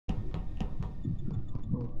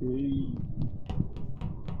Gully,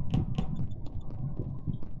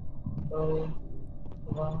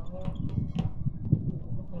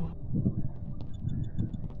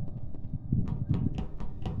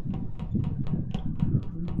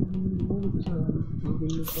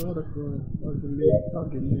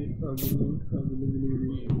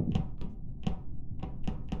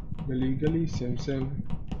 sim.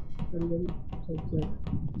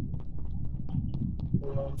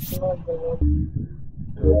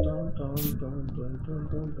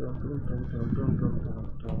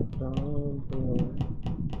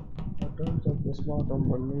 Postmortem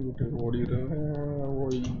பண்ணிட்டு ஓடிடுவேன்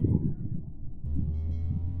ஓய்.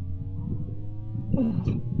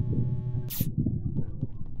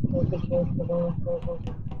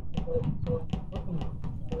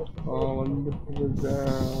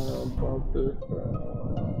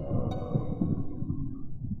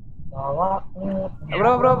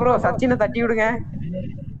 Bro சச்சினை தட்டி விடுங்க.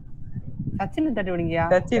 சச்சினை தட்டி விடுங்கயா.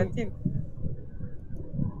 சச்சின்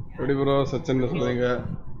எப்படி ப்ரோ சச்சின் சொல்றீங்க?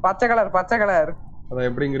 பச்சை கலர். அத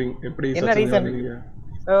எப்படிங்கறீங்க? எப்படி என்ன ரீசன்?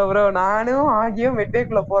 ப்ரோ நானும் ஆகியும்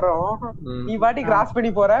மெட்வேக்குள்ள போறோம். நீ பாட்டி கிராஸ்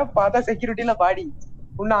பண்ணி போற, பார்த்தா செக்யூரிட்டில பாடி.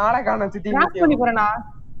 உன்ன ஆளை காணோம் சுத்தி. கிராஸ் பண்ணி போறேனா?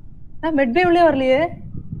 நான் மெட்வே உள்ளே வரலையே.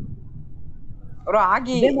 ப்ரோ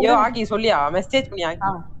ஆகி சொல்லியா மெசேஜ் பண்ணி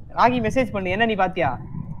ஆகி மெசேஜ் பண்ணு. என்ன நீ பாத்தியா?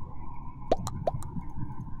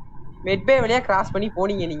 மெட்வே வழியா கிராஸ் பண்ணி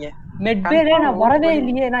போனீங்க நீங்க. மெட்வேல நான் வரவே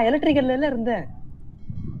இல்லையே. நான் எலக்ட்ரிக்கல்ல இருந்தேன்.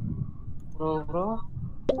 ப்ரோ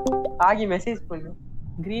ஆகி மெசேஜ் பண்ணு.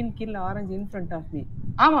 green kill orange in front of me.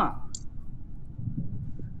 ஆமா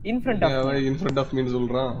in front of me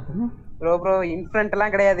சொல்றான். ப்ரோ in front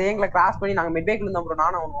எல்லாம் கிடையாது. எங்களை கிராஸ் பண்ணி நாங்க மெட்வேக்குள்ள இருந்தோம் ப்ரோ.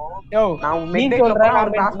 நான் மெட்வேக்குள்ள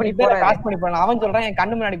கிராஸ் பண்ணி போறேன். அவன் சொல்றான் என்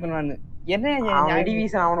கண்ணு முன்னாடி பண்ணான்னு. என்ன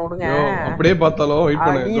டிவிஷன் அவன விடுங்க. அப்படியே பார்த்தாலும் வெயிட்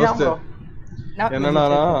பண்ணு. என்னன்னா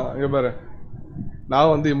இங்க பாரு,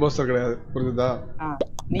 நான் வந்து இம்போஸ்டர் கிடையாது, புரியுதா?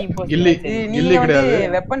 நீ இம்போஸ்டர். கில்லி கிடையாது.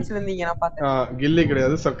 வெப்பன்ஸ்ல இருந்தீங்க நான் பார்த்தேன். கில்லி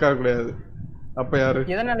கிடையாது, சர்க்கார் கிடையாது. அப்ப யாரு?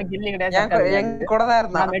 எதனால கில்லி கிடையாது? எங்க கூட தான்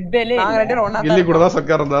இருந்தா. மெட்வேல நாங்க ரெண்டு பேரும் ஒண்ணா. கில்லி கூட தான்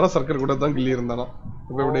சர்க்கார் இருந்தாரா, சர்க்கார் கூட தான் கில்லி இருந்தானா?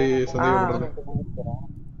 இப்ப எப்படி சந்தேகப்படுறது?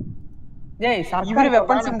 ஏய் சர்க்கார் இவரு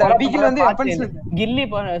வெப்பன்ஸ் இந்த பிகில் வந்து வெப்பன்ஸ் கில்லி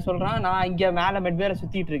சொல்றான். நான் இங்க மேல மெட்வேல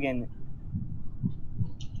சுத்திட்டு இருக்கேன்னு.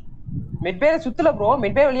 மெட்வேல சுத்தல ப்ரோ.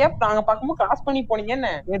 மெட்வே வழியா நாங்க பாக்கும்போது கிராஸ் பண்ணி போனீங்க. என்ன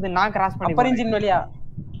எது? நான் கிராஸ் பண்ணி அப்பர் இன்ஜின் வழியா?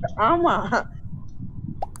 ஆமா.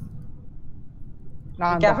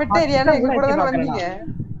 நான் கேஃபேட்டேரியால எங்க கூட தான் வந்தீங்க.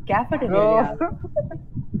 கேஃபேட்டேரியா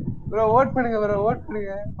ப்ரோ ஓட் பண்ணுங்க ப்ரோ, ஓட்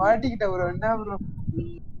பண்ணுங்க. மாட்டிக்கிட்ட ப்ரோ. என்ன ப்ரோ?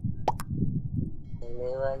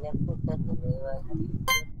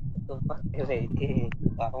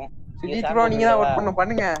 சுஜித் ப்ரோ நீங்க தான் ஓட்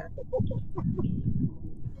பண்ணுங்க.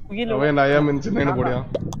 அவன் நான் ஐ அம் இன்ஜின் போடியா?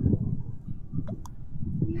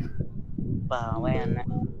 பாவம் என்ன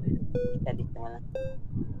அடிச்சவன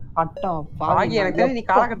அட்டா பாகி. எனக்கு தெரிஞ்சு நீ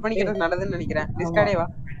கால கட் பண்ணிக்கிறது நல்லதுன்னு நினைக்கிறேன். டிஸ்கார்டே வா,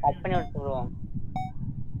 கட் பண்ணி விட்டுருவோம்.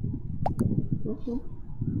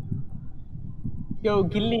 யோ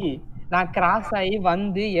கில்லி, நான் கிராஸ் ஆகி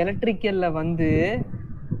வந்து எலக்ட்ரிக்கல்ல வந்து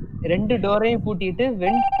 2 டோரையும் பூட்டிட்டு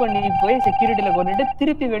வெண்ட் பண்ணி போய் செக்யூரிட்டில கொண்டுட்டு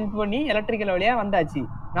திருப்பி வெண்ட் பண்ணி எலக்ட்ரிக்கல் வழியா வந்தாச்சு.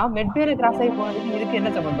 நான் மெட்வேல கிராஸ் ஆகி போனதுக்கு இதுக்கு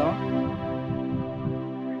என்ன சம்பந்தம்?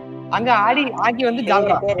 அங்க ஆகி வந்து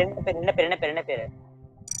ஜால்ரா. என்ன பேரு?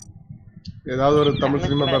 ஏதாவது ஒரு தமிழ்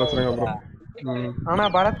சினிமா பேர சொல்லுங்க ப்ரோ. ஆனா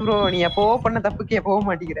பரத் ப்ரோ நீ எப்போ பண்ண தப்புக்கு எப்போ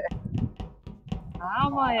மாட்டிக்கிற.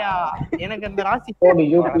 ஆமாயா, எனக்கு அந்த ராசி கோட்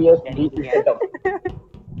யூபிஎஸ் டிசி செட்டப்.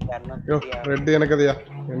 யோ ரெட் எனக்கு அதுயா.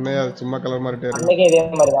 என்னையா சும்மா கலர் மாறிட்டே இருக்கு. அன்னைக்கு இதே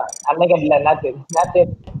மாதிரி தான். அன்னைக்கு இல்ல நாத்து.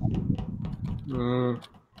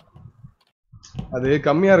 அது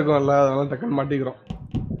கம்மியா இருக்கும்ல, அதனால டக்குன்னு மாட்டிக்கிறோம்.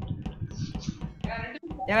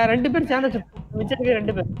 ஏன்னா 2 பேர் சேர்ந்து மிச்சத்துக்கு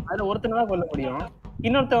 2 பேர். அதுல ஒருத்தனை தான் கொல்ல முடியும்.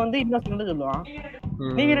 இன்னொருத்த வந்து இன்னொருத்தன் சொல்லுவான்.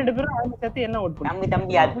 நீங்க 2 பேரும் அவங்க சேர்த்து என்ன ஓட் பண்ணுங்க?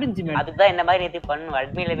 தம்பி அதுதான் என்ன மாதிரி நேத்து பண்ணு.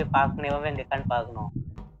 அட்மின்ல போய் பார்க்கணும். எவன் எங்க இருக்கான்னு பார்க்கணும்.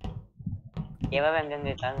 எவன் எங்க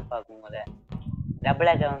இருக்கான்னு பார்க்கணும். முத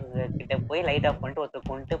டபுள் அக்கவுண்ட் கிட்ட போய் லைட் ஆஃப் பண்ணிட்டு ஒருத்தர்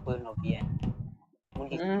கொண்டு போயிடணும். அப்படியே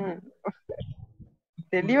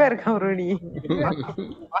தெளிவா இருக்கா ப்ரோ நீ?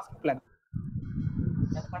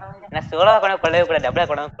 நான் சோலா கூட கொள்ளவே கூட டபுள்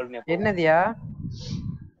அக்கவுண்ட் கொள்ளணும். என்னதியா?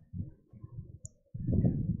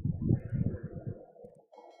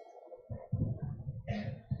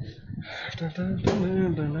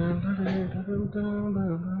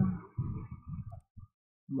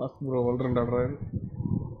 Mask bro வல்றேன்டாடா.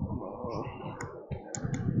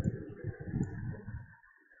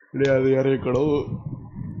 முடியாது யாரே கடவு.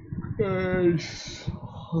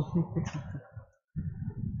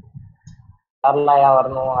 வரலாயா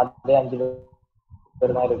வரணும். அதே 5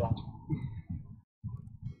 பேர் தான் இருக்கும்.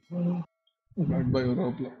 நாட் பை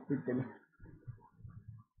யூரோப்ல பிக் பண்ணு.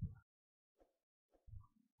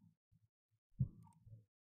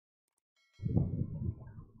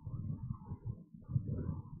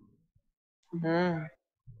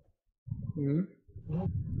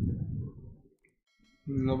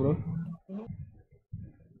 என்ன ப்ரோ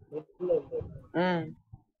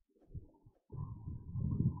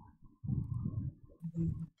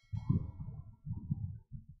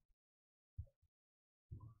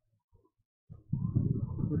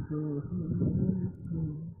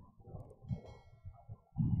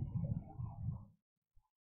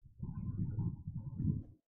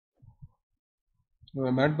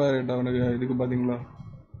மேட் பாயிண்ட் அவனுக்கு இதுக்கு பாத்தீங்களா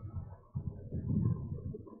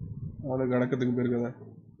அவனுக்கு அடக்கத்துக்கு போயிருக்கதா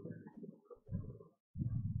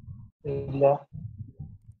இல்ல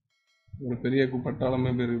ஒரு பெரிய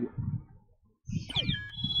பட்டாளமே போயிருக்கு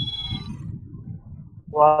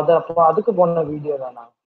அதுக்கு போன வீடியோ தானா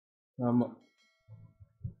ஆமா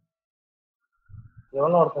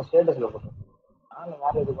எவனோ ஒருத்தன் ஸ்டேட்டஸ்ல போட்டான் நான்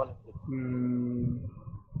வேற எது பண்ண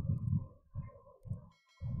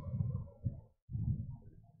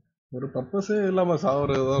ஒரு பர்பஸே இல்லாம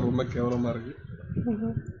சாவறதுதான் ரொம்ப கேவலமா இருக்கு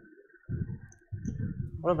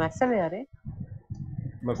ஒரு மெர்சல் யாரு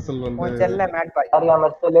மெர்சல் வந்து செல்ல மேட் பாய் யாரா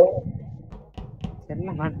மெர்சல் செல்ல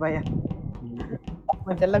மேட் பாயா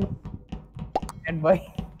செல்ல மேட் பாய்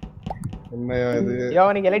என்னையா இது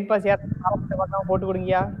நீங்க எலைட் பாஸ் யாரும் போட்டு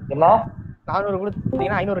கொடுங்கயா என்ன 400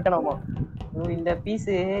 கொடுத்தீங்கன்னா 500 ரிட்டர்ன் ஆகும் இந்த பீஸ்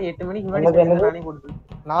 8 மணிக்கு முன்னாடி நானே போட்டு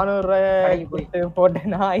 400 ரூபாய் கொடுத்து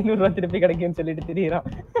போட்டேன்னா 500 ரூபாய் திருப்பி கிடைக்கும்னு சொல்லிட்டு திரியறான்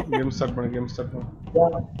கேம் ஸ்டார்ட் பண்ணு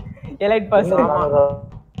எலைட் பாஸ்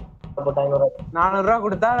 400 ரூபாய்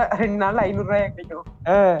கொடுத்தா 2 நாள்ல 500 ரூபாய் கிடைக்கும்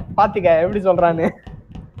பாத்துக்க எப்படி சொல்றான்னு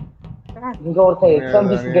இங்க ஒருத்தன் எக்ஸாம்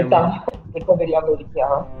பீஸ் கேட்டா கேட்க தெரியாம இருக்கியா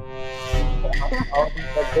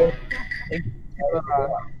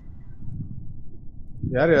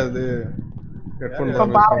யார் அது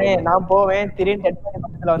நான் போவேன் திடீர்னு ஹெட்போன்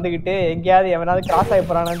பக்கத்துல வந்துகிட்டு எங்கேயாவது எவனாவது கிராஸ் ஆகி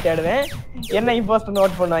போறானான்னு தேடுவேன் என்ன இம்போஸ்டர்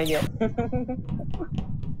நோட் பண்ணுவாங்க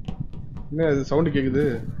என்ன இது சவுண்ட் கேக்குது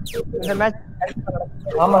இந்த மேட்ச்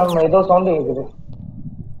ஆமா ஆமா ஏதோ சவுண்ட் கேக்குது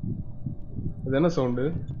இது என்ன சவுண்ட்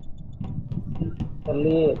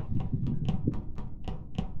சொல்லி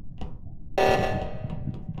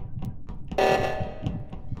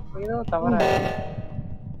ஏதோ தவறா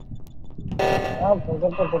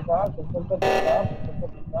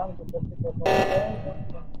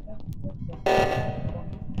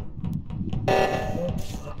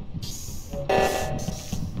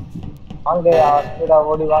வாங்கயா ஸ்பீடா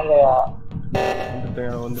ஓடி வாங்கயா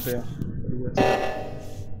வந்துட்டேன்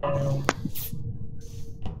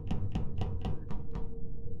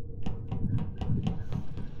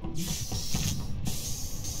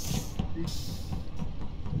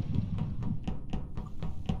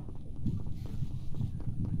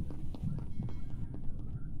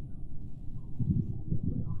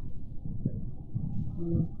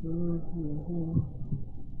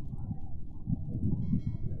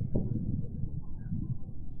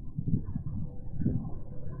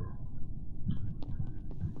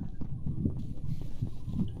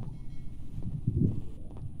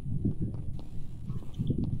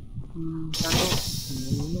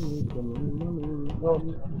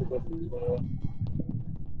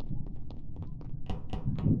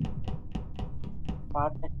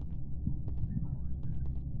பாட்டேன்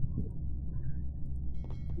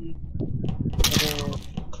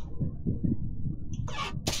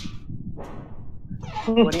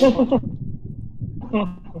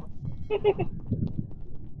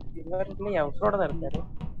அவசரோட தான் இருக்காரு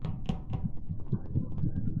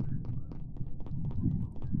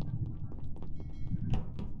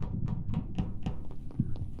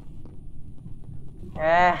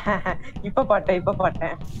இப்ப பாட்டேன்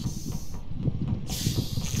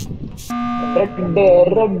ரெட்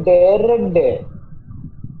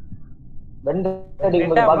வெண்டடி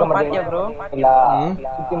பாக்க மாட்டீங்க ப்ரோ இல்ல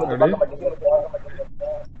சுத்தி முத்தி பாக்க மாட்டீங்க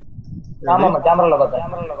ஆமா கேமரால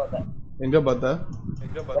பார்த்தேன் எங்க பார்த்தா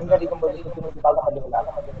வெண்டடிக்கும் போது சுத்தி முத்தி பாக்க மாட்டீங்களா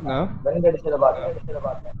வெண்டடிச்சத பார்த்தேன்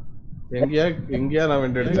எங்கயா நான்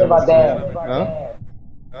வெண்ட அடிச்சேன்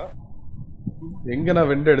எங்க நான்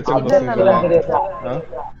வெண்ட அடிச்சேன்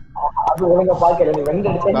அது ஒழுங்கா பாக்கல நீ வெண்ட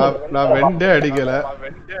அடிச்ச நான் வெண்டே அடிக்கல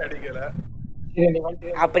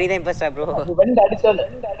அப்படிதான் இம்போஸ்டர் ப்ரோ வெண்ட அடிச்சல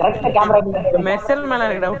கரெக்ட்டா கேமரா மெர்சல் மேல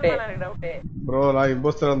எனக்கு டவுட் ப்ரோ நான்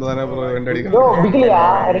இம்போஸ்டர் வந்ததானே ப்ரோ வெண்ட அடிக்கல ப்ரோ பிகிலியா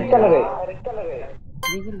ரெட் கலர்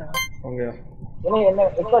பிகிலா ஓகே என்ன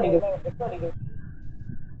ரெக்கார்டிங்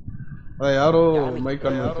அத யாரோ மைக்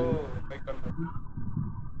ஆன் பண்ணி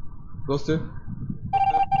கோஸ்ட்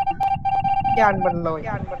ஆன் பண்ணல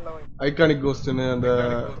ஐகானிக் கோஸ்ட்னு அந்த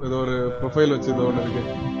ஏதோ ஒரு ப்ரொஃபைல் வச்சு ஏதோ ஒன்று இருக்கு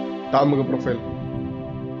டாமுக்கு ப்ரொஃபைல்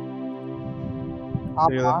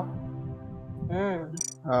ஆமா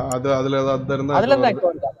அது அதுல இருந்தா அதுல தான்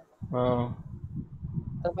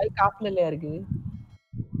அந்த மைக் ஆஃப்ல இல்லையா இருக்கு?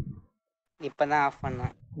 இப்பதான் ஆஃப்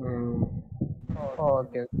பண்ணேன்.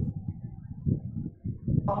 ஓகே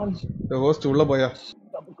ஹோஸ்ட் உள்ள போயா.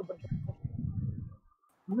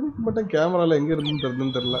 உங்களுக்கு மட்டும் கேமரால எங்க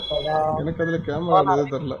இருந்துன்னு தெரியல. எனக்கு அதுல கேமரா இருந்ததே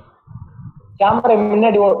தெரியல. கேமரா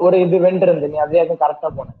முன்னாடி ஒரு இது வெண்ட் இருந்து, நீ அதே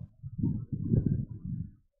கரெக்டா போன.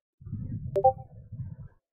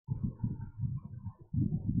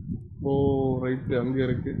 ஓ ரைட், அங்க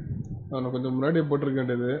இருக்கு. நான் கொஞ்சம் முன்னாடியே போட்டிருக்க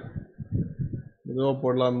வேண்டியது. மெதுவா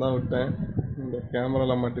போடலாம் தான் விட்டேன். இந்த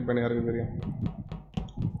கேமரால மாட்டிப்பேன், யாருக்கு தெரியும்.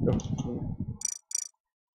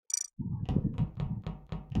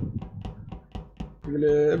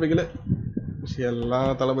 பிகிலே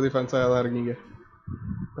எல்லாம் தளபதி ஃபேன்ஸா தான் இருக்கீங்க.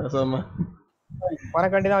 பேசாம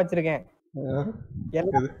உனக்காண்டி தான் வச்சிருக்கேன்.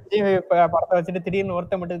 படத்தை வச்சுட்டு திடீர்னு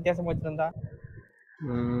ஒருத்த மட்டும் வித்தியாசம் வச்சிருந்தா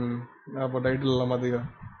அப்ப டைட்டில் எல்லாம் மாத்திக்க.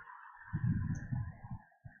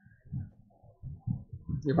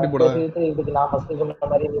 எப்படி போட? இதுக்கு நான் ஃபர்ஸ்ட் சொன்ன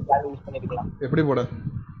மாதிரி நீ பிளான் யூஸ் பண்ணிருக்கலாம். எப்படி போட?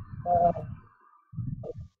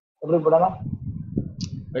 எப்படி போடலாம்?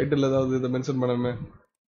 டைட்டில் ஏதாவது இத மென்ஷன் பண்ணாம.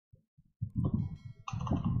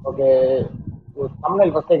 ஓகே, ஒரு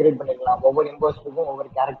தம்ப்நெயில் ஃபர்ஸ்ட் கிரியேட் பண்ணிக்கலாம். ஒவ்வொரு இம்போஸ்டருக்கும் ஒவ்வொரு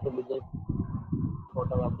கேரக்டர் டிசைன்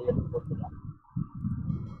போட்டோ அப்படியே எடுத்து போட்டுக்கலாம்.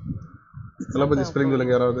 தளபதி ஸ்பிரிங்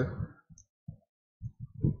சொல்லுங்க யாராவது.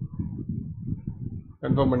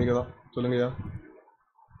 கன்ஃபார்ம் பண்ணிக்கலாம் சொல்லுங்கயா.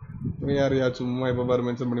 நீ யாரையா சும்மா இப்ப பாரு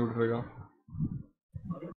மென்ஷன் பண்ணி விட்டுருக்கான்.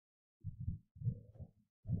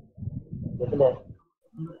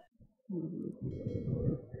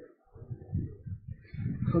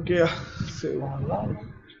 ஓகேயா சரி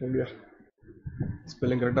ஓகேயா.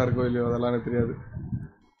 ஸ்பெல்லிங் கரெக்டா இருக்கோ இல்லையோ அதெல்லாம் எனக்கு தெரியாது.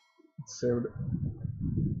 சேவ்டு.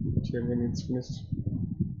 சரி இட்ஸ் ஃபினிஷ்ட்.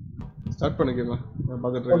 ஸ்டார்ட் பண்ணிக்கமா. நான்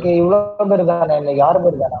பாத்துட்டு ஓகே, இவ்வளவு பேர் தானே, இல்ல யார்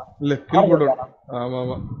பேர் தானா? இல்ல கில் கூல்டவுன்.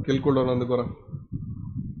 ஆமா கில் கூல்டவுன் வந்து போறேன்.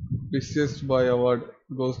 Richest boy award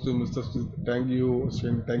goes to Mr. Thank you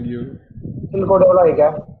Ashwin, thank you. Kill code எவ்வளவு வைக்க?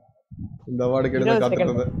 இந்த அவார்டு கேட்டு காத்துட்டு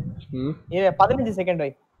இருந்தேன். இது 15 செகண்ட்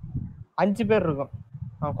வை. 5 பேர் இருக்கும்.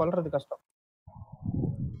 கொல்றது கஷ்டம்.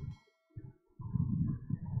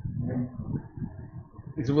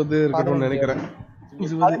 இருபது இருக்கட்டும் நினைக்கிறேன்.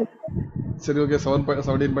 20 சரி ஓகே.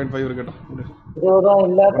 17.5 இருக்கட்டும். 20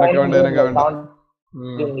 இல்ல எனக்கு வேண்டாம்.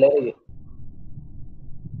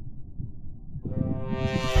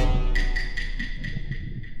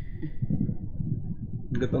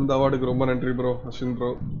 இங்க தந்த அவார்டுக்கு ரொம்ப நன்றி ப்ரோ. அஸ்வின் ப்ரோ.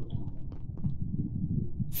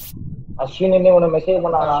 அஸ்வின் என்ன உன மெசேஜ்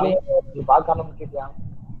பண்ணானா? நீ பார்க்காம விட்டுட்டியா?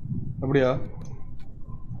 அப்படியா?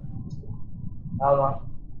 ஆமா,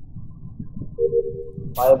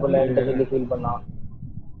 பயப்படல என்கிட்ட சொல்லி ஃபீல் பண்ணா.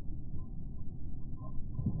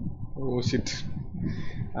 Oh shit.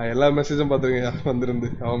 எல்லா மெசேஜும் பாத்துருக்கேன் வந்திருந்து.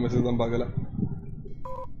 அவன் மெசேஜ் தான் பார்க்கல.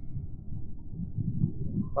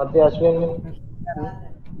 பாத்தியா அஸ்வின்?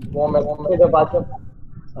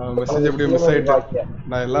 மெசேஜ் எப்படி மிஸ் ஆயிட்டு.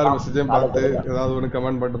 நான் எல்லாரும் மெசேஜையும் பார்த்து ஏதாவது ஒன்று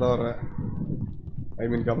கமெண்ட் பண்ணிட்டு தான் வரேன். ஐ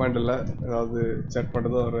மீன் கமெண்ட் இல்லை, ஏதாவது சேட்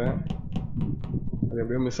பண்ணிட்டு தான் வரேன். அது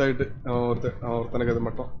எப்படியும் மிஸ் ஆயிட்டு. அவன் ஒருத்தனுக்கு அது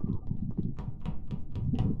மட்டும்.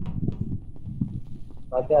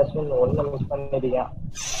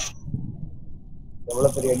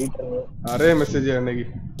 எவ்வளவு பெரிய எடிட்டர் நீ. நிறைய மெசேஜ் அன்னைக்கு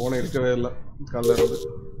போன இருக்கவே இல்லை காலைல இருந்து.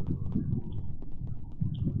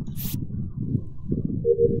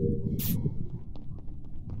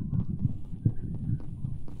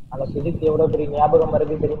 ஆனா சிதிக்கு எவ்வளவு பெரிய ஞாபகம்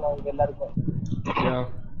வருது தெரியுமா உங்க எல்லாருக்கும்?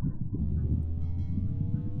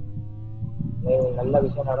 நல்ல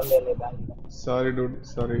விஷயம் நடந்தது பேங்க்ல. Sorry dude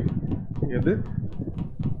sorry. எது?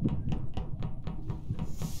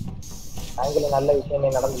 பேங்க்ல நல்ல விஷயம்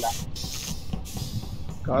நடந்தல.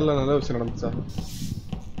 காலைல நல்ல விஷயம் நடந்துச்சா?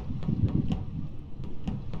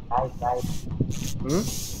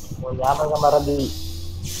 ஞாபகம் மறதி.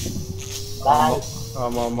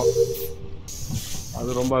 ஆமா ஆமா, அது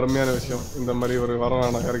ரொம்ப அருமையான விஷயம். இந்த மாதிரி ஒரு வரம்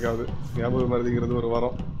எனக்கு இருக்காது. ஞாபகம் மறதிங்கிறது ஒரு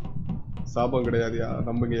வரம், சாபம் கிடையாதுயா,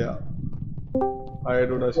 நம்புங்கயா. I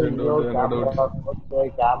do not send to the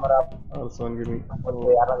camera also giving.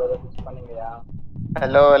 யாராவது புஷ் பண்ணீங்கயா?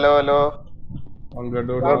 ஹலோ ஹலோ ஹலோ அங்க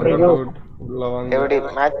டூட் உள்ள வாங்க. எப்படி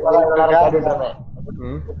மேட்ச் விளையாடிட்டு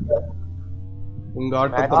உங்க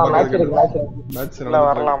ஆட்டத்தை பார்க்க மேட்ச் நல்லா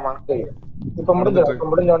வரலாமா? இப்ப முடிஞ்ச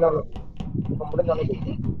உடனே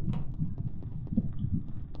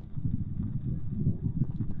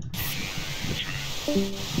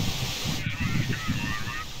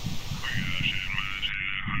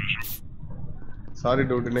சாரி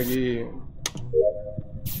டவுட். இன்னைக்கு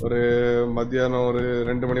ஒரு மத்தியானம் ஒரு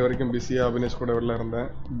 2 மணி வரைக்கும் பிஸியாக அபினேஷ் கூட வெளில இருந்தேன்.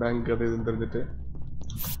 பேங்க் அது இதுன்னு தெரிஞ்சுட்டு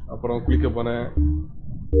அப்புறம் குளிக்க போனேன்.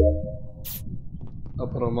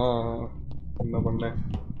 அப்புறமா என்ன பண்ணேன்,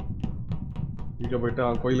 இங்கே போயிட்டு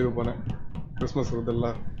கோயிலுக்கு போனேன். கிறிஸ்மஸ் வருதுல்ல,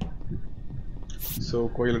 ஸோ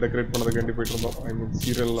கோயிலை டெக்கரேட் பண்ணுறதுக்காண்டி போயிட்டு இருந்தோம். ஐ மீன்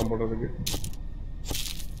சீரியல்லாம் போடுறதுக்கு.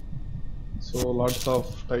 So lots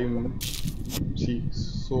of time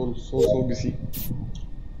so busy.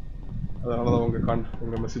 அதனால தான்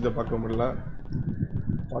உங்கள் மெசேஜை பார்க்க முடியல.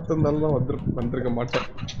 பார்த்துருந்தாலும் தான் வந்திருக்க மாட்டேன்.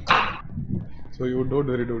 So you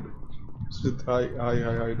don't worry dude.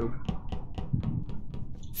 Hi dude.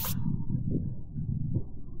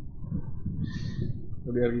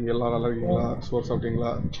 எப்படியா இருக்கீங்க? எல்லாம் நல்லா இருக்கீங்களா? சோறு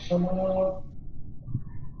சாப்பிட்டீங்களா?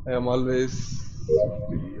 ஐ ஆம் ஆல்வேஸ்.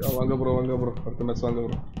 வாங்க ப்ரோ அடுத்த மேட்ச் வாங்க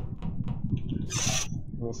ப்ரோ.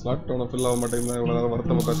 ஸ்லாட் டவுனை ஃபில் ஆக மாட்டேங்குது. இவ்வளோ நேரம்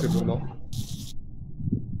வருத்தமாக பேசிட்டு இருந்தோம்.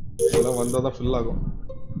 இதெல்லாம் வந்தால் தான் ஃபில் ஆகும்.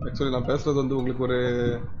 ஆக்சுவலி நான் பேசுறது வந்து உங்களுக்கு ஒரு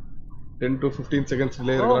 10 to 15 seconds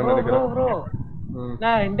டிலே இருக்கலாம்னு நினைக்கிறேன்.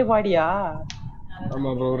 நான் 2 பாடியா? ஆமா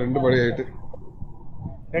ப்ரோ, 2 பாடி ஆயிட்டு.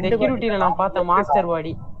 செக்யூரிட்டில நான் பார்த்த மாஸ்டர்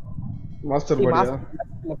பாடியா?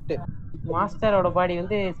 மாஸ்டரோட பாடி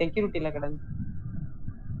வந்து செக்யூரிட்டில கிடந்து.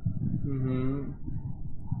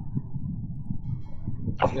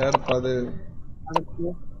 யார் பாது?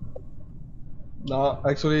 நான்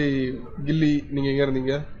ஆக்சுவலி கில்லி. நீங்க எங்க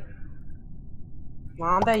இருந்தீங்க?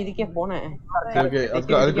 நான் தான் இதுக்கே போனேன். ஓகே,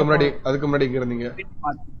 அதுக்கு முன்னாடி எங்க இருந்தீங்க?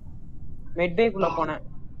 மெட்பேக்குள்ள போனேன்.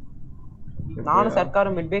 நானும்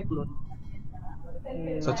சர்க்காரும் மெட்பேக்குள்ள.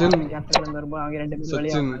 சச்சின்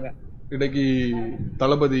இன்னைக்கு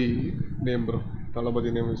தளபதி நேம் ப்ரோ. தளபதி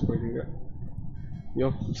நேம் யூஸ் பண்ணிருக்கீங்க. யோ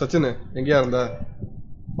சச்சின் எங்கயா இருந்த?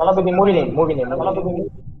 தளபதி மூவி நேம் தளபதி.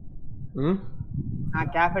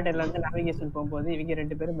 நான் கேஃபேட்டரியால இருந்து நேவிகேஷன் போகும்போது இவங்க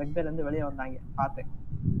 2 பேரும் மெட்பேல இருந்து வெளிய வந்தாங்க. பார்த்தேன்.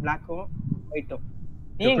 பிளாக்கும் ஒயிட்டும்.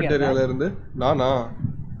 நீ எங்க கேஃபேட்டரியால இருந்து? நான்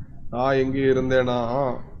எங்க இருந்தேனா?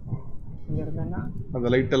 இங்க இருந்தேனா அந்த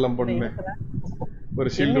லைட் எல்லாம் போடுனே. ஒரு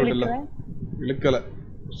ஷீல்ட் உண்டல. இழுக்கல.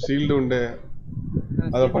 ஷீல்ட் உண்டு.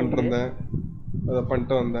 அத பண்ணிட்டு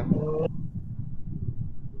வந்தேன்.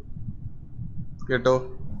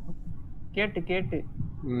 கேட்டு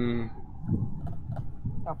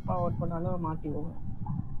அப்பா ஓட் பண்ணாலும் மாட்டி போகும்.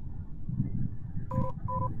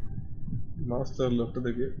 மாஸ்டர்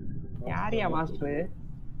லெஃப்ட்க்கு. யாரியா மாஸ்டர்?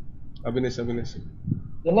 அபினேஷ்.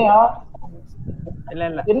 என்னையா? இல்ல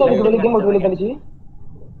என்ன கேம் வெளிய கழிச்சு?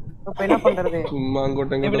 இப்ப என்ன பண்றது? சும்மா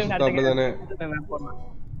அங்கோட்டங்க ஸ்டாப்ல தானே.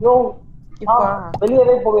 யோ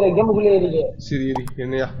வெளியவே போகல, கேமுக்குள்ளே இருக்கீங்க. சரி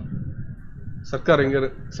என்னையா? சர்க்கார் எங்க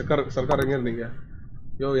இருந்தீங்க?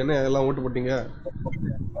 யோ என்ன எல்லாம் ஓட்டு போட்டீங்க?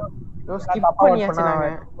 யோ ஸ்கிப் பண்ணியாச்சு நாங்க.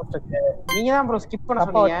 நீங்க தான் ப்ரோ ஸ்கிப் பண்ண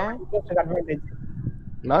சொன்னீங்க.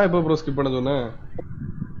 நான் எப்போ ப்ரோ ஸ்கிப் பண்ண சொன்னேன்?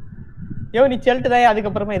 யோ நீ செல்ட் தான் அதுக்கு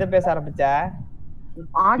அப்புறமா இத பேச ஆரம்பிச்ச.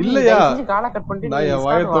 இல்லையா? கால கட் பண்ணிட்டு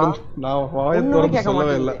நான் வாயை திறந்து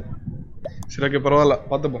சொல்லவே இல்ல. சரி ஓகே பரவாயில்ல,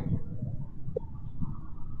 பாத்துப்போம்.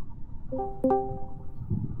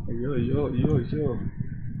 ஐயோ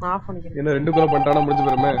ஆஃப் பண்ணிக்கிறேன். என்ன 2 கோல் பண்ணிட்டானா முடிஞ்சு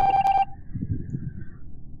போயிருமே.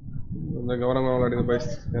 இந்த கவனமா விளையாடுங்க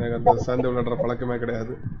பைஸ். எனக்கு அந்த சாந்து விளையாடுற பழக்கமே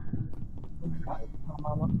கிடையாது.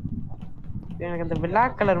 எனக்கு அந்த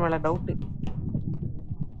black கலர் மேல டவுட்.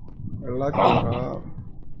 black கலரா?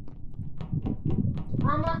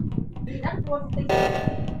 ஆமா இதான் போட்டு.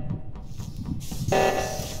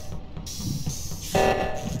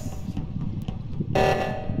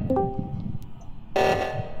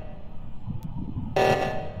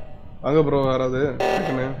 வாங்க ப்ரோ, யாராவது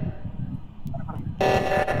டக்குன்னு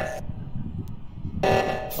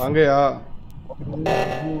வாங்கயா.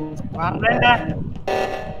 வரேன்டா.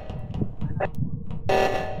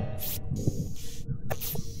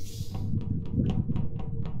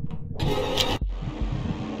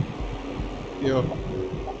 ஐயோ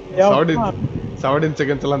 17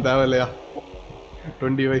 செகண்ட்ஸ் எல்லாம் தேவையில்லையா?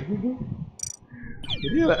 20 வை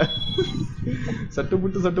தெரியல.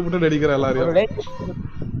 சட்டுப்புட்டு அடிக்கிற எல்லாரையும்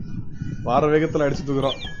வார வேகத்துல அடிச்சு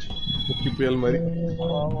தூக்குறோம். முக்கி புயல் மாதிரி.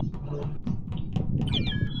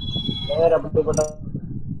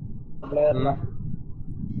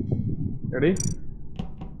 ரெடி?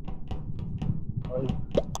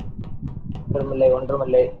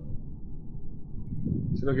 ஒன்றுமில்லை.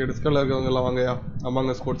 சரி ஓகே, டிஸ்கவுண்ட்ல இருக்கவங்க எல்லாம் வாங்கயா.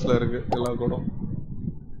 அமாங்கஸ் ஸ்போர்ட்ஸ்ல இருக்கு எல்லாம் கூட.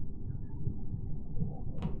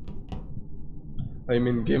 ஐ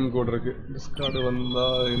மீன் கேம் கோட் இருக்கு. டிஸ்கார்ட் வந்தா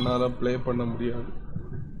என்னால ப்ளே பண்ண முடியாது.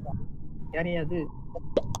 யாரே அது?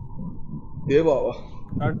 தேவாவா?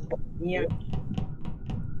 நீயா?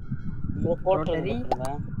 ப்ரோ போட்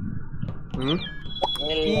இருக்குடா.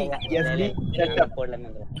 ST setup போடலங்க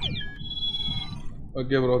bro.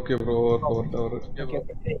 Okay bro over.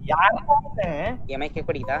 யார் போனே? எமக்கு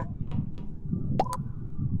படிக்குதா?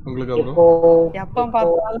 உங்களுக்கு ப்ரோ எப்ப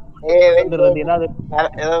பார்த்தாலும் வென்றது ஏதாவது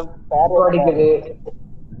பேர் அடிக்குது.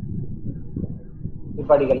 இப்ப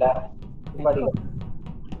அடிக்கல.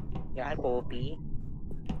 யார் ஓபி?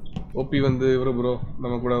 ஓபி வந்து இவரு ப்ரோ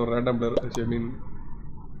நம்ம கூட ஒரு random player I mean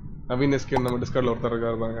Naveen SK நம்ம டிஸ்கார்ட்ல ஒருத்தர்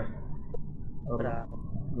இருக்காரு பாருங்க.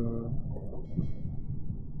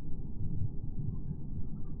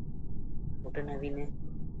 முட்டு Naveen.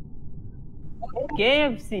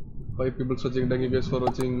 KFC. 5 people watching. Thank you guys for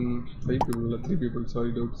watching. 5 people, 3 people.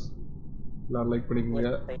 Sorry dudes. எல்லாரும் லைக்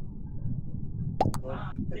பண்ணிக்கோங்க.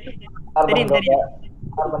 தெரியும்.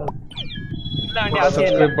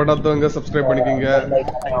 சப்ஸ்கிரைப் பண்ணாதவங்க சப்ஸ்கிரைப் பண்ணிக்கோங்க.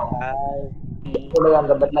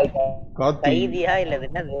 அந்த பெல் ஐகான். கைதியா இல்ல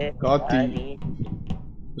என்னது? காத்தி.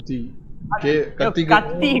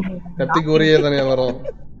 கத்திக்கு ஒரே தானே வரும்.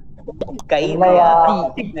 கைதியா?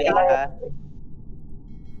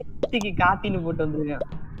 கத்திக்கு காத்தின்னு போட்டு வந்திருக்கேன்.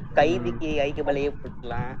 கைதிக்கு ஐக்கு பலையே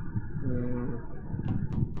போட்டுலாம்.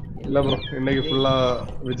 இல்ல ப்ரோ இன்னைக்கு ஃபுல்லா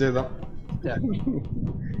விஜய் தான்.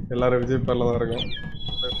 எல்லாரும் விஜய் பேர்ல தான் இருக்கும்.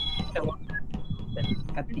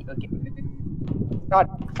 கத்தி ஓகே.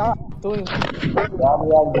 ஸ்டார்ட் தூய்.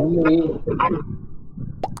 யாரியா கில்லி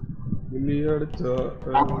கில்லி அடிச்சா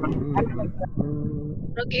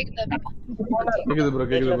ப்ரோ கேக்குதா? கேக்குது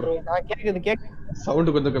ப்ரோ நான் கேக்குது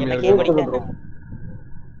சவுண்ட் கொஞ்சம் கம்மியா இருக்கு ப்ரோ.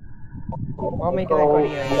 மாமைக்கு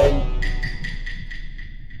ரெக்கார்டிங்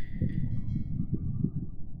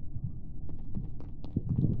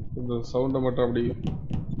இந்த சவுண்ட மட்டும் அப்படி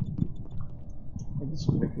அட்ஜஸ்ட்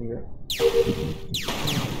பண்ணிக்கங்க.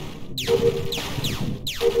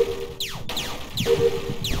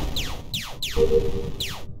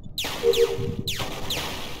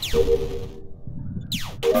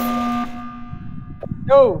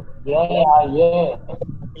 யோ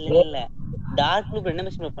இல்ல டார்க் ப்ளூ என்ன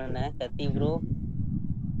மிஷன் பண்ண கத்தி ப்ரோ?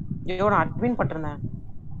 ஐயோ நான் அட்மின் பண்றேன்.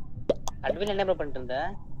 அட்மின் என்ன ப்ரோ பண்ணிட்டு இருந்த?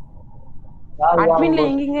 அட்மின்ல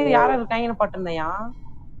எங்கங்க யாரா இருக்காங்கன்னு பட்டனையா?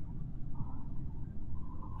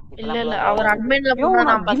 இல்ல அவர் அட்மின்ல போனா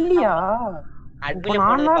நான் இல்லையா? அட்மின்ல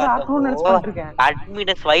நான் தான் டார்க் ப்ளூ நினைச்சு பண்ணிருக்கேன்.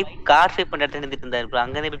 அட்மின் ஸ்வைப் கார் ஸ்வைப் பண்ணிட்டு இருந்துட்டு இருந்தாரு ப்ரோ.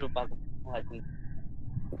 அங்க இருந்து போய் பாக்க அட்மின்.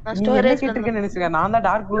 நான் ஸ்டோரேஜ் கேட்டிருக்கேன் நினைச்சேன். நான் தான்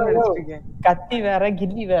டார்க் ப்ளூ நினைச்சிட்டு இருக்கேன். கத்தி வேற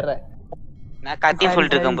கில்லி வேற. நான் கத்தின்னு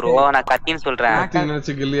சொல்லிட்டு இருக்கேன் ப்ரோ. நான் கத்தின்னு சொல்றேன். கத்தி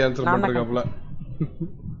நினைச்சு கில்லி ஆன்சர் பண்ணிருக்காப்ல.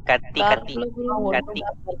 கத்தி கத்தி கத்தி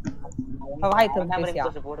வாய் திறந்து பேசியா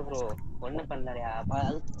போடு ப்ரோ. ஒண்ணு பண்ணலயா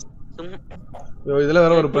யோ இதுல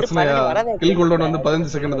வேற ஒரு பிரச்சனையா? கில் கூல்டவுன் வந்து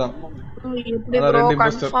 15 செகண்ட் தான். எப்படி ப்ரோ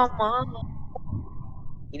கன்ஃபார்மா?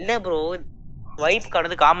 இல்ல bro swipe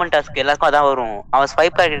card common task எல்லாருக்கும் அதான் வரும். அவன்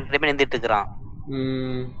ஸ்வைப் கார்டு கிட்ட போய் நின்னுட்டு இருக்கான்.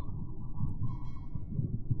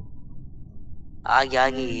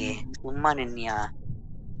 ஆகி சும்மா நின்னியா?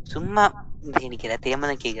 சும்மா நினைக்கிற தெரியாம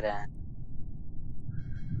தான் கேக்குறேன்.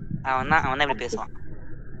 அவன் தான் இப்படி பேசுவான்.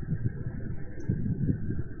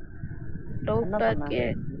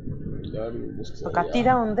 கத்தி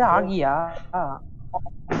தான் வந்து ஆகியா?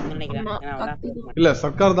 இல்ல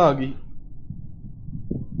சர்க்கார் தான் ஆகி.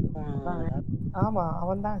 ஆமா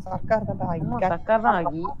அவன் தான் சர்க்கார் தான் ஆகி. சர்க்கார் தான்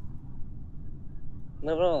ஆகி.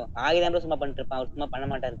 ப்ரோ ஆகி தான் ப்ரோ சும்மா பண்ணிட்டு இருப்பான். அவர் சும்மா பண்ண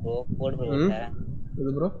மாட்டாரு ப்ரோ. போடு ப்ரோ.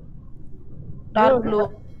 எது ப்ரோ? Dark blue.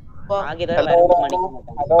 ஆகி தான் பண்ணிக்க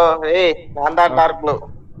மாட்டான். ஹலோ ஏய் நான் தான் டார்க் ப்ளூ.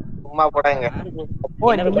 சும்மா போடாங்க.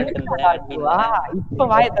 ஓ என்ன பண்ணிட்டு வா இப்ப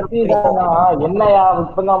வாயை திறந்துடா. என்னையா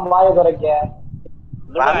இப்பதான் வாயை திறக்க?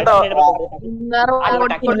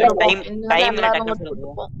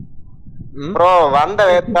 ப்ரோ வந்த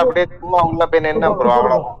வேத்த அப்படியே சும்மா உள்ள போய் நின்னா ப்ரோ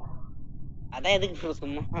அவ்வளவு. அதான் எதுக்கு ப்ரோ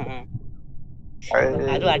சும்மா?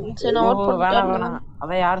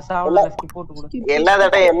 எல்லா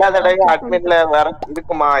தடவையும் அட்மிட்ல வேற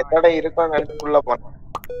இருக்குமா? இதோட இருக்கும் நினைச்சு உள்ள போனேன்.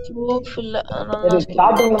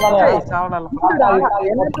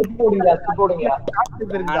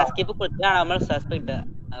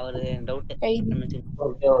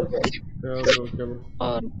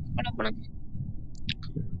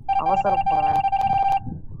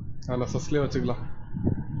 வச்சுக்கலாம்.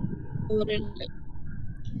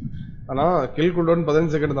 ஆனா கில் கூல்டவுன் 15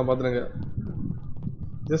 செகண்ட் தான் பாத்துங்க.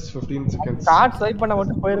 just 15 seconds. கார்ட் ஸ்வைப் பண்ண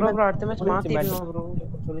மட்டும் போயிரணும் ப்ரோ. அடுத்த மேட்ச் மாத்திடுவோம் ப்ரோ.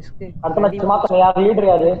 சொல்லிஸ்க்கு அடுத்த மேட்ச் மாத்தணும். யார் லீடர்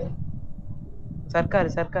யாரு?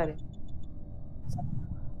 சர்க்கார்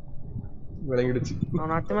விளங்கிடுச்சு.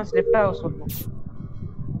 நான் அடுத்த மேட்ச் லெஃப்ட் ஆக சொல்றேன்.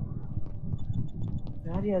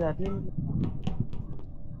 யார் அது அட்மின்?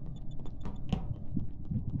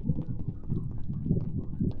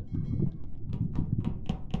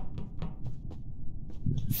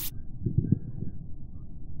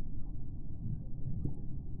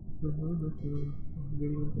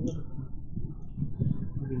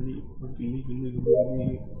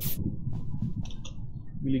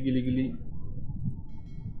 கிளி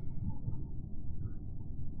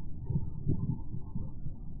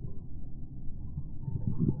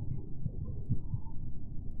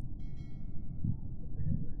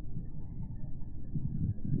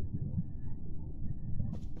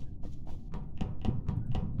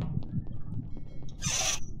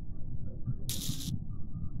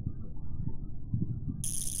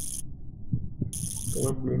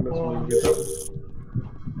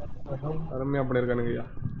அருமையா பண்ணிருக்கானுங்க ஐயா.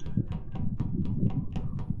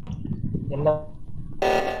 என்ன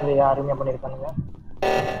அருமையா பண்ணிருக்கானுங்க?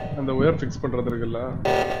 அந்த ஒயர் ஃபிக்ஸ் பண்றது இருக்குல்ல,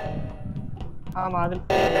 ஆமா அது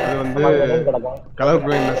வந்து கலர்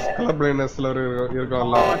பிளைண்ட்னஸ்ல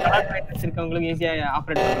இருக்கும்ல, கலர் பிளைண்ட்னஸ் இருக்கவங்களுக்கு ஈஸியா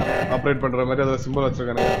ஆபரேட் பண்ற மாதிரி அத சிம்பல்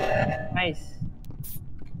வச்சிருக்காங்க. நைஸ்,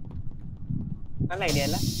 நல்ல ஐடியா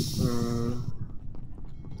இல்ல?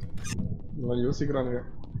 நான் யோசிக்கிறானுங்க.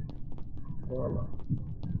 பரவாயில்ல.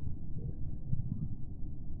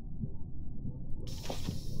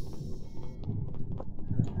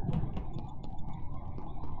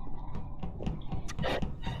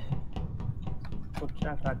 कुछ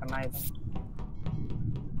क्या करना है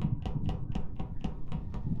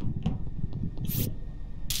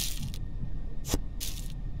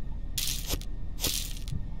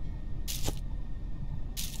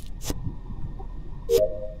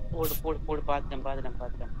போடு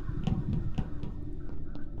பாத்துட்டேன்.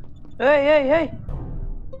 ஏய்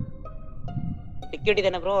செக்யூரிட்டி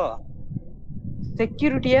தானே ப்ரோ?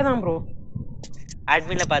 செக்யூரிட்டியே தான் ப்ரோ.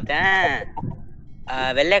 அட்மின்ல பார்த்தேன்,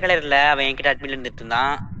 வெள்ளை கலர்ல அவன் என்கிட்ட அட்மின்ல இருந்துட்டு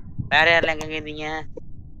இருந்தான். வேற யாரெல்லாம் எங்க இருந்தீங்க?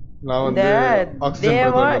 நான் வந்து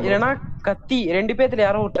தேவா இல்லனா கத்தி ரெண்டு பேத்துல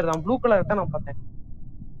யாரோ ஒருத்தர் தான். ப்ளூ கலர் தான் நான் பார்த்தேன்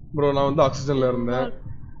ப்ரோ. நான் வந்து ஆக்சிஜன்ல இருந்தேன்.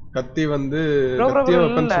 கத்தி வந்து கத்திய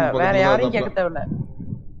வெப்பன்ஸ் போடுறது வேற யாரையும் கேட்க தேவையில்ல.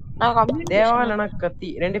 நான் தேவா இல்லனா கத்தி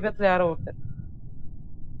ரெண்டு பேத்துல யாரோ ஒருத்தர்.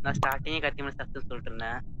 நான் ஸ்டார்டிங்கே கத்தி மேல சக்சஸ் சொல்லிட்டு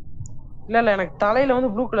இருந்தேன். இல்ல எனக்கு தலையில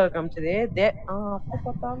வந்து ப்ளூ கலர் காமிச்சது. அப்ப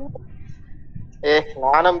பார்த்தாலும்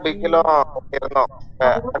நானும் பிகிலும் இருந்தோம்.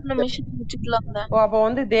 அப்ப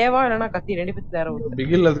வந்து தேவா இல்லனா கத்தி ரெண்டு பேத்துல யாரோ ஒருத்தர்.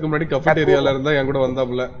 பிகில் அதுக்கு முன்னாடி கஃபேட்டேரியால இருந்தா என் கூட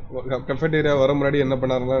வந்தாப்ல. கஃபேட்டேரியா வர முன்னாடி என்ன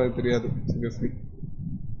பண்ணாருன்னு எனக்கு தெரியாது. சீரியஸ்லி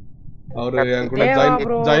அவரு என் கூட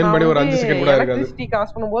ஜாயின் பண்ணி ஒரு 5 செகண்ட் கூட இருக்காது. எலக்ட்ரிசிட்டி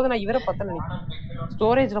காஸ் பண்ணும்போது நான் இவரை பத்த நினைக்கிறேன்.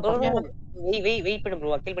 ஸ்டோரேஜ்ல போறேன். வெயிட் பண்ணு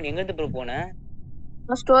ப்ரோ. அக்கில் பண்ணி எங்க இருந்து ப்ரோ போன?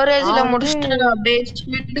 நான் ஸ்டோரேஜ்ல முடிச்சிட்டு அப்படியே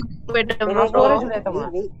ஸ்பீடுக்கு போய்ட்டேன் ப்ரோ. ஸ்டோரேஜ்ல ஏத்தமா.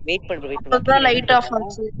 வெயிட் பண்ணு. அப்பதான் லைட் ஆஃப்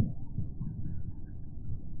ஆச்சு.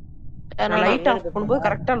 நான் லைட் ஆஃப் பண்ணும்போது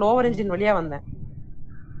கரெக்ட்டா லோவர் என்ஜின் வழியா வந்தேன்.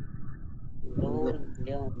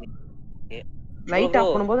 லைட்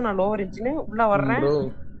ஆஃப் பண்ணும்போது நான் லோவர் என்ஜின் உள்ள வர்றேன்.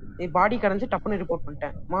 நீ பாடி கரஞ்சு டப்புன்னு ரிப்போர்ட்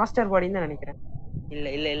பண்ணிட்டேன். மாஸ்டர் பாடின்னு தான் நினைக்கிறேன்.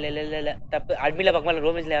 இல்ல தப்பு. அட்மின்ல பக்கமா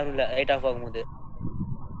ரோமேஜ்ல யாரும் இல்ல லைட் ஆஃப் ஆகும்போது.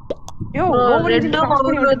 யோ லோவர் என்ஜின் கிராஸ்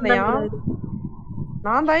பண்ணி வந்துட்டேயா?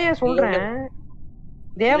 நான் தான் ஏன் சொல்றேன்.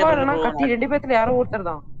 தேவா இல்லனா கத்தி ரெண்டு பேத்துல யாரோ ஒருத்தர்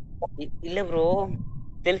தான். இல்ல ப்ரோ,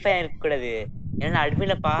 செல்ஃபா இருக்க கூடாது. ஏன்னா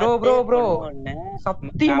அட்மின்ல ப்ரோ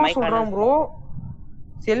சத்தியமா சொல்றேன் ப்ரோ.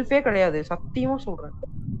 செல்ஃபே கிடையாது, சத்தியமா சொல்றேன்.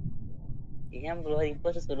 ஏன் ப்ரோ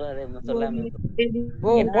இம்போஸ்டர் சொல்றாரு சொல்லாம?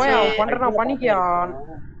 போய் அவன் பண்றா பண்ணிக்கியா.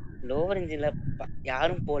 லோவர் இன்ஜின்ல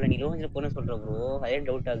யாரும் போல, நீ லோவர் இன்ஜின்ல போறன்னு சொல்ற ப்ரோ. அதே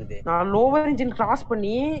டவுட் ஆகுது. நான் லோவர் இன்ஜின் கிராஸ்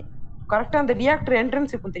பண்ணி கரெக்ட்டா அந்த ரியாக்டர்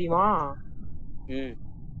என்ட்ரன்ஸ் இருக்கும் தெரியுமா?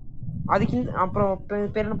 அதுக்கு அப்புறம்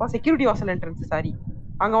பேர் என்னப்பா, செக்யூரிட்டி வாசல் என்ட்ரன்ஸ். சாரி,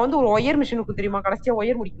 அங்க வந்து ஒரு ஒயர் மிஷினுக்கு தெரியுமா, கடைசியா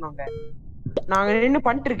ஒயர் முடிக்கணும். அங்க நாங்க நின்னு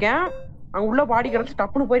பண்ணிட்டு இருக்கேன். அங்க உள்ள பாடி கிடச்சு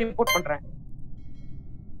டப்புன்னு போய் ரிப்போர்ட் பண்றேன்.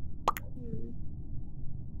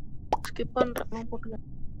 ஸ்கிப் பண்றேன்.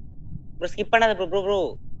 ப்ரோ ஸ்கிப் பண்ணாத ப்ரோ.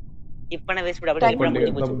 ஸ்கிப் பண்ண வேஸ்ட் டபுள் கிளிக்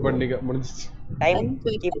பண்ணி முடிஞ்சிச்சு. டைம்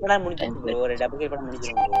ஸ்கிப் பண்ணா முடிஞ்சிச்சு ப்ரோ. ஒரு டபுள் கிளிக் பண்ண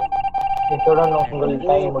முடிஞ்சிரும் ப்ரோ. இதோட உங்கள்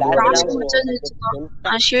டைம் முடிஞ்சிச்சு.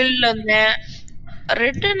 நான் ஷீல்ட்ல இருந்தேன்.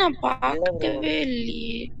 ரெட் நான் பார்க்கவே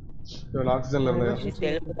இல்லையே. நான் ஆக்சிஜன்ல இருந்தேன்.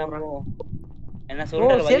 செல்ஃப் தான் ப்ரோ. என்ன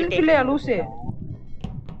சொல்ற? செல்ஃப் இல்லையா லூசே?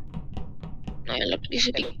 நான்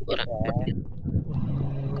எலக்ட்ரிசிட்டி போறேன்.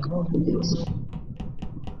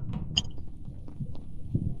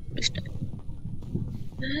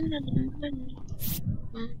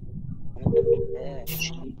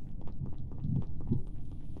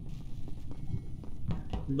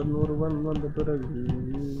 ஒருவன் வந்த பிறகு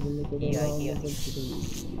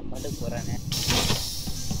போறானே.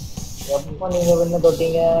 எப்ப நீங்க என்ன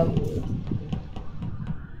தொட்டீங்க?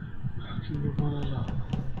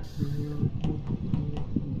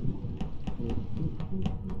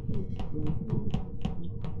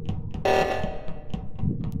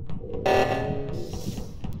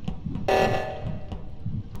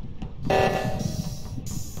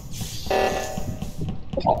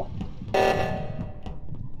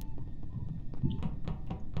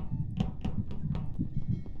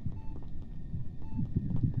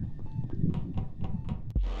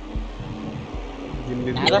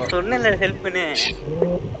 சொன்னேன்ல செல்ஃப்னு.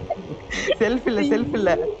 செல்ஃப் இல்ல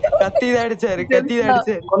கத்தி தான் அடிச்சாரு.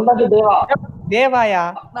 கொண்டாடி தேவாயா?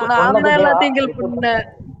 நான் தான் எல்லாத்தையும் கில் பண்ணேன்.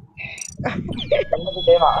 கொண்டாடி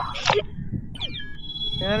தேவா.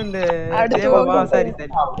 யார் இந்த தேவாவா? சரி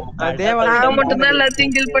தேவா. நான் மட்டும் தான்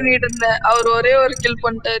எல்லாத்தையும் கில் பண்ணிட்டு இருந்தேன். அவர் ஒரே ஒரு கில்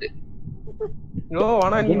பண்ணிட்டாரு. யோ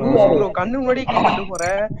ஆனா நீ ப்ரோ கண்ணு முன்னாடி கில் பண்ணிட்டு போற.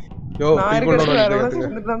 யோ நான் கில் இருக்க கோல்டோன் இடத்துல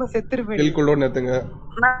ஏத்துங்க. நான் செத்துருப்பேன். கில் கோல்டோன் ஏத்துங்க.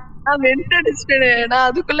 நான் வெண்ட் அடிச்சிட்டேன். நான்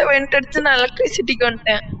அதுக்குள்ள வெண்ட் அடிச்சு நான் எலக்ட்ரிசிட்டிக்கு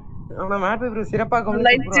வந்துட்டேன். ஆனா மேப் ப்ரோ சிறப்பா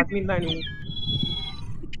கவனிச்சு ப்ரோ அட்மின் தான் நீ.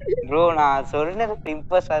 ப்ரோ நான் சொல்றது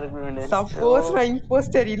இம்போஸ்டா இருக்குன்னு. சப்போஸ் நான்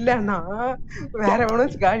இம்போஸ்டர் இல்லன்னா வேற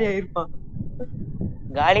எவனாச்சும் காலி ஆயிருப்பான்.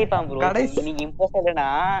 காலி பாம் ப்ரோ. நீங்க இம்போஸ்டர் இல்லனா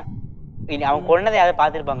அவன் கொன்னதை யாராவது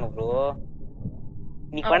பாத்துருப்பாங்க ப்ரோ.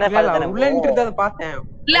 நீ கொன்னதை பார்த்ததானே உள்ள நின்னுட்டு அத பார்த்தேன்.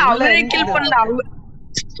 இல்ல அவரே கில் பண்ணல.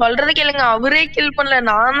 சொல்றத கேளுங்க, அவரே கில் பண்ணல,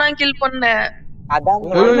 நான் தான் கில் பண்ணேன். அதான்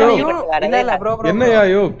இல்ல ப்ரோ என்னையா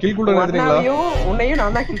யோ கில் கோல்டோன் ஏத்துறீங்களா? உன்னையும்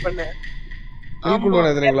நான் தான் கில் பண்ணேன். கில் கோல்டோன்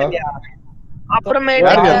ஏத்துறீங்களா?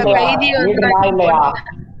 அப்புறமேட்டு கைதி இல்லையா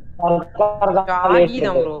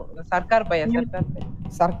காகிதம் ப்ரோ. சர்க்கார் பையன்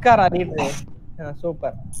சர்க்கார் ஆடிட்டு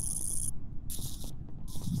சூப்பர்.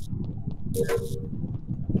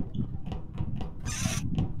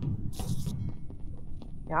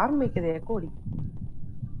 யார் மேக்கதே கோடி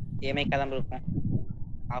ஏமே கதம் இருக்கும்.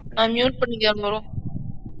 நான் மியூட் பண்ணிக்கிறேன் ப்ரோ.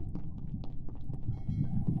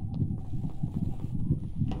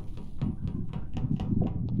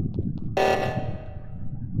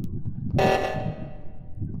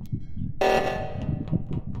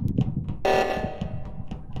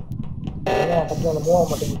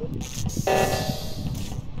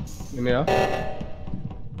 என்னையா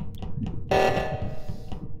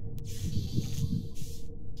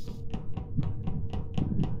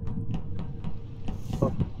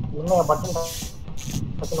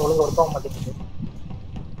பட்டன் ஒழுங்கா ஒர்க் ஆக மாட்டேங்குது.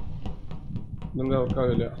 ஒழுங்கா ஒர்க்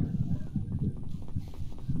ஆகலையா?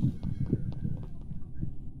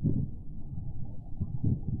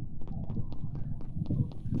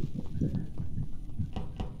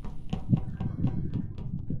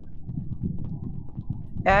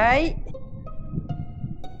 ஏய்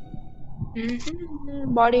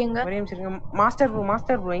பாடி எங்க? ஒரே நிமிஷம். மாஸ்டர்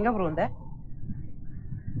ப்ரோ எங்க ப்ரோ வந்த?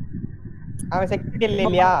 அவன் செக்யூரிட்டி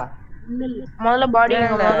இல்லையா? முதல்ல பாடி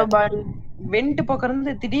எங்க? முதல்ல பாடி வெண்ட் பக்கம்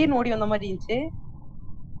இருந்து திடீர்னு ஓடி வந்த மாதிரி இருந்துச்சு.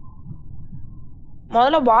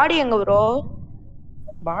 முதல்ல பாடி எங்க ப்ரோ?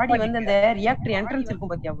 பாடி வந்து அந்த ரியாக்டர் என்ட்ரன்ஸ்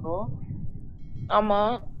இருக்கும் பாத்தியா ப்ரோ? ஆமா.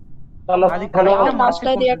 அது கரெக்ட்டா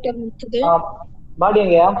மாஸ்டர் ரியாக்டர் நிக்குது. பாடி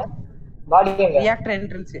எங்கயா? பாடி எங்க?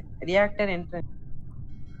 Reactor entrance.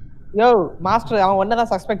 யோ மாஸ்டர் அவன் ஒண்ணே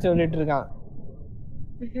தான் சஸ்பெக்ட் சொல்லிட்டு இருக்கான்.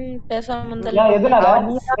 பேசாம வந்தல. எதுனால?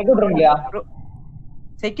 செக்யூரிட்டி ரூம்லயா?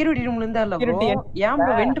 செக்யூரிட்டி ரூம்ல இருந்தா இல்ல ப்ரோ. ஏன்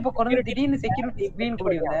ப்ரோ வெண்ட் பக்கம் இருந்து திடீர்னு செக்யூரிட்டி ஸ்கிரீன்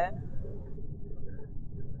ஓடி வந்த?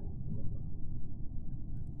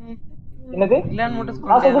 என்னது? இல்லன்னு மட்டும்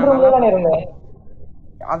சொல்லுங்க. நான் செக்யூரிட்டி ரூம்ல தான் இருந்தேன்.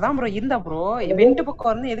 அதான் ப்ரோ இருந்தா ப்ரோ. வெண்ட்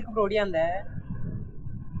பக்கம் இருந்து எதுக்கு ப்ரோ ஓடியாந்த?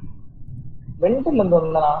 வெண்ட்ல இருந்து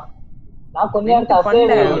வந்தா நான் கொஞ்ச நேரத்துல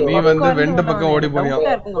அசையவே இல்ல. நீ வந்து வெண்ட் பக்கம் ஓடி போனியா?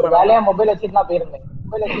 வேலையா மொபைல் வச்சிட்டு நான் போயிருந்தேன்.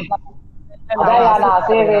 மொபைல் வச்சிட்டு அதான் நான்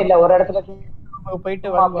அசையவே இல்ல. ஒரு இடத்துல போயிட்டு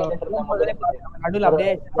நடுவுல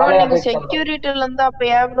அப்படியே நீங்க செக்யூரிட்டில இருந்து அப்ப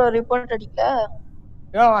ஏன் ப்ரோ ரிப்போர்ட் அடிக்கல?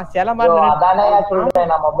 யோ செல மாதிரி அதானே சொல்றேன்.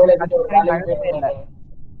 நான் மொபைல் வச்சிட்டு ஒரு வேலைக்கு போயிருந்தேன்.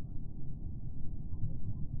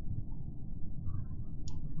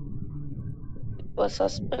 இப்போ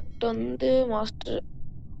சஸ்பெக்ட் வந்து மாஸ்டர்.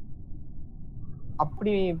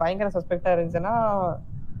 அப்படி பயங்கர சஸ்பெக்டா இருந்துச்சுன்னா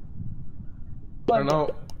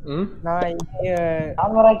நான்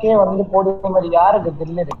கேமராக்கே வந்து போடுற மாதிரி யாருக்கு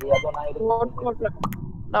தில்ல இருக்கு? அத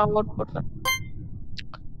நான் ஓட் போடுறேன்.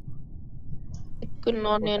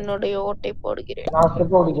 நான் என்னுடைய ஓட்டை போடுகிறேன். நான்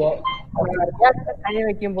ஸ்கிப் ஓடிட்டேன். கை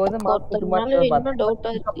வைக்கும் போது என்ன டவுட்டா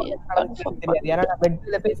இருக்கு? தெரியாது. ஏன்னா நான்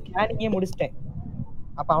பெட்ல போய் ஸ்கேனிங்கே முடிச்சிட்டேன்.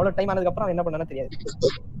 அப்ப அவ்வளவு டைம் ஆனதுக்கு அப்புறம் என்ன பண்ணானே தெரியாது.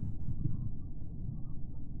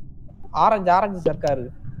 ஆரஞ்சு சர்க்காரு.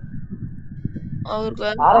 அவருக்கு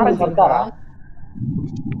ஆரஞ்சு சர்க்காரா?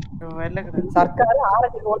 சர்க்காரு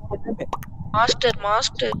ஆரஞ்சு ஓட் போட்டு மாஸ்டர்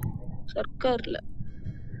சர்க்கார்ல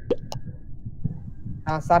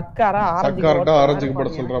சர்க்காரா ஆரஞ்சுக்கு போட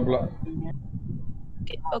சொல்றாப்ல.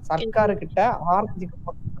 சர்க்காரு கிட்ட ஆரஞ்சுக்கு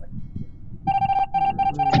போட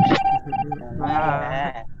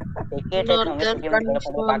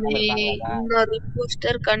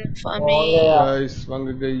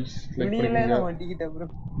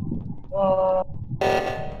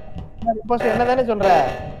என்னதானே சொல்ற?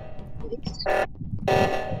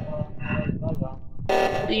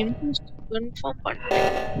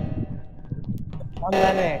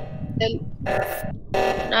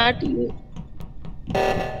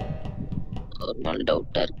 ஒரு நாள்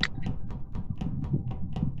டவுட்டா இருக்கு.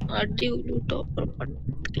 அடி விட்டு அப்புறம்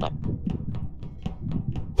பண்ணிக்கலாம்.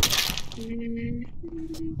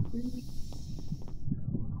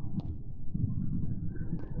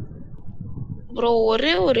 ப்ரோ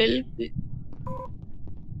ஒரே ஒரு ஹெல்ப்,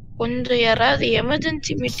 கொஞ்சம் யாராவது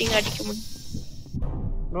எமர்ஜென்சி மீட்டிங் அடிக்க முடியும்?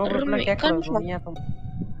 நோ ப்ரோ கேட்கலாம் சொன்னீங்க.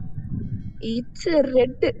 இட்ஸ்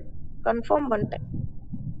ரெட் கன்ஃபார்ம் பண்ணிட்டேன்.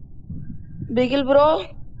 பிகில் ப்ரோ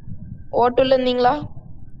ஓட்டுல இருந்தீங்களா?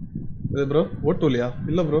 இது ப்ரோ ஓட்டுலையா?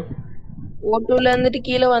 இல்ல ப்ரோ ஓட்டுல இருந்துட்டு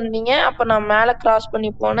கீழே வந்தீங்க. அப்ப நான் மேல கிராஸ் பண்ணி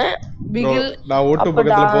போனேன். பிகில் நான் ஓட்டு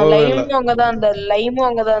பக்கத்துல போகவே இல்ல. லைமும் அங்கதான் இருந்தாரு. லைமும்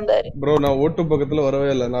அங்கதான் இருந்தாரு. ப்ரோ நான் ஓட்டு பக்கத்துல வரவே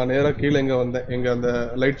இல்ல. நான் நேரா கீழ எங்க வந்தேன். எங்க அந்த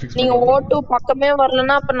லைட் ஃபிக்ஸ் நீங்க ஓட்டு பக்கமே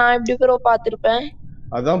வரலன்னா அப்ப நான் எப்படி ப்ரோ பாத்திருப்பேன்?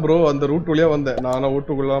 அதான் ப்ரோ அந்த ரூட் வழியா வந்தேன். நான்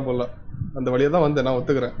ஓட்டுக்குள்ள தான் போல. அந்த வழியா தான் வந்தேன். நான்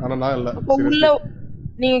ஒத்துக்கிறேன். ஆனா நான் இல்ல. அப்ப உள்ள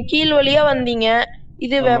நீங்க கீழ் வழியா வந்தீங்க.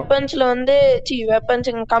 இது வெப்பன்ஸ்ல வந்து வெப்பன்ஸ்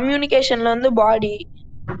கம்யூனிகேஷன்ல வந்து பாடி.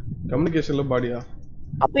 கம்யூனிகேஷன்ல பாடியா?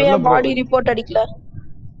 அப்ப ஏன் பாடி ரிப்போர்ட் அடிக்கல?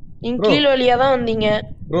 நீங்க கீழ் வழியா தான் வந்தீங்க.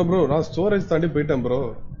 ப்ரோ நான் ஸ்டோரேஜ் தாண்டி போயிட்டேன் ப்ரோ.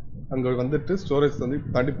 அங்க வந்துட்டு ஸ்டோரேஜ்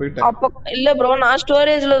தாண்டி போயிட்டேன். அப்ப இல்ல ப்ரோ நான்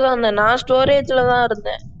ஸ்டோரேஜ்ல தான்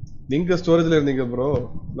இருந்தேன். நீங்க ஸ்டோரேஜ்ல இருந்தீங்க ப்ரோ.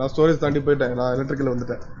 நான் ஸ்டோரேஜ் தாண்டி போயிட்டேன். நான் எலக்ட்ரிக்கல்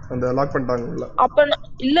வந்துட்டேன். அந்த லாக் பண்ணிட்டாங்க உள்ள. அப்ப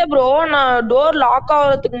இல்ல ப்ரோ நான் டோர் லாக்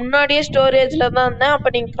ஆவறதுக்கு முன்னாடியே ஸ்டோரேஜ்ல தான் இருந்தேன்.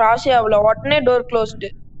 அப்ப நீங்க கிராஸ் ஆவல. உடனே டோர் க்ளோஸ்ட்.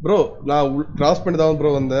 ப்ரோ நான் கிராஸ் பண்ணி தான்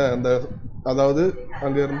ப்ரோ வந்தேன். அந்த அதாவது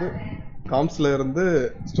அங்க இருந்து காம்ஸ்ல இருந்து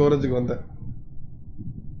ஸ்டோரேஜ்க்கு வந்தேன்.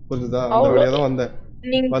 புரியுதா? அந்த வழியா தான் வந்தேன்.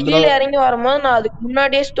 நீங்க கீழ இறங்கி வரும்போது நான் அதுக்கு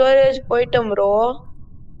முன்னாடியே ஸ்டோரேஜ் போயிட்டேன் ப்ரோ.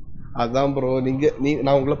 அதான் ப்ரோ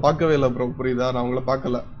நான் உங்களை பார்க்கவே இல்லை ப்ரோ. புரியுதா? நான் உங்களை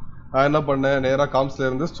பார்க்கல. நான் என்ன பண்ணேன், நேரா காம்ஸ்ல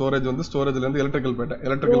இருந்து ஸ்டோரேஜ் வந்து ஸ்டோரேஜ்ல இருந்து எலக்ட்ரிக்கல் போயிட்டேன்.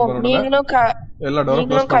 எலக்ட்ரிக்கல் போனோம்னா எல்லா டோரும்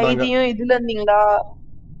க்ளோஸ் பண்ணிட்டாங்க. கைதியும் இதுல இருந்தீங்களா?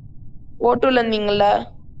 ஓட்டுல இருந்தீங்களா?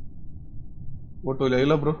 ஓட்டோல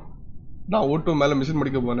இல்ல ப்ரோ. நான் ஓட்டோ மேல மிஷின்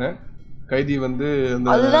முடிக்க போனேன். கைதி வந்து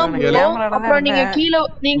அந்த அதுதான் அப்புறம் நீங்க கீழ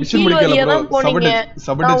வழியா தான் போனீங்க.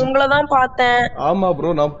 நான் உங்களை தான் பார்த்தேன். ஆமா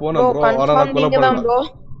ப்ரோ நான் போனேன் ப்ரோ. ஆனா நான் கொலை பண்ணல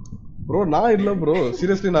ப்ரோ. நான் இல்ல ப்ரோ.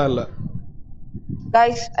 சீரியஸ்லி நான் இல்ல.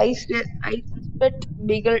 Guys I suspect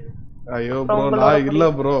Beagle. ஐயோ ப்ரோ நான் இல்ல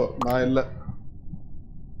ப்ரோ. நான் இல்ல.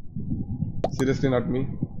 Seriously not me.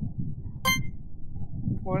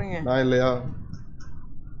 போடுங்க. நான் இல்லையா?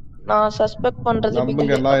 நான் சஸ்பெக்ட் பண்றது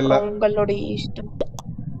Beagle. உங்களுடைய இஷ்டம்.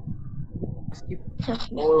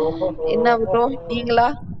 என்ன ப்ரோ நீங்களா?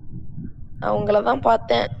 நான் உங்களை தான்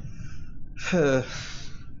பார்த்தேன்.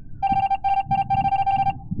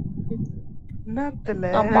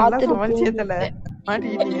 என்னத்துல நான் பார்த்து சமாளிச்சேதல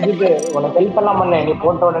மாட்டிட்டீங்க. இது உனக்கு ஹெல்ப் பண்ணலாம் பண்ணேன். நீ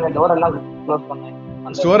போட்ட உடனே டோர் எல்லாம் க்ளோஸ் பண்ணேன்.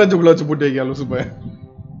 ஸ்டோரேஜ் குள்ள வச்சு பூட்டி வைக்க லூசு பையன்.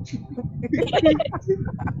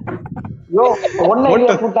 யோ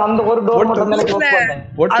ஒண்ணே போட்டு அந்த ஒரு டோர் மட்டும் தான் க்ளோஸ் பண்ணேன்.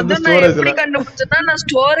 போட்டது ஸ்டோரேஜ்ல. எப்படி கண்டுபிடிச்சனா நான்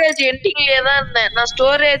ஸ்டோரேஜ் எண்டிங்லயே தான் இருந்தேன். நான்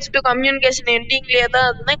ஸ்டோரேஜ் டு கம்யூனிகேஷன் எண்டிங்லயே தான்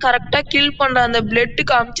இருந்தேன். கரெக்ட்டா கில் பண்ற அந்த பிளட்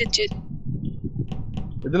காமிச்சிச்சு.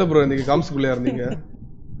 இதுல ப்ரோ நீங்க காம்ஸ்குள்ளயா இருந்தீங்க?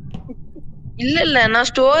 இல்ல நான்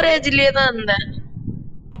ஸ்டோரேஜ்லயே தான் இருந்தேன்.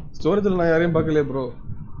 ஸ்டோரேஜ்ல நான் யாரையும் பார்க்கலையே ப்ரோ.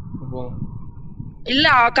 அப்போ இல்ல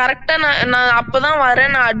கரெக்ட்டா நான் அப்பதான்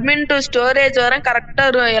வரேன். நான் அட்மின் டு ஸ்டோரேஜ் வரேன். கரெக்ட்டா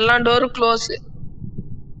எல்லா டோரும் க்ளோஸ்.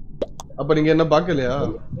 அப்ப நீங்க என்ன பார்க்கலையா?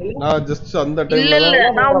 நான் ஜஸ்ட் அந்த டைம்ல இல்ல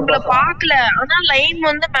நான் உங்களை பார்க்கல. ஆனா லைம்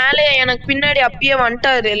வந்து மேலே எனக்கு பின்னாடி அப்பயே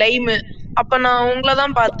வந்துட்டாரு லைம். அப்ப நான் உங்களை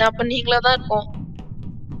தான் பார்த்தேன். அப்ப நீங்களே தான் இருக்கும்.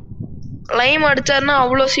 லைம் அடிச்சாருன்னா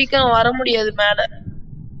அவ்வளவு சீக்கிரம் வர முடியாது மேல.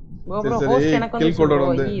 ப்ரோ ஹோஸ்ட் எனக்கு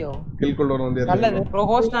வந்து கில் கோல்டர் வந்து நல்லது ப்ரோ.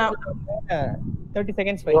 ஹோஸ்ட் 30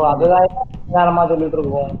 செகண்ட்ஸ் ப்ரோ அதுதான் நானமா சொல்லிட்டு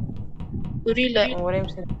இருக்கோம். புரியல. ஒரே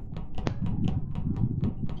நிமிஷம்.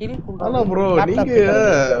 Kill Coulter. ஆனா ப்ரோ நீங்க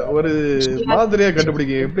ஒரு மாதிரியா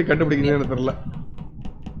கண்டுபிடிக்கீங்க. எப்படி கண்டுபிடிக்கீங்கன்னு எனக்கு தெரியல.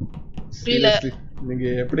 புரியல. நீங்க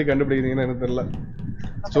எப்படி கண்டுபிடிக்கிறீங்கன்னு எனக்கு தெரியல.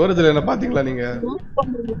 ஸ்டோரேஜ்ல என்ன பாத்தீங்களா நீங்க?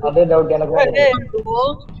 அதே டவுட் எனக்கு.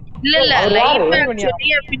 இல்ல லைம்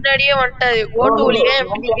சரியா பின்னாடியே வந்துட்டாரு. ஓட்டு வழியா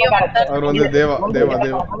பின்னாடியே வந்துட்டாரு. அவர் வந்து தேவா.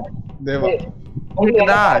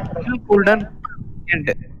 இதுதா கில் கோல்டன்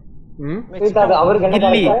எண்ட். அவருக்கு என்ன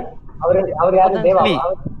தெரியும்? அவர் யாரு? தேவா.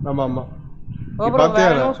 ஆமா ஆமா. ப்ரோ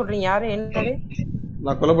வேற என்ன சொல்றீங்க? யாரு என்னது?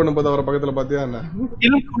 நான் கொலை பண்ணும்போது அவர பக்கத்துல பாத்தியா என்ன?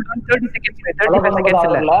 கில் கோல்டன் 30 செகண்ட்ஸ்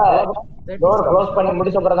இல்ல. டோர் க்ளோஸ் பண்ணி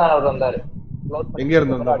முடிச்ச அப்புறம் தான் அவர் வந்தாரு. எங்க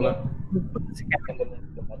இருந்து வந்தாரு?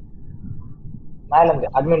 மேல இருந்து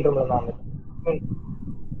அட்மின் ரூம்ல இருந்தாங்க.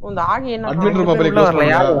 இந்த ஆகி என்ன அட்மின் ரூம் அப்படி க்ளோஸ் பண்ணல.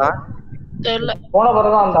 யாருடா? தெரியல. போன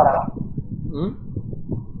பிறகு தான் வந்தாரு.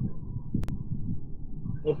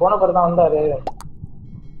 நீ போன பிறகு தான் வந்தாரு.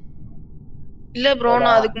 இல்ல ப்ரோ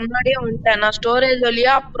நான் அதுக்கு முன்னாடியே வந்துட்டேன். நான் ஸ்டோரேஜ்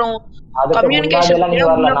வழியா அப்புறம் அதுக்கு கம்யூனிகேஷன் முன்னாடி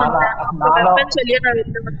எல்லாம் நீ வரல. வெப்பன்ஸ் வழியா நான்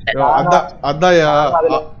வெளிய வந்துட்டேன். அதாயா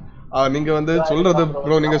நீங்க வந்து சொல்றது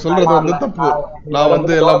ப்ரோ. நீங்க சொல்றது வந்து தப்பு. நான்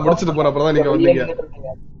வந்து எல்லாம் முடிச்சிட்டு போன அப்புறம் தான் நீங்க வந்தீங்க.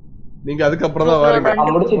 நீங்க அதுக்கு அப்புறம் தான் வரீங்க.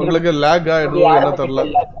 உங்களுக்கு லாக் ஆயிடுது என்ன தெரியல.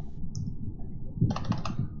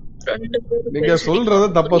 நீங்க சொல்றது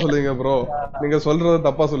தப்பா சொல்லுவீங்க ப்ரோ. நீங்க சொல்றது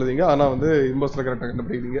தப்பா சொல்லுவீங்க. ஆனா வந்து இம்போஸ்டர் கரெக்ட்டா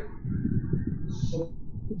கண்டுபிடிக்கிறீங்க.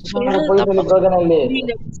 போய் சொல்லி பிரயோஜனம் இல்லையே.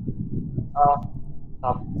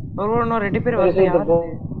 ஒரு 2 பேர் வரல யாரு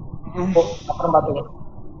அப்புறம் பாத்துக்கலாம்.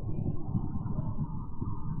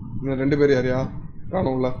 இந்த 2 பேர் யாரையா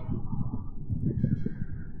காணும்ல?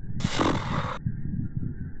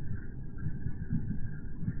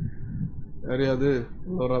 யாரையாது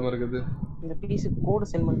வராம இருக்குது? இந்த பீஸ் கோட்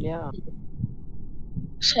சென்ட் பண்ணலையா?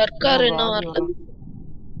 சர்க்கார் என்ன வரல.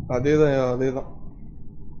 அதேதான்.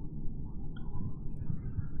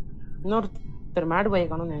 இன்னொரு மேட் பாய்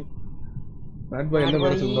காணோம். மேட் பாய் என்ன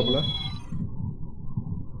வேற சொல்றப்பல?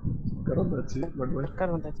 கரந்தாச்சு மேட் பாய்.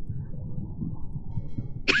 கரந்தாச்சு.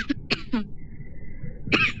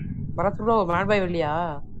 பரத் ப்ரோ மேட் பாய் வரலையா?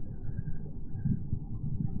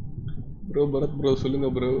 ப்ரோ பரத் ப்ரோ சொல்லுங்க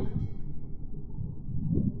ப்ரோ.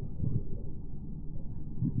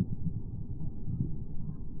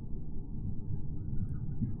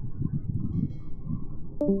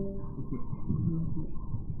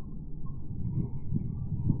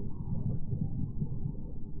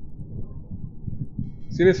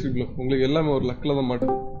 சீரியஸ்லி ப்ரோ உங்களுக்கு எல்லாமே ஒரு லக்ல தான்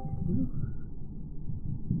மாட்டேன்.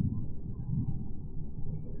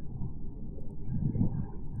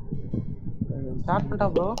 ஸ்டார்ட் பண்ணா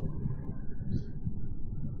bro.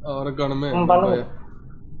 அவரக்கானமே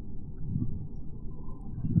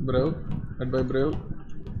bro at bye bro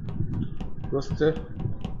roast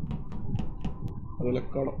அதுல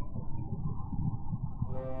காணோம்.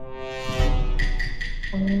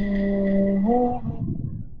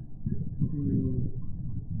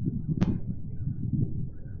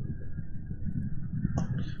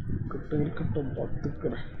 இருக்கட்டும்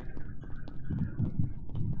பார்த்துக்கிறேன்.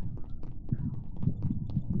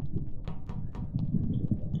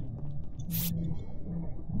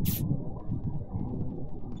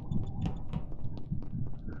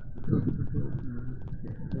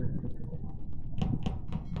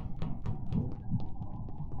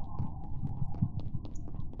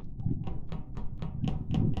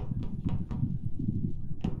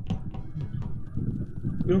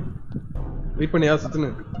 வெயிட் பண்ணியா சுத்துனு?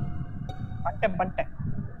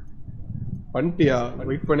 பண்ணிட்டியா?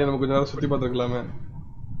 வெயிட் பண்ணி நம்ம கொஞ்ச நேரம் சுத்தி பார்த்துக்கலாமே.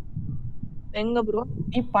 எங்க ப்ரோ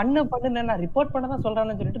நீ பண்ணு நான் ரிப்போர்ட் பண்ண தான்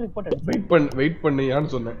சொல்றானே சொல்லிட்டு ரிப்போர்ட் எடுத்து வெயிட்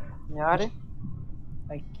பண்ணியான்னு சொன்னேன். யாரு?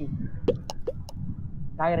 ஐக்கி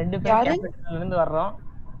நாங்க 2 பேரும் கேபிட்டல்ல இருந்து வர்றோம்.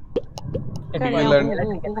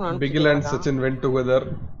 Bigil and Sachin went together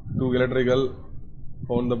to electrical,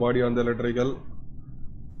 found the body on the electrical.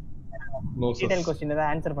 No detail question ஏதா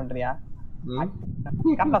ஆன்சர் பண்றியா?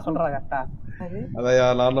 கரெக்ட்டா சொல்றா கரெக்ட்டா. அதையா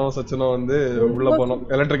நானும் சச்சினும் வந்து உள்ள போனோம்.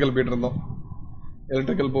 எலக்ட்ரிக்கல் போயிட்டு இருந்தோம்.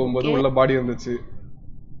 எலக்ட்ரிக்கல் போகும்போது உள்ள பாடி இருந்துச்சு.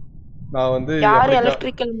 நான் வந்து யார்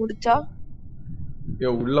எலக்ட்ரிக்கல் முடிச்சா?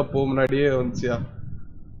 உள்ள போக முன்னாடியே வந்துச்சியா.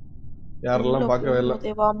 யாரெல்லாம் பார்க்கவே இல்ல.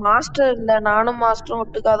 தேவா மாஸ்டர் இல்ல, நானும் மாஸ்டரும்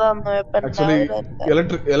ஒட்டுக்கா தான் அந்த வெப்பன். एक्चुअली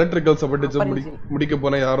எலக்ட்ரிக்கல் சப்போர்ட் முடிக்க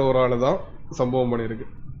போன யாரோ ஒரு ஆளு தான் சம்பவம் பண்ணிருக்கு.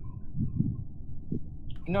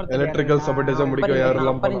 எலக்ட்ரிக்கல் சப்போர்ட் முடிக்க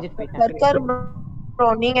யாரெல்லாம் சர்க்கார் ப்ரோ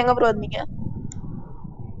நீங்க எங்க ப்ரோ வந்தீங்க?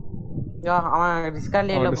 யா அவன்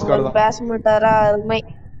டிஸ்கார்ட்ல இல்ல ப்ரோ. பேஸ்மீட்டரா அருமை.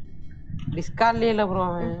 டிஸ்கார்ட்ல இல்ல ப்ரோ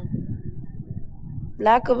அவன்.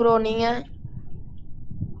 பிளாக் ப்ரோ நீங்க?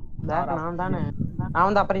 பிளாக் நான் தானே. நான்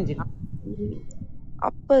வந்து அப்பர் இன்ஜின்.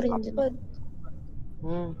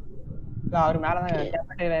 அவர் மேல தான்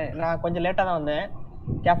கேஃபெட்டீரியா. நான் கொஞ்சம் லேட்டா தான் வந்தேன்.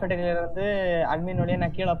 கேஃபெட்டீரியால இருந்து அட்மின் வழியா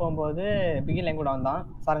நான் கீழே போகும்போது பிகில் என் கூட வந்தான்.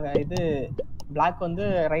 சார் இது பிளாக் வந்து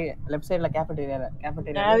லெஃப்ட் சைடுல கேஃபெட்டீரியால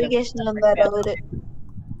நேவிகேஷன்ல இருந்தாரு அவரு.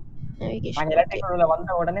 நான் எலக்ட்ரிக்கல்ல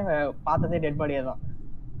வந்த உடனே பார்த்ததே டெட் பாடியே தான்.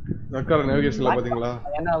 சக்கர நேவிகேஷன்ல பாத்தீங்களா?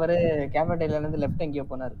 ஏன்னா அவரு கேஃபெட்டீரியால இருந்து லெஃப்ட் எங்கேயோ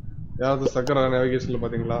போனாரு. யாவது சக்கர நேவிகேஷன்ல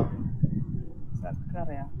பாத்தீங்களா?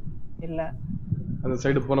 சக்கரையா இல்ல அந்த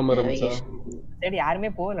சைடு போன மாதிரி இருந்துச்சா? சரி யாருமே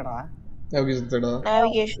போகலடா. நேவிகேஷன் சைடா?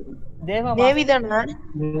 நேவிகேஷன் தேவா தேவி தானே?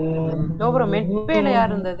 ப்ரோ மெட்பேல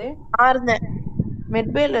யார் இருந்தது? நான் இருந்தேன்.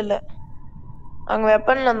 மெட்பேல இல்ல, அங்க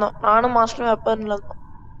வெப்பன்ல இருந்தோம். நானும் மாஸ்டரும் வெப்பன்ல இருந்தோம்.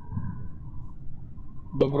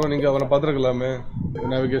 ப்ரோ நீங்க அவனை பாத்துக்கலாமே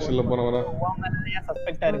நேவிகேஷன்ல போனவனா?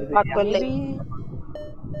 சஸ்பெக்ட்டா இருக்குது.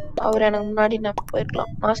 அவர் எனக்கு முன்னாடி நான்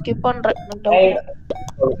போயிருக்கலாம். நான் ஸ்கிப் பண்றேன்.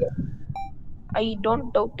 I don't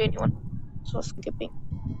doubt anyone. So skipping.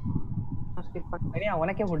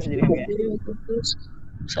 உனக்கே போட்டுருக்கீங்க.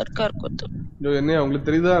 சர்க்கார் கொத்து. என்ன உங்களுக்கு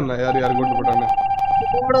தெரியுதா யார் கோட் போட்டானே?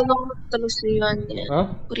 போடணும் செய்வாங்க.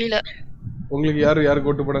 புரியல. உங்களுக்கு யார்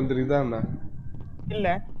கோட் போட்டான்னு தெரியுதா என்ன? இல்ல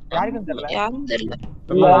யாருக்கும் தெரியல. யாரும் தெரியல.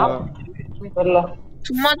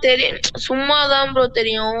 சும்மா தெரியும். சும்மா தான் ப்ரோ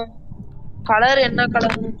தெரியும். கலர் என்ன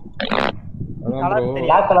கலர்?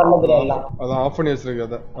 black கலர்ல தெரியல. அத ஆஃப் பண்ணி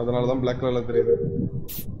வச்சிருக்கேன். அதனால தான் black கலர்ல தெரியுது.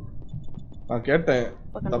 நான் கேட்டேன்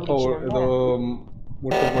தப்பா ஏதோ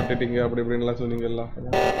முட்டை போட்டுட்டீங்க அப்படி இப்படின்லாம் சொன்னீங்கல்ல.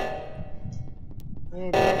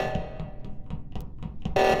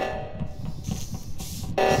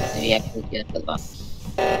 ஏக்கா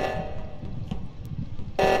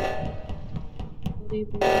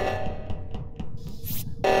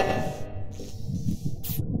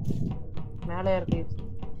மேலே இருக்கு.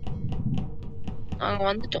 நாங்க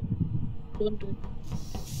வந்துட்டோம்.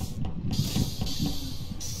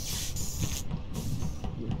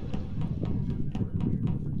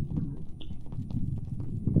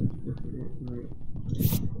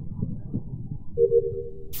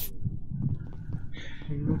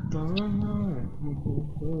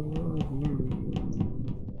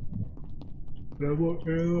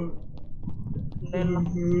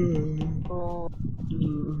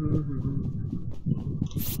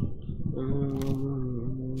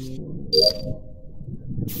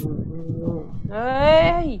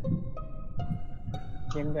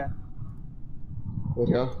 எங்க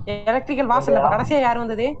எலக்ட்ரிக்கல் வாசல்ல கடைசியா யார்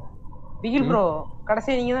வந்தது? பிகில் ப்ரோ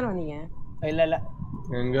கடைசியா நீங்க தானே வந்தீங்க? இல்ல இல்ல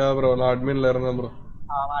எங்க ப்ரோ நான் அட்மின்ல இருந்தேன் ப்ரோ.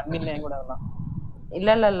 அட்மின்ல என் கூட வரலாம்.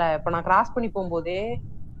 இல்ல இப்ப நான் கிராஸ் பண்ணி போகும்போது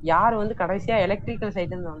யார் வந்து கடைசியா எலக்ட்ரிக்கல்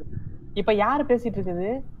சைடுல இருந்து வந்து? இப்ப யாரு பேசிட்டு இருக்குது?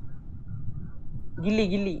 கில்லி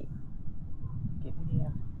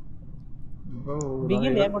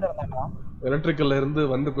பிகில் என் கூட இருந்தாங்களா? எலக்ட்ரிக்கல்ல இருந்து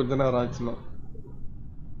வந்து கொஞ்ச நேரம் ஆச்சுனா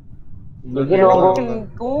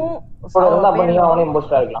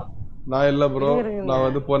நான் இல்ல ப்ரோ. நான்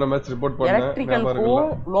வந்து போன மேட்ச் ரிப்போர்ட் பண்ணேன்.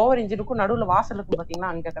 எலக்ட்ரிக்கலுக்கும் லோவர் இன்ஜினுக்கும் நடுவுல வாசல் இருக்கு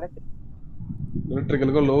பாத்தீங்களா? அங்க கிடக்கு.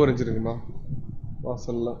 எலக்ட்ரிக்கலுக்கும் லோவர் இன்ஜின் இருக்குமா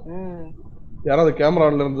வாசல்ல? யாராவது கேமரா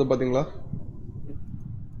ஆன்ல இருந்தது பாத்தீங்களா?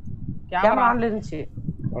 கேமரா ஆன்ல இருந்துச்சு.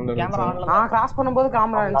 நான் கிராஸ் பண்ணும்போது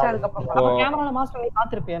கேமரா இருந்துச்சு. அதுக்கு அப்புறம் கேமரால மாஸ்டர் நீ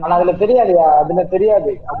பாத்துர்ப்பீங்க. ஆனா அதுல தெரியாதியா? அதுல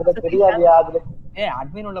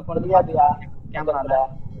அட்மின் உள்ள போறது தெரியாதியா?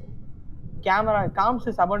 கேமரா காம்ஸ்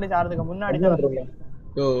சபோர்ட் ஆறதுக்கு முன்னாடி தான் இருக்கு.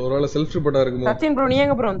 ஒருவேளை செல்ஃப் ரிப்போர்ட்டா இருக்குமோ? சச்சின் ப்ரோ நீ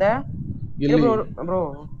எங்க ப்ரோ வந்த? ப்ரோ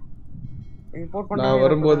ரிப்போர்ட் பண்ண நான்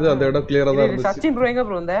வரும்போது அந்த இடம் கிளியரா தான் இருந்துச்சு. சச்சின் ப்ரோ எங்க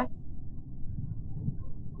ப்ரோ வந்த?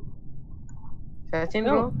 சச்சின்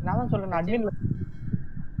ப்ரோ நான் தான் சொல்றேன் அட்மின்ல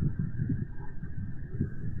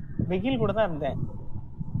பிகில் கூட தான் இருந்தேன்.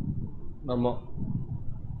 ஆமா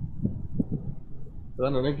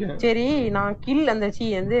அதான் நினைக்கிறேன். சரி நான் கில் அந்த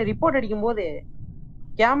வந்து ரிப்போர்ட் அடிக்கும்போது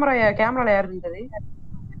கேமரால யார் இருந்தது?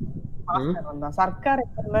 மாஸ்டர் வந்தா. சர்க்கார்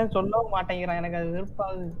என்னன்னு சொல்லவும் மாட்டேங்கிறான். எனக்கு அது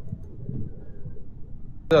வெறுப்பாகுது.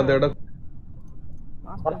 அந்த இடம்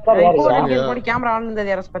சர்க்கார் யாரு? கேமரா ஆன்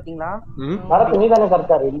இருந்தது யாரஸ் பாத்தீங்களா? நீ தானே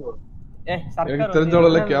சர்க்கார்? இல்ல எனக்கு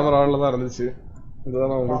தெரிஞ்சவள கேமரா ஆன்ல தான் இருந்துச்சு.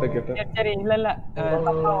 இதுதான் நான் உங்கள்ட்ட கேட்டேன். சரி இல்ல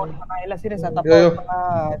தப்பா ஓட் பண்ணா இல்ல சீரியஸா தப்பா ஓட் பண்ணா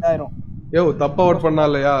இதாயிரும். தப்பா ஓட் பண்ணா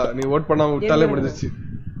இல்லையா? நீ ஓட் பண்ணாம விட்டாலே முடிஞ்சிச்சு.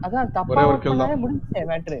 அதான் தப்பா ஓட் பண்ணாலே முடிஞ்சே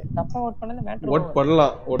மேட்டர். தப்பா ஓட் பண்ணாலே மேட்டர். ஓட்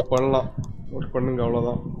பண்ணலாம். ஓட் பண்ணுங்க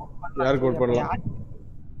அவ்வளவுதான். யாருக்கு ஓட் பண்ணலாம்?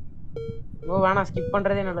 வேணா ஸ்கிப்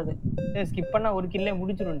பண்றதே நல்லது. ஸ்கிப் பண்ணா ஒரு கில்லே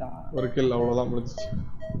முடிச்சிரும்டா. ஒரு கில் அவ்வளவுதான் முடிஞ்சிச்சு.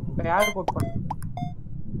 இப்ப யாருக்கு ஓட் பண்ண?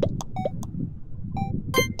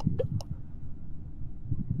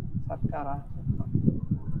 சர்க்காரா?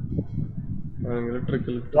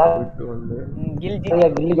 எலக்ட்ரிக்கலுக்கு போயிட்டு வந்து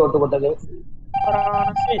கில்லிக்கு ஓட்டு போட்டது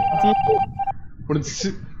முடிஞ்சிச்சு.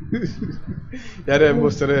 யாரு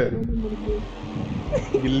இம்போஸ்டர்?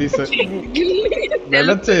 கில்லி சார்.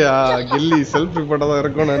 நினைச்சையா கில்லி செல்ஃப் ரிப்போர்ட்டா தான்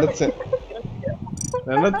இருக்கும்னு நினைச்சேன்.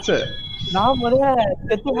 நான் முதல்ல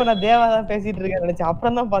செத்து போன தேவா தான் பேசிட்டு இருக்கேன் நினைச்சேன்.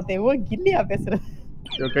 அப்புறம் தான் பார்த்தேன் ஓ கில்லியா பேசுறேன்.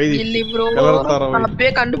 கில்லி ப்ரோ நான்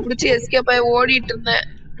அப்படியே கண்டுபிடிச்சு எஸ்கேப் ஆகி ஓடிட்டு இருந்தேன்.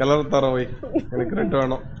 கலர் தரம் வை. எனக்கு ரெட்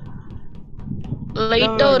வேணும்.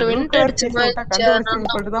 லைட்டா ஒரு வெண்ட் அடிச்சு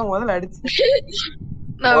சொல்லிட்டு தான் முதல்ல அடிச்சேன்.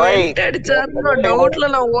 நான் வெண்ட் அடிச்சாருன்னு டவுட்ல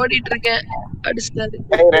நான் ஓடிட்டு இருக்கேன். அடிச்சாரு.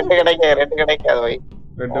 ரெண்டு கிடைக்காது வை.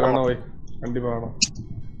 ரெட் வேணும் வை. கண்டிப்பா வேணும்.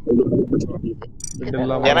 ரெட்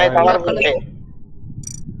இல்லாம ஏனா கலர் பண்ணே.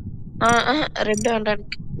 ரெட் வேண்டாம்.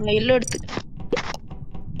 நான் எல்லோ எடுத்து.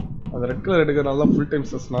 அந்த ரெட் கலர் எடுக்க நல்லா ஃபுல் டைம்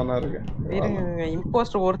செஸ் நானா இருக்கேன். இருங்க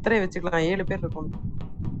இம்போஸ்டர் ஒருத்தரே வெச்சுக்கலாம். 7 பேர் இருக்கோம்.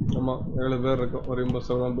 ஆமா 7 பேர் இருக்கோம். ஒரு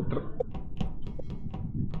இம்போஸ்டர் தான் பெட்டர்.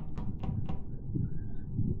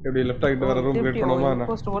 எப்படி லெஃப்ட் ஆகிட்டு வர ரூம் கிரியேட் பண்ணுமா? நான்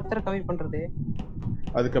இம்போஸ்டர் ஒருத்தர கம்மி பண்றது.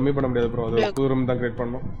 அது கம்மி பண்ண முடியாது ப்ரோ. அது புது ரூம் தான் கிரியேட்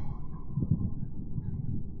பண்ணனும்.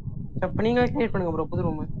 அப்ப நீங்க கிரியேட் பண்ணுங்க ப்ரோ புது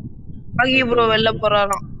ரூம். ஆகி ப்ரோ வெளில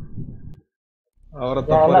போறாராம். அவரை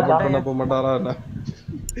தப்பா ரிப்போர்ட் பண்ண போக மாட்டாரா என்ன?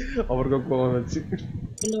 அவருக்கு கோவம் வச்சு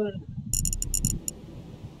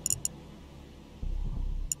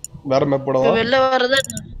வேற மேப் போடவா? வெளில வரதா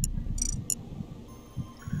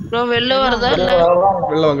ப்ரோ வெளில வரதா இல்ல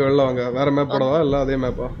வெளில வாங்க வேற மேப் போடவா இல்ல அதே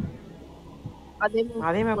மேப்பா?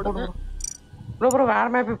 அதே மேப் போடு ப்ரோ வேற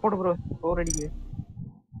மேப் போடு ப்ரோ. போர் அடிக்குது.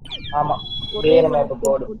 ஆமா ஒரே மேப்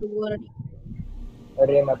போடு.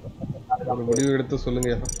 ஒரே மேப். ஒரு முடிவு எடுத்து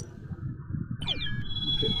சொல்லுங்க.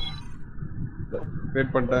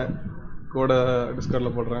 கிரியேட் பண்ணிட்டேன். கோட டிஸ்கார்ட்ல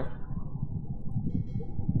போடுறேன்.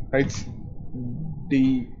 HDEEMF.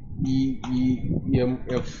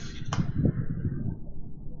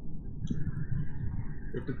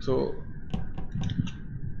 So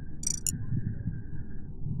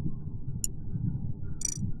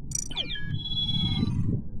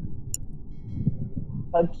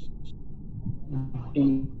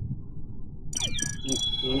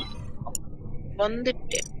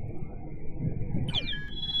வந்துட்டு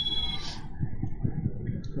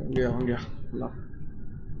அங்கயா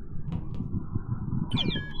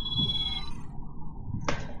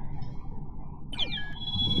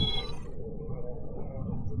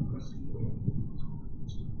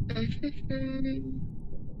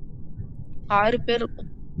ஆறு பேர் இருக்கும்.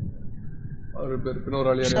 6 பேர். இன்னொரு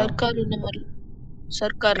ஆள் யாரா? சர்க்கார் இந்த மாதிரி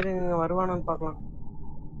சர்க்கார் வருவானான்னு பார்க்கலாம்.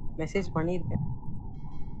 மெசேஜ் பண்ணியிருக்கேன்.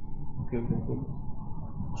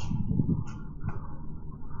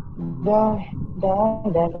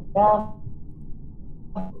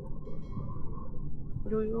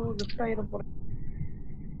 ஐயோ லிஃப்ட் ஆயிர போறேன்.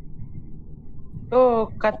 ஓ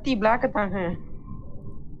கத்தி பிளாக் தாங்க.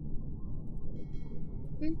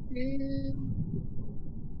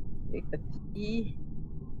 கத்தி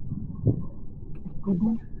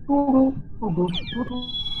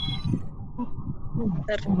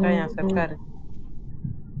Sarkar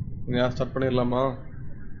start பண்ணிரலாமா?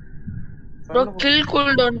 Bro kill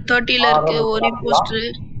cool down 30 ல இருக்கு. ஒரு இம்போஸ்டர்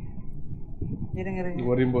இருங்க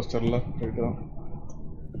ஒரு இம்போஸ்டர்ல ரைட்டா.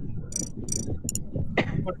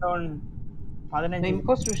 டவுன் 15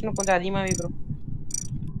 இம்போஸ்டர் விஷன் கொஞ்சம் அதிகமாவே ப்ரோ.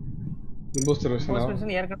 இம்போஸ்டர் விஷனா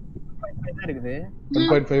விஷன் ஏற்கனவே 1.5 தான் இருக்குது.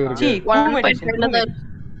 1.5 இருக்கு. 1.5 ல தான் இருக்கு.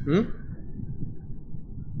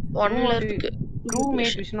 1 ல இருக்கு.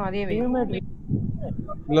 ரூம்மேட் விஷன் அதே வே.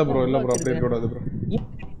 இல்ல ப்ரோ அப்படியே இருக்க கூடாது ப்ரோ.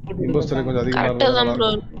 இம்போஸ்டர் கொஞ்சம் அதிகமா கரெக்ட்டா தான் ப்ரோ.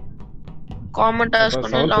 காமன் டாஸ்க்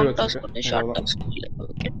பண்ண லாங் டாஸ்க் பண்ண ஷார்ட் டாஸ்க் இல்ல.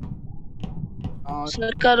 ஓகே.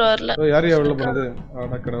 சர்க்கார் வரல. யார் எவ்வளவு பண்ணது?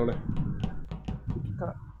 கடவுளே.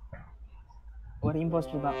 ஒரு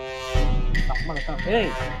இம்போஸ்டர் தான். சம்மதம். ஏய்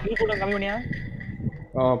கில் கூட கம்மி பண்ணியா?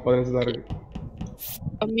 15 தான் இருக்கு.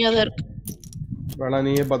 கம்மியா தான் இருக்கு. வேணா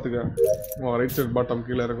நீயே பாத்துக்க. ரைட் சைடு பாட்டம்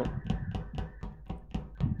கீழ இருக்கும்.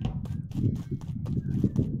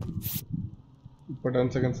 இப்போ 10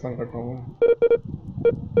 செகண்ட்ஸ் தான் கட்டணும்.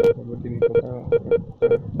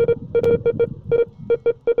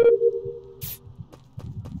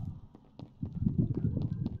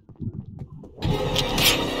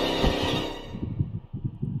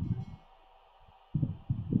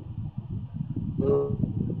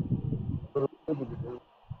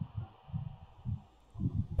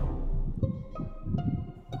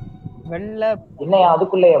 வெள்ள என்னையா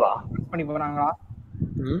அதுக்குள்ளேயே வா பண்ணி போறாங்களா?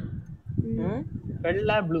 வெள்ள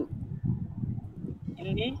ப்ளூ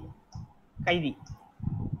இல்லி கைதி.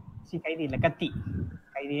 கைதி இல்ல கத்தி.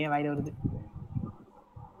 கைதியே வாயில வருது.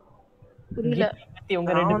 புரியல. கத்தி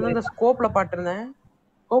உங்க ரெண்டு நான் அந்த ஸ்கோப்ல பாத்துறேன்.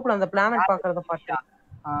 ஸ்கோப்ல அந்த பிளானட் பாக்குறத பாத்தேன்.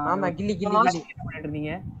 ஆமா கில்லி என்ன பண்ணிட்டு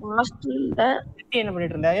இருந்தீங்க? ஹாஸ்டல்ல கத்தி என்ன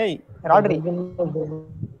பண்ணிட்டு இருந்த? ஏய் ராட்ரி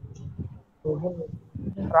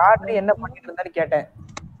என்ன பண்ணிட்டு இருந்தான்னு கேட்டேன்.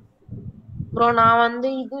 ப்ரோ நான் வந்து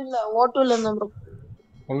இது இல்ல ஓட்டோல இருந்தேன் ப்ரோ.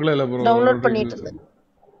 உங்களே இல்ல ப்ரோ டவுன்லோட் பண்ணிட்டு இருந்தேன்.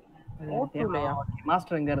 ஓட்டோலயா?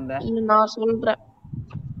 மாஸ்டர் எங்க இருந்த? இல்ல நான் சொல்றேன்.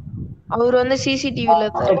 அவர் வந்து சிசிடிவில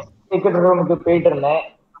இருந்தார். டிக்கெட் ரூமுக்கு போயிட்டு இருந்தேன்.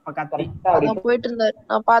 அப்ப கத்தி நான் போயிட்டு இருந்தார்.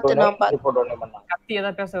 நான் பார்த்தேன். கத்தி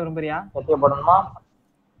ஏதா பேச விரும்புறியா? கத்தி போடணுமா?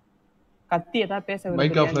 கத்தி ஏதா பேச விரும்புறியா?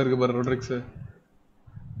 மைக் ஆஃப்ல இருக்கு பாரு ரோட்ரிக்ஸ்.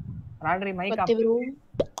 Rodri mic of.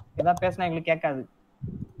 ஏதா பேசினா எங்களுக்கு கேட்காது.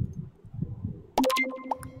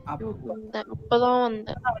 அப்பதான்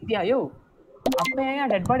வந்தேன். வந்தியா? யோ அப்ப ஏன்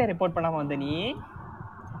டெட் பாடியை ரிப்போர்ட் பண்ணாம வந்த நீ?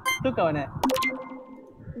 தூக்கவன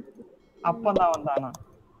அப்பதான் வந்தானா?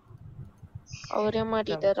 அவரே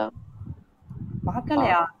மாட்டிட்டாரா?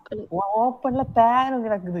 பாக்கலையா? ஓப்பன்ல பேரு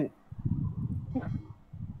கிடக்குது.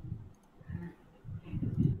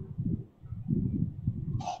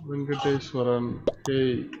 வெங்கடேஸ்வரன்.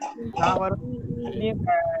 ஹேய் நான் வரும்.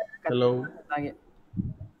 ஹலோ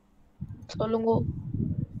சொல்லுங்க.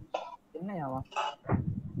 என்னையாவா?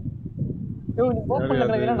 யோ நீ ஓப்பன்ல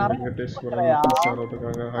கிடக்குற நிறைய வெங்கடேஸ்வரன் சார்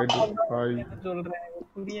இருக்காங்க. ஹாய் சொல்றேன்.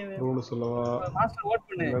 புரியவே ரூல் சொல்லவா? மாஸ்டர் ஓட்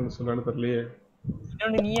பண்ணு. என்னன்னு சொல்லன்னு தெரியலையே.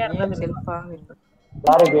 இன்னொன்னு நீ யாரா செல்ஃபா?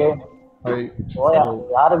 யாருக்கு? ஹாய் ஓயா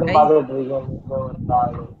யாருக்கு பாத்துட்டு இருக்கீங்க?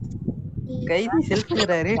 கைதி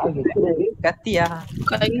செல்ஃப்ங்கறாரு. கத்தியா?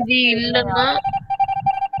 கைதி இல்லன்னா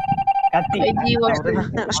கத்தி. கைதி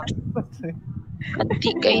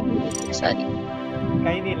கத்தி கைதி சாரி.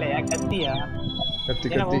 கைதி இல்லையா? கத்தியா? கத்தி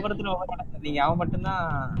ஏன்னா கத்தி. ஒவ்வொருத்தரும் ஒவ்வொரு நீங்க அவன் மட்டும்தான்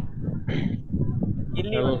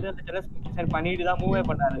இல்லி வந்து அந்த டெலஸ்கோப் பண்ணிட்டு தான் மூவே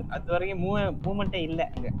பண்ணாரு. அது வரைக்கும் மூவ்மெண்டே இல்ல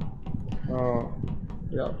அங்க.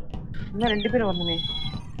 யா இன்னும் 2 பேர் வரணுமே.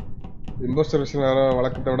 இம்போஸ்டர் விஷயம் வேற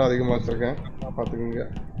வழக்கத்தை விட அதிகமாக வச்சிருக்கேன், பார்த்துக்கோங்க.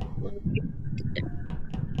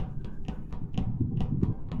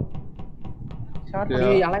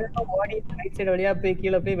 அழகா ஓடி ரைட் சைடு வழியா போய்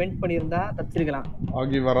கீழே போய் வெண்ட் பண்ணியிருந்தா தப்பிச்சிருக்கலாம்.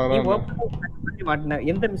 ஆகி வராரா மாட்டின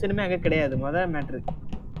எந்த மிஷினுமே அங்க கிடையாது. முதல் மேட்ரு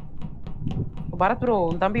பரத் ப்ரோ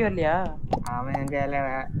உன் தம்பி வரலையா? அவன் அங்க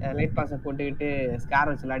லைட் பாஸ போட்டுக்கிட்டு ஸ்கார்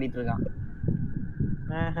வச்சு விளையாடிட்டு இருக்கான்.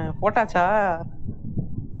 போட்டாச்சா?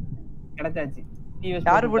 கிடைச்சாச்சு.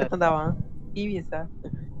 யாரு போட்டுதாவா? டிவிஎஸ்ஸா?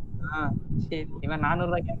 சரி. இவன் 400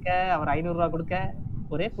 ரூபாய் கேட்க அவர் 500 ரூபாய் கொடுக்க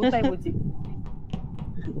ஒரே கூத்தாய் போச்சு.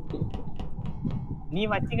 நீ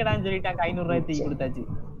வச்சுக்கடான்னு சொல்லிட்டாங்க. 500 ரூபாய் தூக்கி கொடுத்தாச்சு.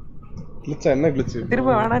 கிளிச்சா என்ன கிளிச்சு?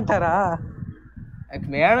 திரும்ப வேணான்ட்டாரா?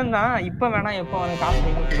 வேணும் தான். இப்ப வேணாம். எப்போ அவனுக்கு காசு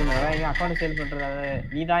நீங்க கொடுங்க. எங்க அக்கௌண்ட் சேல் பண்றதால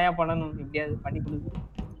நீ தாயா பண்ணணும். எப்படியாவது பண்ணி கொடுங்க.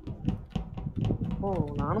 ஓ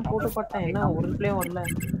நானும் போட்டு போட்டேன். என்ன ஒரு ரிப்ளே வரல.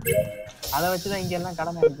 அதை வச்சுதான் இங்க எல்லாம்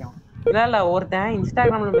கடன் அடிக்கும். இல்ல ஒருத்தன்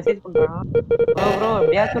இன்ஸ்டாகிராம்ல மெசேஜ் பண்றான். ப்ரோ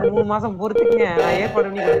எப்படியாச்சும் ஒரு 3 மாசம் பொறுத்துக்குங்க, நான் ஏற்பாடு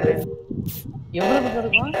பண்ணி கொடுக்குறேன். எவ்வளவு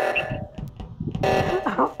இருக்கும்?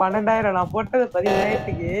 12,000. நான் போட்டது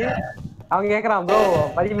 15,000க்கு. அவங்க கேக்குறான் ப்ரோ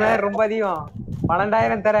 15,000 ரொம்ப அதிகம்,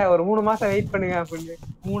 12,000 தர, ஒரு 3 மாசம் வெயிட் பண்ணுங்க அப்படின்னு.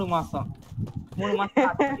 3 மாசம்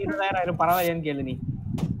 20,000 பரவாயில்லையான்னு கேளு நீ.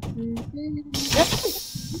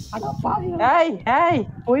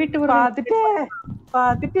 போயிட்டு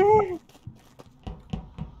பாத்துட்டு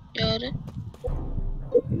யாரு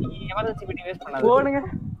எமர்ஜென்சி மீட்டிங் வேஸ்ட் பண்ணாத.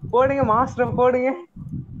 போடுங்க மாஸ்டர் போடுங்க.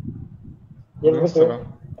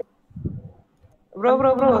 ப்ரோ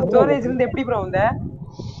ஸ்டோரேஜ்ல இருந்து எப்படி ப்ரோ வந்த?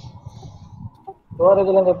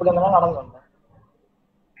 ஸ்டோரேஜ்ல இருந்து எப்படி வந்தா?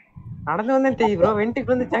 நடந்து வந்தேன் தெரியும் ப்ரோ.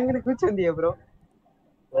 வென்ட்டுக்கு வந்து சங்கன குச்சி வந்தியா ப்ரோ?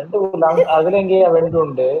 வென்ட் அதுல எங்கேயா வென்ட்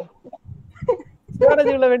உண்டு?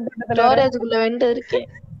 ஸ்டோரேஜ்க்குள்ள வென்ட் இருக்கு.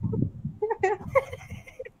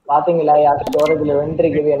 பாத்தீங்களா? யார் ஸ்டோரேஜ்ல வென்ட்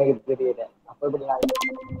இருக்குது எனக்கு தெரியல. அப்ப எப்படி நான்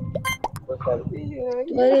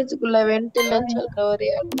ஸ்டோரேஜ்க்குள்ள வென்ட் இல்லன்னு சொல்ற ஒரே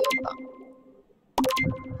ஆளு.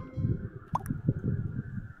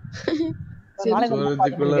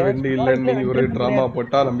 ஸ்டோரேஜ்க்குள்ள வெண்ட் இல்ல நீ ஒரு டிராமா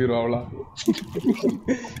போட்டா நம்பிடுவாங்களா?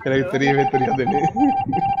 எனக்கு தெரியவே தெரியாதுன்னு.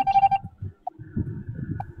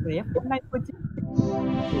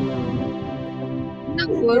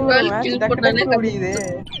 ஒரு வேளை கில் பண்ணனே முடியுது.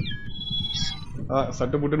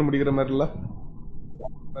 சட்டு புட்டுன்னு முடிக்கிற மாதிரி இல்ல.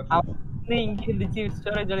 இங்க இருந்துச்சு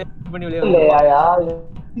ஸ்டோரேஜ் பண்ணி வெளிய இல்லையா?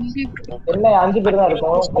 என்ன 5 பேர் தான்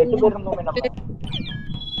இருக்கும். 8 பேர் இருந்தோம். என்ன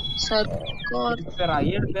சர்க்கார் பேரா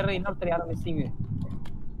 7 பேர் இன்னொருத்தர் யாரோ மிஸ்ஸிங்.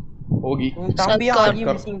 ஓகி தம்பியா ஆகி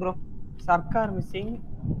missing bro. Sarkar missing.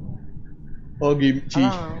 Ockhi C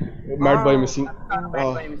mat பாய் மிஸ்ஸிங்.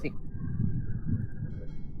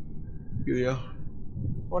 இதுயா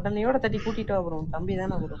உடனேயோட தட்டி கூட்டிட்டு வா ப்ரோ. தம்பி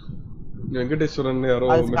தானே ப்ரோ. வெங்கடேஸ்வரன் யாரோ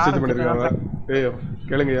மெசேஜ் பண்ணிருக்காங்க. ஏய்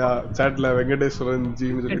கேளுங்கயா, சாட்ல வெங்கடேஸ்வரன்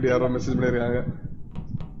ஜின்னு சொல்லிட்டு யாரோ மெசேஜ் பண்ணிருக்காங்க.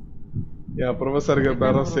 ப்ரொஃபசருக்கு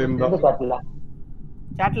பேரும் சேம் தான்.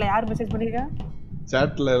 சாட்ல யார் மெசேஜ் பண்ணிருக்கா?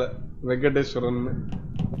 சாட்ல வெங்கடேஸ்வரன்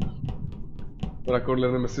ஒரு அக்கவுண்ட்ல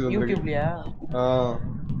இருந்து மெசேஜ் வந்திருக்கு. யூடியூப்லயா?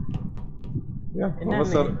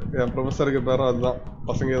 ப்ரொஃபசருக்கு பேரும் அதுதான்.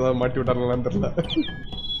 பசங்க ஏதாவது மாட்டி விட்டாங்களான்னு தெரியல.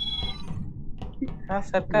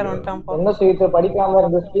 சர்க்கார் வந்துட்டான். என்ன ஸ்வீட் படிக்காம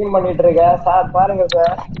இருந்து ஸ்ட்ரீம் பண்ணிட்டு இருக்க சார்? பாருங்க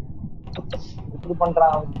சார் இப்படி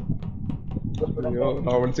பண்றான்.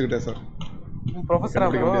 நான் வச்சுக்கிட்டேன் சார். ப்ரொஃபசரா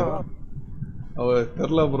ப்ரோ? அவர்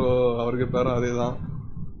தெரியல ப்ரோ, அவருக்கு பேரும் அதேதான்.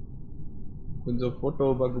 கொஞ்சம்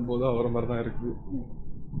போட்டோவை பார்க்கும்போது அவர மாதிரி தான் இருக்கு.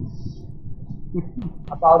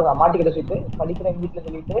 அப்ப அவரு நான் மாட்டிக்கிட்ட ஸ்வீட் படிக்கிறேன் வீட்டுல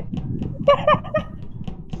சொல்லிட்டு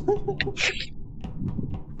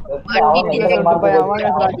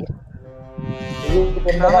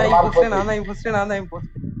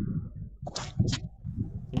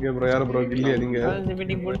இங்க ப்ரோ யாரு ப்ரோ கில்லியா நீங்க?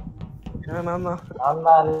 நான்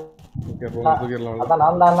தான். Okay bro தூக்கிரலாம். அதான்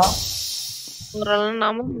நான் தானா? ஒருவேளை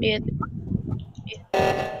நாம முடியாது.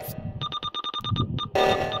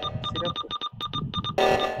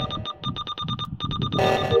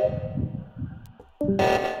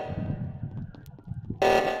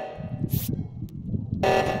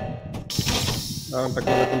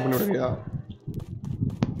 டக்குனு கில் பண்ணி விடுறியா?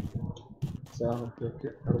 சரி ஓகே ஓகே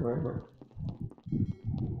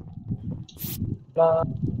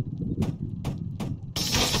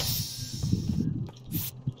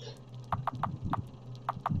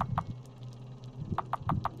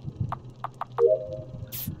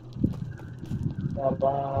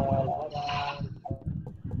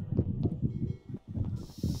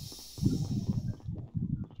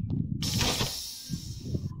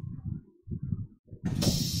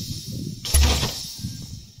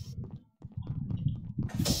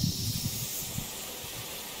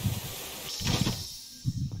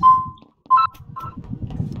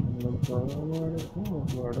அடுத்து गाइस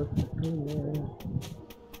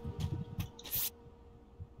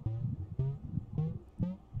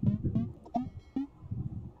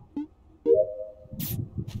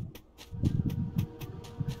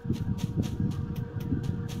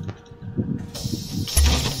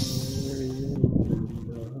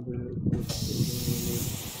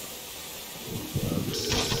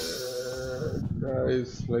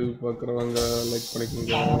லைவ் பார்க்கறவங்க லைக்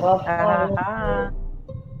பண்ணிக்கங்க.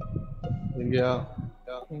 எங்கயா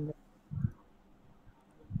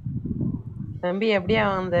தம்பி எப்படியா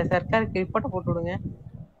அந்த சர்க்காருக்கு ரிப்போர்ட் போட்டு விடுங்க.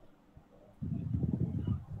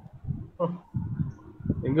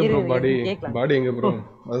 எங்க ப்ரோ பாடி பாடி எங்க ப்ரோ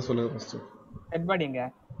அத சொல்லுங்க ஃபர்ஸ்ட். ஹெட் பாடி எங்க?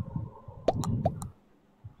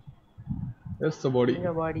 எஸ் தி பாடி.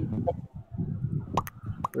 எங்க பாடி?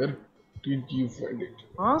 Where did you find it?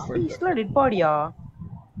 ஆஸ்பீஸ்ல dead பாடியா?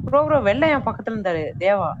 ப்ரோ வெள்ளை என் பக்கத்துல இருந்தாரு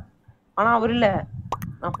தேவா. ஆனா அவர் இல்ல.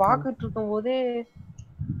 நான் பாக்கிட்டு இருக்கும்போது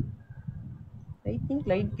ஐ திங்க்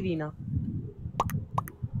லைட் கிரீனா.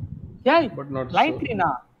 ஏய் பட் நாட் லைட் கிரீனா.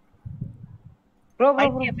 ப்ரோ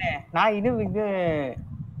நான் இது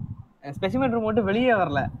ஸ்பெசிமென் ரூம் மட்டும் வெளியே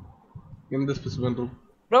வரல. இந்த ஸ்பெசிமென் ரூம்.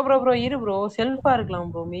 ப்ரோ இரு ப்ரோ செல்ஃபா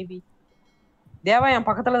இருக்கலாம் ப்ரோ மேபி. தேவா என்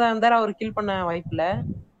பக்கத்துல தான் இருந்தாரு அவர் கில் பண்ண வாய்ப்பில்ல.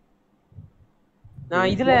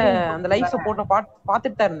 நான் இதுல அந்த லைவ் சப்போர்ட்ட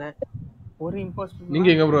பாத்துட்டு தான் இருந்தேன். ஒரு இம்போஸ்டர். நீங்க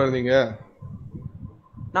எங்க ப்ரோ இருந்தீங்க?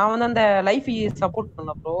 நான் வந்து அந்த லைவ் சப்போர்ட்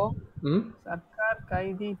பண்ணல ப்ரோ. சர்க்கார்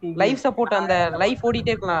கைதி லைவ் சப்போர்ட் அந்த லைவ்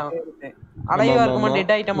ஓடிட்டே இருக்கலாம். அலைவா இருக்குமா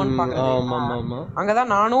டெட் ஐட்டமான்னு பாக்குறது. ஆமா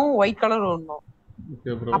அங்கதான் நானும் ஒயிட் கலர் ஓடணும்.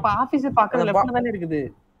 Okay bro. அப்ப ஆபீஸ் பக்கத்துல லெஃப்ட்ல தானே இருக்குது.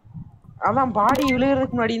 அதான் பாடி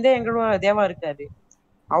விழுகிறதுக்கு முன்னாடி இருந்தே எங்களோட தேவா இருக்காரு.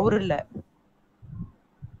 அவரு இல்ல.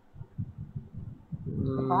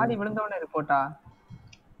 பாடி விழுந்தவனே ரிப்போர்ட்டா?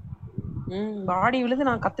 பாடி விழுந்து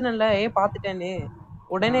நான் கத்துனேன்ல பாத்துட்டேன்னு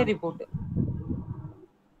உடனே ரிப்போர்ட்.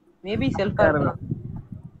 மேபி செல்ஃபா இருக்கலாம்.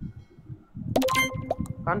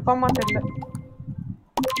 கன்ஃபார்மா தெரியல.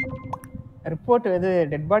 ரிப்போர்ட் எது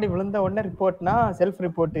டெட் பாடி விழுந்த உடனே ரிப்போர்ட்னா செல்ஃப்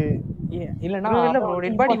ரிப்போர்ட் இல்லனா இல்ல ப்ரோ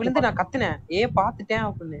டெட் பாடி விழுந்து நான் கத்துனேன் பாத்துட்டேன்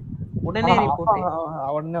அப்படின்னு உடனே ரிப்போர்ட்.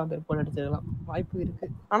 உடனே வந்து ரிப்போர்ட் அடிச்சிடலாம் வாய்ப்பு இருக்கு.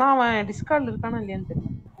 ஆனா அவன் டிஸ்கார்ட்ல இருக்கானா இல்லையான்னு தெரியல.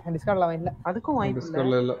 டிஸ்கார்ட்ல அவன் இல்ல. அதுக்கும் வாய்ப்பு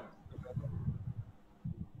டிஸ்கார்ட்ல இல்ல.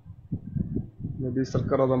 மேபி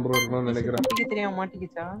சர்க்காரா தான் ப்ரோ இருக்கணும்னு நினைக்கிறேன். இது தெரியாம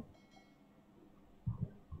மாட்டிக்கிச்சா?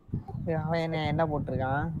 அவன் என்ன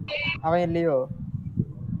போட்டுருக்கான்? அவன் இல்லையோ?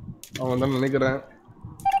 அவன் தான் நினைக்கிறேன்.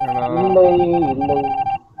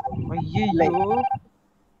 ஐயோ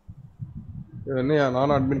என்னையா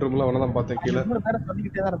நானும் அட்மின் ரூம்ல அவனை தான் பார்த்தேன் கீழே.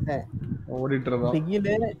 சொல்லிக்கிட்டே தான் இருந்தேன். ஓடிட்டு இருந்தான்.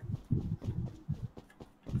 பிகிலு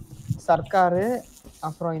சர்க்காரு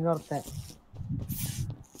அப்புறம் இன்னொருத்தன்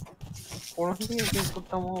குழந்தைய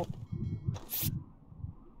கூட்டமோ.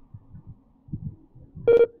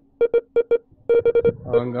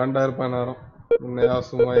 அவன் காண்டா இருப்பான் நேரம். என்னையா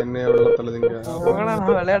சும்மா என்னையா உள்ள தள்ளுதுங்க. நான்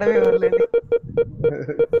விளையாடவே வரல.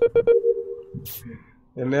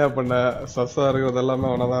 என்னையா பண்ண சஸ்ஸா இருக்கிறது எல்லாமே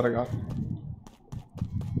அவனதான் இருக்கான்.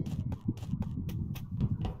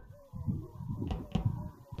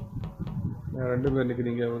 ரெண்டு பேர்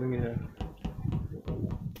நிக்கிறீங்க ஒதுங்க.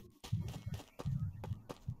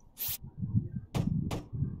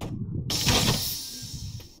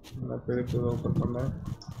 நான் பெரிய ஓப்பன் பண்ணேன்.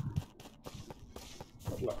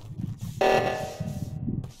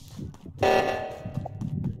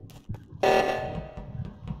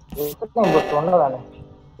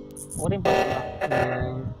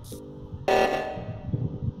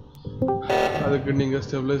 அதுக்கு நீங்க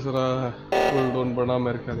ஸ்டெபிலைசரா கூல் டவுன்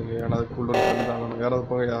பண்ணாம இருக்காதீங்க. ஏன்னா அது கூல் டவுன் பண்ணி தான் வேற எதாவது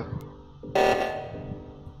போங்கயா.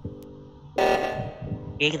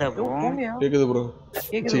 கேக்குதா ப்ரோ? கேக்குது ப்ரோ.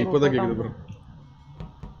 இப்பதான் கேக்குது ப்ரோ.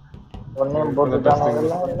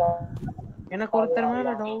 எனக்கு ஒருத்தர் மேல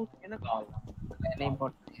டவுட். எனக்கு நேம்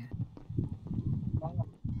போட்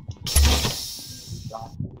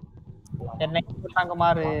என்ன போட்டாங்க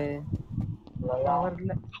மாறு.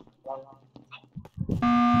 வரல.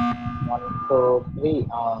 1 2 3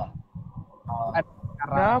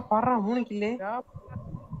 பாறா 3 கில்லே.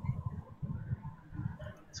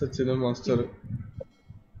 சச்சின் மாஸ்டர்.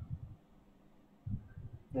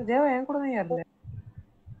 தேவா என் கூட தான் யாருல.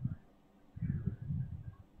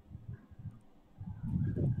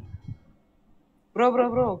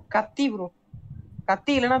 ப்ரோ கத்தி ப்ரோ.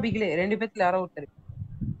 கத்தி இல்லனா பிகிலே ரெண்டு பேத்துல யாரோ ஒருத்தர்.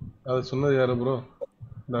 அது சொன்னது யாரு ப்ரோ?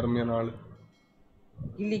 தர்மியான ஆளு.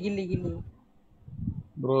 கில்லி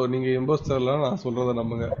ப்ரோ நீங்க இம்போஸ்டர்ல நான் சொல்றத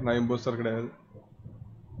நம்புங்க. நான் இம்போஸ்டர் கிடையாது.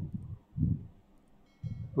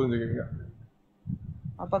 புரிஞ்சுக்கங்க.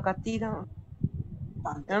 அப்ப கத்தி தான்.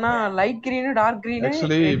 ஏனா light green dark green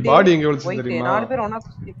actually பாடி எங்க விழுந்துச்சு தெரியுமா? நாலு பேர் ஒண்ணா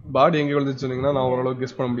பாடி எங்க விழுந்துச்சு சொன்னீங்கன்னா நான் ஓரளவு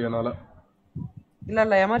கெஸ் பண்ண முடியும். என்னால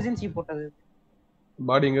இல்ல எமர்ஜென்சி போட்டது.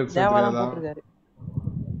 பாடி எங்க இருக்கு தேவா தான் தெரியாதா? போட்டுருக்காரு.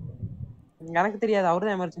 எனக்கு தெரியாது,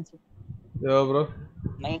 அவர்தான் எமர்ஜென்சி. யோ ப்ரோ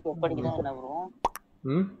மைக் எப்படிதான் என்ன ப்ரோ?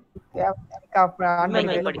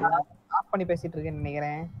 ஆஃப் பண்ணி பேசிட்டு இருக்கேன்னு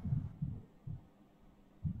நினைக்கிறேன்.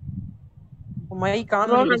 மைக் ஆன்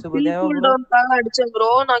ப்ரோ பண்ணி நான் பேசு கில் தேவா கூல் ப்ரோ. டவுன்காக அடிச்சேன் ப்ரோ.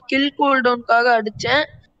 நான் கில் கூல் டவுன்காக அடிச்சேன்.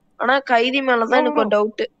 ஆனா கைதி மேல தான் எனக்கு ஒரு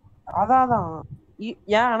டவுட். அதான்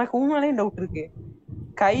ஏன் எனக்கு உண்மையிலேயே டவுட் இருக்கு.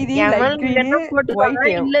 கைதி என் மேல லைட் கிரீன் என்ன போட்டுருக்காங்க?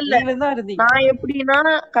 ஒயிட் இல்ல இல்ல நீங்க தான் இருந்தீங்க. நான் எப்படின்னா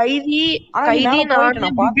கைதி ஆனா நீ மேல போயிட்ட,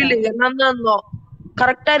 நான் பிகில் பார்த்தேன். எல்லாம் தான் இருந்தோம்.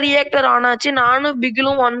 கரெக்டா ரியாக்டர் ஆன் ஆச்சு. நானும்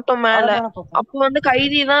பிகிலும் வந்துட்டோம் மேல. அதான் நான் பார்த்தேன். அப்ப வந்து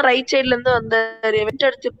கைதி தான் ரைட் சைடுல இருந்து வந்தாரு. வெட்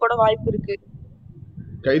அடிச்சுட்டு கூட வாய்ப்பு இருக்கு.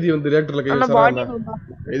 கைதி வந்து ரியாக்டர்ல கை அந்த வச்சாரா பாடி என்ன?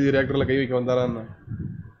 கைதி ரியாக்டர்ல கை வைக்க வந்தாரா என்ன?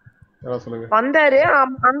 யாரா சொல்லுங்க. வந்தாரு.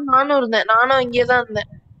 ஆனா நானும் இருந்தேன். நானும் இங்கே தான் இருந்தேன்.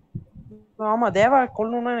 ஆமா தேவா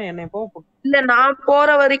கொல்லணும்னா என்னை போக இல்ல நான் போற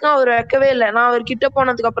வரைக்கும் அவர் வைக்கவே இல்ல. நான் அவர் கிட்ட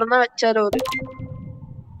போனதுக்கு அப்புறம் தான் வச்சாரு அவரு.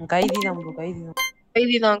 கைதி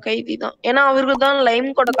தான். ஏன்னா அவருக்கு தான் லைம்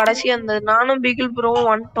கூட கடைசியா இருந்தது. நானும் பிகில் ப்ரோவும்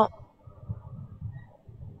வந்துட்டோம்.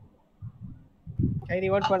 கைதி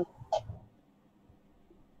ஓட் பண்ணு.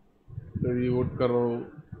 கைதி ஓட் கரோ.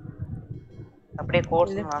 அப்படியே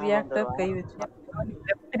கோர்ஸ் ரியாக்டர் கை வச்சு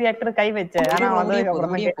லெஃப்ட் ரியாக்டர் கை வச்ச. ஆனா வந்ததுக்கு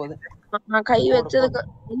அப்புறம் தான் போகுது. நான் கை வச்சதுக்கு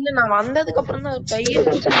இல்ல நான் வந்ததுக்கு அப்புறம் தான் கையை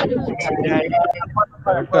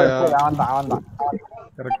அவன்தான்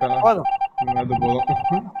கரெக்டா போதும். அது போதும்.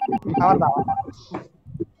 அவன்தான்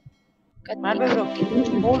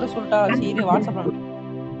போல்டு சொல்லிட்டா சரி வாட்ஸ்அப்ல.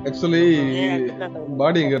 ஆக்சுவலி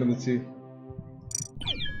பாடி எங்க இருந்துச்சு?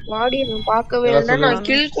 பாடி நான் பார்க்கவே இல்ல. நான்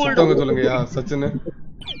kill cool down சொல்லுங்கயா Sachin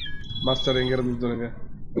master எங்க இருந்து சொல்லுங்க.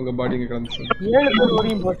 உங்க பாடி எங்க கிடந்துச்சு? 7 பேர்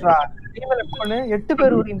ஓடியும் போட்றா. டீம்ல லெஃப்ட் பண்ணு 8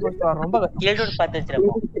 பேர் ஓடியும் போட்றா. ரொம்ப கஷ்டம். ஏல்டோட பார்த்து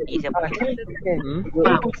வச்சிரப்போ ஈஸியா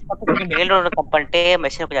ஏல்டோட கம்பெனிட்டே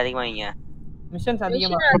மெஷின் கொஞ்சம் அதிகமா வைங்க. மிஷன்ஸ்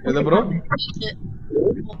அதிகமா எது ப்ரோ?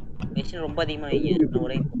 மிஷின் ரொம்ப அதிகமா வைங்க.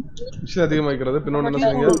 ஒரே மிஷின் அதிகமா வைக்கிறது பின்னொன்னு என்ன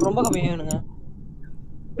சொல்லுங்க? ரொம்ப கம்மியா வேணுங்க.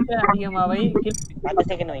 மிஷன் அதிகமா வை. 10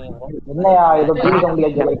 செகண்ட் வைங்க ப்ரோ. என்னையா ஏதோ பீல்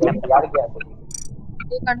கம்ப்ளீட் யாருக்கு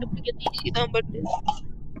கண்டுபிடிக்கிறது ஈஸி தான். பட்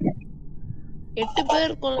 8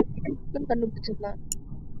 பேர் கண்டுபிடிச்சிடலாம்.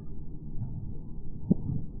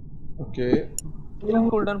 ஓகே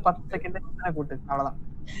கூல் டவுன் 10 செகண்ட் தான போட்டு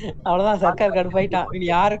அவ்வளவுதான் சர்க்கார் கடுப்பாயிட்டான். இனி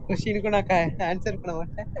யாரு क्वेश्चनக்கு நான் ஆன்சர் பண்ண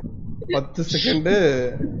மாட்டேன். 10 செகண்ட்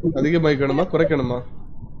அதிகமாயிக்கணுமா குறைக்கணுமா?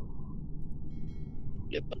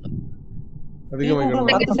 அதிகமாயிக்கணும்.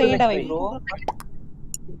 10 செகண்ட் வை ப்ரோ.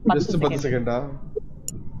 ஜஸ்ட் 10 செகண்டா?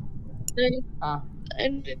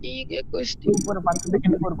 நீங்க क्वेश्चन ஒரு 10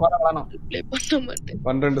 செகண்ட் ஒரு கோர வரணும். ரிப்ளை பண்ண மாட்டேன்.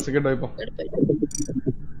 12 செகண்ட் வைப்போம்.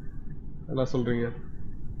 என்ன சொல்றீங்க?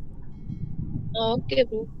 Okay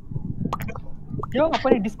bro. யோ அப்ப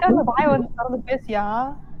நீ டிஸ்கார்ட்ல வாய் வந்து திறந்து பேசியா?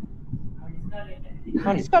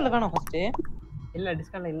 நான் டிஸ்கார்ட்ல காணோம் ஃபர்ஸ்ட். இல்ல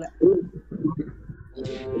டிஸ்கார்ட்ல இல்ல.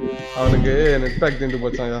 அவனுக்கு நெட் பேக் தீந்து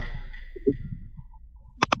போச்சாயா?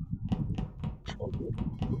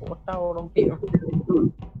 ஓட்டா ஓடும்.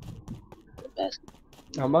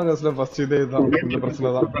 அமாங்கஸ்ல ஃபர்ஸ்ட் இதே தான். இந்த பிரச்சனை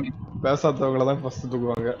தான். பேசாதவங்கள தான் ஃபர்ஸ்ட்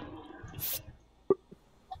தூக்குவாங்க.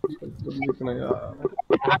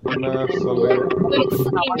 என்ன சொல்றீங்க?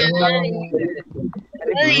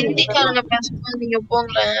 இந்திக்காரங்க பேசும்போது நீங்க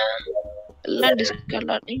போங்களேன். எல்லாம்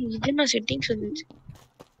டிஸ்கார்ட்ல இது என்ன செட்டிங்ஸ் வந்துச்சு?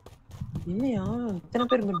 என்னையா இத்தனை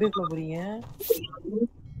பேர் மெம்பர்ல போறீங்க?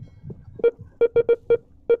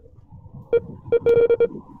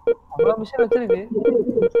 அவ்வளவு மிஷன் வச்சிருக்கு.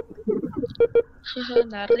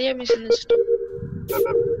 நிறைய மிஷன் வச்சிட்டோம்.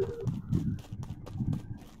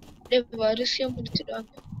 வரிசையா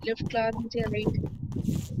முடிச்சிடுவாங்க. லெஃப்ட்ல ஆரம்பிச்சு ரைட்.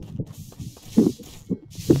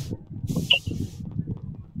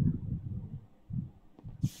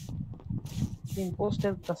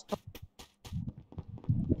 இம்போஸ்டர் கஷ்டம்.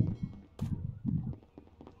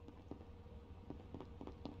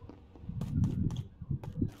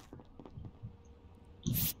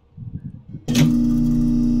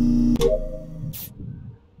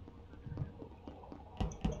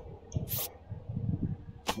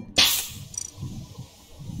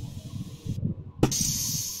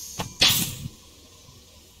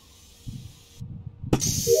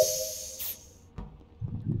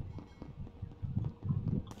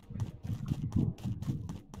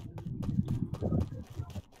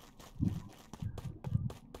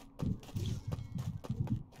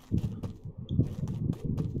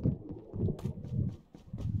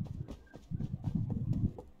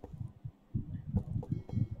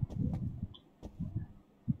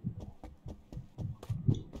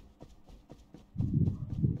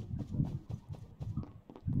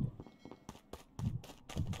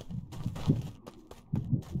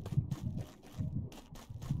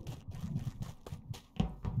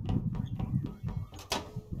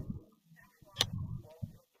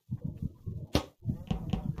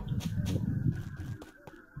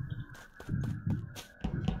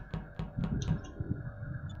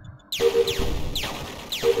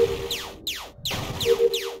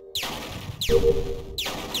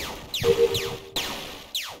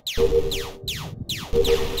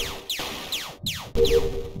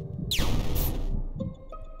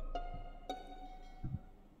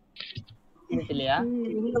 இல்லையா?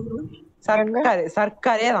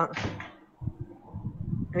 சர்க்காரே தான்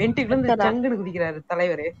வெண்டிக்குள்ள இருந்து சங்குன்னு குதிக்கிறாரு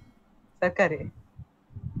தலைவரு சர்க்காரு.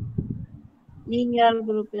 நீங்க யாரு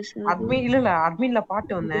ப்ரோ பேசுறது? அட்மின் இல்ல அட்மின்ல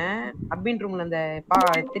பாட்டு வந்தேன். அட்மின் ரூம்ல அந்த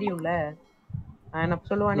தெரியும்ல என்ன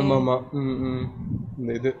சொல்லுவானே ஆமா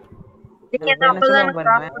இந்த இது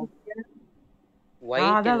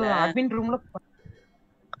அட்மின் ரூம்ல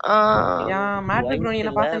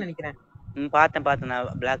என்ன பார்த்தேன்னு நினைக்கிறேன். பார்த்தேன் நான்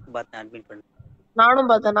பிளாக் பார்த்தேன் அட்மிட் பண்ண. நானும்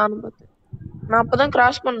பார்த்தேன். நான் அப்பதான்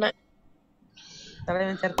கிராஸ் பண்ணேன்.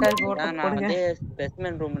 தலைவன் சர்க்காருக்கு ஓட்டு போடுங்க. நான்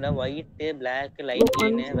ஸ்பெசிமென் ரூம்ல ஒயிட் பிளாக் லைட்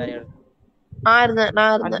கிரீன் வேற நான் இருந்தேன்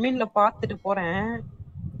அட்மின்ல பாத்துட்டு போறேன்.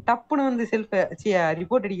 டப்புன்னு வந்து செல்ஃப்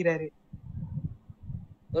ரிப்போர்ட் அடிக்கிறாரு.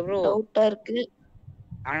 ப்ரோ டவுட்டா இருக்கு.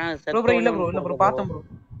 ஆனா ப்ரோ இல்ல ப்ரோ பார்த்தேன் ப்ரோ.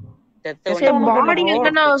 பாடி எங்க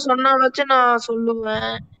நான் சொன்னா வச்சு நான்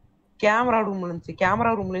சொல்லுவேன். கேமரா ரூம்ல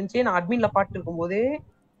இருந்துச்சு. நான் அட்மின்ல பாட்டு இருக்கும்போது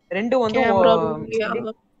ரெண்டும் வந்து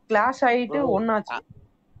கிளாஷ் ஆயிட்டு ஒண்ணாச்சு.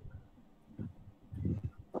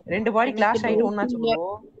 ரெண்டு பாடி கிளாஷ் ஆயிட்டு ஒண்ணாச்சு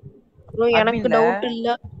ப்ரோ. எனக்கு டவுட் இல்ல.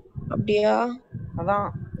 அப்படியா? அதான்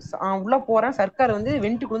உள்ள போறேன். சர்க்கார் வந்து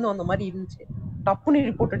வென்ட்டுக்குள்ள வந்த மாதிரி இருந்துச்சு. டப்புன்னு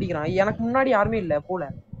ரிப்போர்ட் அடிக்கிறான். எனக்கு முன்னாடி யாருமே இல்ல போல.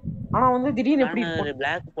 ஆனா வந்து திடீர்னு எப்படி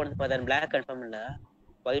பிளாக் போடுறது பார்த்தா பிளாக் கன்ஃபார்ம் இல்ல,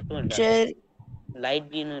 ஒயிட்டும் இல்ல, சரி லைட்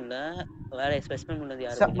கிரீனும் இல்ல, வேற ஸ்பெசிமென் உள்ளது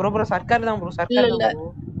யாரு ப்ரோ சர்க்கார் தான் ப்ரோ. சர்க்கார் இல்ல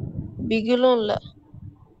பிகிலும் இல்ல.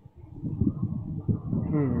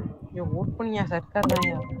 ஏ ஓட் பண்ணியா சர்க்கார்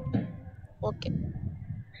தான்யா. ஓகே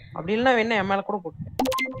அப்படி இல்லனா வேணா எம்எல்ஏ கூட போடு.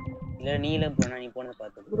 இல்ல நீல போனா நீ போனத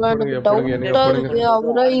பாத்து எனக்கு டவுட்டா இருக்கு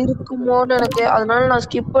அவரா இருக்குமோன்னு எனக்கு. அதனால நான்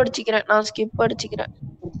ஸ்கிப் அடிச்சிக்கிறேன்.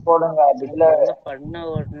 போடுங்க. பில்ல பண்ண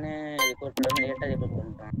உடனே ரிப்போர்ட் பண்ணாம லேட்டா ரிப்போர்ட்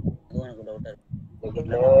பண்றான். அது எனக்கு டவுட்டா இருக்கு.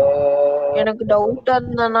 எனக்கு டவுட்டா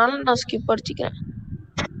இருந்தனால நான் ஸ்கிப் அடிச்சிக்கிறேன்.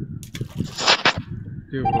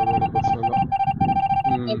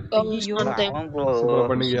 சூப்பரா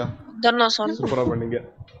பண்ணீங்க. நான் சொன்னேன் சூப்பரா பண்ணீங்க.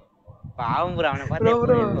 பாவம் ப்ரோ அவனை பார்த்து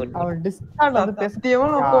அவன் டிஸ்கார்ட்ல வந்து பேசிட்டேவோ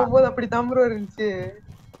நான் போகும்போது அப்படி தான் ப்ரோ இருந்துச்சு.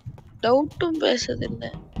 டவுட்டும் பேசது இல்ல.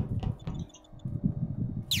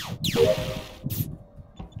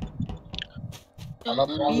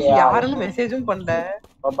 யாருன்னு மெசேஜும் பண்ணல.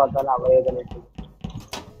 பார்த்தாலும் அவரே கலெக்ட்.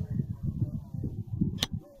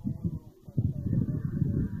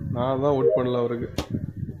 நான் தான் ஓட் பண்ணல அவருக்கு.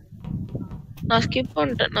 நான் ஸ்கிப்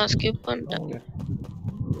பண்ணிட்டேன்.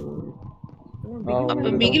 அப்ப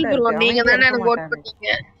பிகில் ப்ரோ நீங்க தானே எனக்கு ஓட் பண்ணீங்க.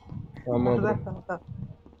 ஆமா ப்ரோ.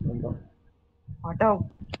 அடா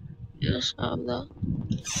எஸ் ஆமா.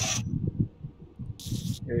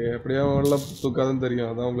 எப்படியா வரல தூக்காதுன்னு தெரியும்.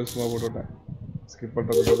 அதான் உங்களுக்கு சும்மா போட்டுட்டேன். ஸ்கிப்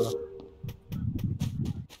பண்றதுக்கு பதிலா.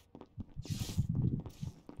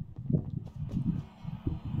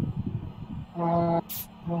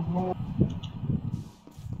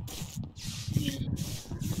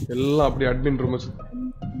 எல்லாம் அப்படி அட்மின் ரூம்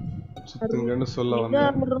சுத்துங்கன்னு சொல்ல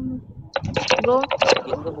வந்தேன். ப்ரோ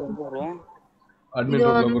எங்க போறோம்? அட்மின்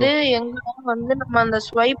ரூம்ல வந்து எங்க வந்து நம்ம அந்த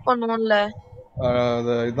ஸ்வைப் பண்ணுவோம்ல,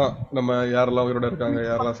 அது இதான் நம்ம யாரெல்லாம் உயிரோட இருக்காங்க,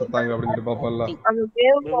 யாரெல்லாம் செத்தாங்க அப்படின்னு பாப்போம்ல. அந்த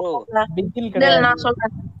வேவ் பாப்போம்ல. இல்ல நான்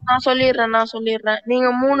சொல்லிடுறேன். நீங்க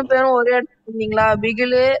 3 பேரும் ஒரே இடத்துல இருந்தீங்களா?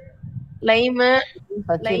 பிகில், லைம்,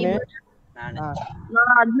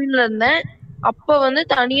 நான் அட்மின்ல இருந்தேன். அப்ப வந்து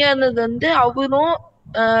தனியா இருந்தது வந்து அவரும்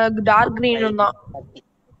டார்க் கிரீனும் தான்.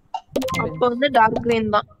 அப்ப வந்து டார்க்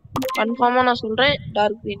கிரீன் தான் கன்ஃபார்மா நான் சொல்றேன்.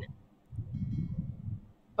 Dark green.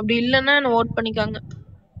 அப்படி இல்லன்னா என்ன ஓட் பண்ணிக்காங்க.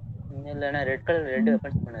 இல்லனா ரெட் கலர் ரெட்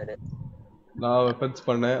வெப்பன்ஸ் பண்ணாரு. நான் வெப்பன்ஸ்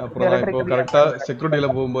பண்ணேன். அப்புறம் நான் இப்போ கரெக்டா செக்யூரிட்டில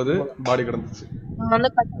போகும்போது பாடி கிடந்துச்சு.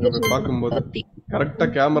 பாக்கும்போது கரெக்டா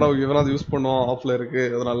கேமரா இவனாவது யூஸ் பண்ணுவோம், ஆஃப்ல இருக்கு,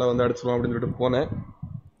 அதனால வந்து அடிச்சிருவோம் அப்படின்னு சொல்லிட்டு போனேன்.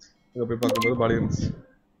 இங்க போய் பார்க்கும்போது பாடி இருந்துச்சு.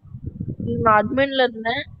 நான் அட்மின்ல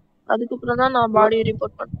இருந்தேன். அதுக்கப்புறம் தான் நான் பாடி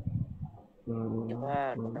ரிப்போர்ட் பண்ணேன்.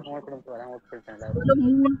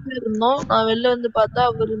 3 பேர் இருந்தோம். நான் வெளில வந்து பார்த்தா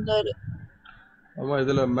அவர் இருந்தாரு. ஆமா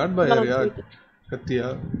இதுல மேட் பாய் யாரியா? கத்தியா?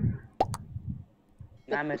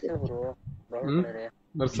 நான் மெர்சல் ப்ரோ. Brown colour.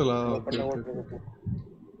 மெர்சலா?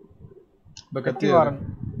 கத்தியா?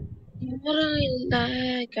 யாரா இல்ல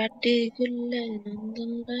காட்டுக்குள்ள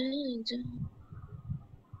நந்தராஜா.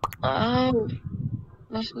 ஆவ்.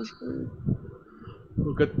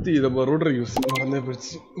 கத்தி நம்ம ரோடர் யூஸ் மறந்தே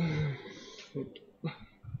போச்சு.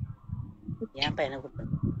 ஏன்ப்பா என்ன கூப்பிட்டு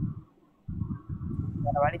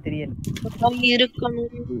வேற வழி தெரியல.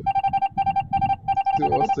 இருக்கணும்.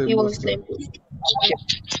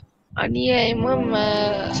 அநியாயமா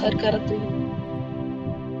சர்க்காரத்து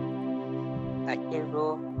அக்கே ப்ரோ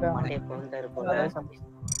மாட்டே போந்தாரு போல.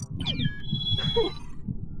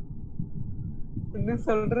 என்ன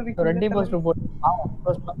சொல்றது? ரெண்டு போஸ்ட் போடு.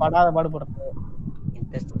 போஸ்ட் படாத பாடு போடுறது.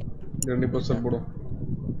 இன்ட்ரஸ்டிங். ரெண்டு போஸ்ட் போடு.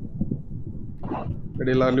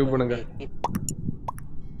 ரெடி எல்லாம் லீவ் பண்ணுங்க.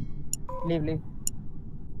 லீவ்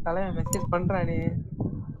தலை மெசேஜ் பண்றானே.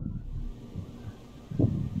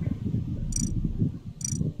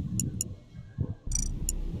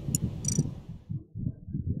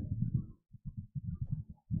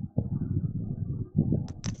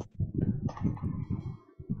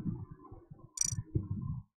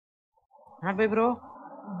 Happy bro.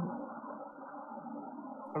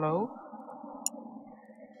 ஹலோ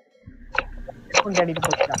தேடிட்டு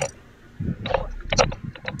போயிட்டான்.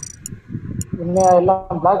 என்ன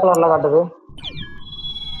எல்லாம் பிளாக் கலர்ல காட்டுது.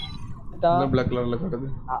 என்ன black கலர்ல காட்டுது?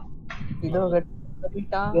 இதோ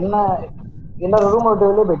கட்டிட்டா. என்ன என்ன ரூம் விட்டு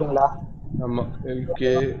வெளியே போயிட்டீங்களா? ஆமா LK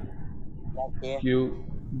Q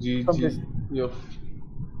G G F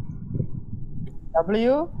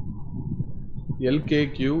W LK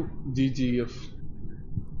Q G G F.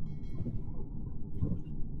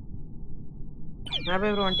 Happy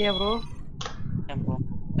bro வண்டியா ப்ரோ.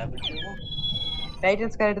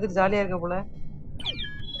 டைட்டன்ஸ் கார் எடுத்துட்டு ஜாலியா இருக்க போல.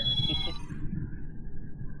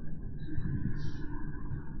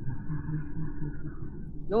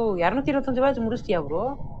 யோ 225 வாட்ச் முடிச்சிட்டியா ப்ரோ?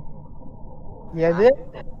 எது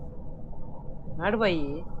நாடு பாய்.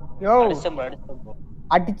 யோ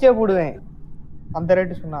அடிச்சே போடுவேன் அந்த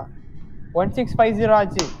ரேட் சொன்னா. 1650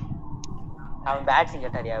 ஆச்சு. அவன் பேட்ச்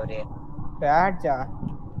கேட்டாரியா அவரு? பேட்சா?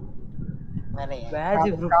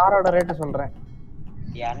 Batch bro. காரோட ரேட் சொல்றேன்.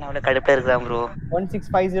 யாரன அவள கடுப்பா இருக்கான் ப்ரோ.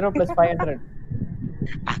 1650 + 500.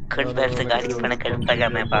 அக்கவுண்ட் பேட்ச் காலி பண்ண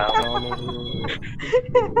கடுப்பாகாம பா.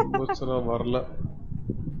 போச்சரா வரல.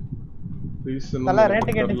 நல்ல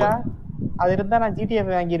ரேட் கேட்டுட்டா. அது இருந்தா நான் GTA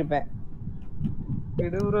வாங்கி இருப்பேன்.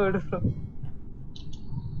 எடு ப்ரோ.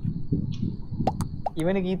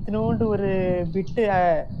 இவனுக்கு இத்தனோண்டு ஒரு பிட்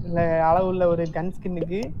அளவு உள்ள ஒரு கன்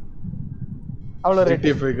ஸ்கின்னுக்கு அவ்வளவு ரேட்.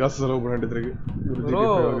 GTA 5 காசு செலவு பண்ணிட்டு இருக்கு. ப்ரோ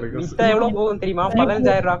வித்தா எவ்வளவு போகும் தெரியுமா?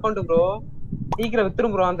 15000 அக்கவுண்ட் ப்ரோ. சீக்கிரம்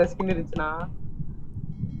வித்துரும் ப்ரோ அந்த ஸ்கின் இருந்துச்சுனா.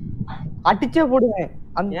 அடிச்சே போடுவேன்.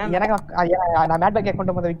 எனக்கு நான் மேட் பேக்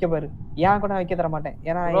அக்கவுண்ட் மொத விக்க பாரு. ஏன் கூட விக்க தர மாட்டேன்.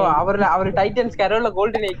 ஏன்னா ப்ரோ அவர் டைட்டன்ஸ் கேரோல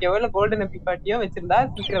கோல்டன் ஏக்கேவோ இல்ல கோல்டன் எம்பி பாட்டியோ வச்சிருந்தா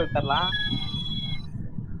சீக்கிரம் வித்தறலாம்.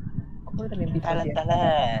 கோல்டன் எம்பி தல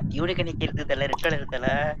யூனிக் நிக்க இருக்கு தல ரெட் கலர் தல.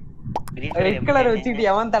 ரெட் கலர் வச்சிட்டு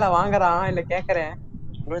எவன் தல வாங்குறான் இல்ல கேக்குறேன்.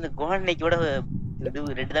 ப்ரோ இந்த கோல்டன் நிக்கோட இது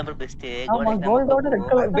ரெட் தான் பெஸ்ட். கோல்டோட red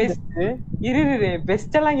colour best. இரு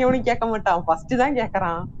பெஸ்ட் எல்லாம் எவனும் கேட்க மாட்டான். ஃபர்ஸ்ட் தான்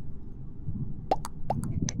கேக்குறான்.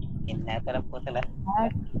 என்ன தர போதல.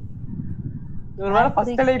 ஒருவேளை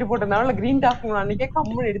ஃபர்ஸ்ட் லைட் போட்டனால கிரீன் டாப் அன்னைக்கே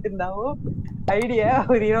கம்மன் எடுத்திருந்தாவோ ஐடியா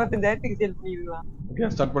ஒரு 25000க்கு சேல் பண்ணிடலாம். ஓகே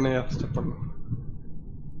ஸ்டார்ட் பண்ணு.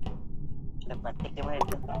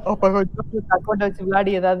 அப்ப கொஞ்சம் அக்கவுண்ட் வச்சு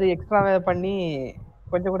விளையாடி ஏதாவது எக்ஸ்ட்ரா பண்ணி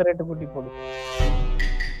கொஞ்சம் கூட ரேட் கூட்டி போடு.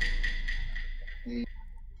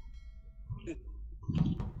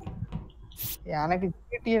 எனக்கு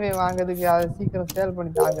GTA வாங்குறதுக்கு அதை சீக்கிரம் சேல்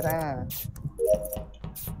பண்ணி தாங்குறேன்.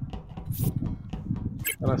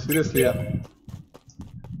 சீரியஸ்லியா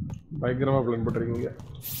பயங்கரமா பிளான் பண்றீங்க.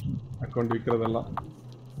 அக்கவுண்ட் விக்கிறதெல்லாம்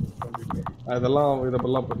அதெல்லாம் இத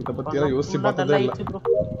பத்தி எல்லாம் யோசிச்சு பார்த்ததே இல்ல.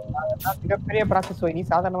 மிகப்பெரிய ப்ராசஸ் நீ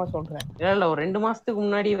சாதாரணமா சொல்றேன். இல்ல ஒரு 2 மாசத்துக்கு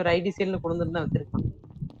முன்னாடி ஒரு ஐடி சேல்ல கொண்டு வந்து வச்சிருக்கான்.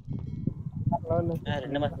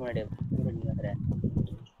 2 மாசம் முன்னாடி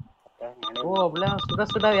ஓ அப்படியே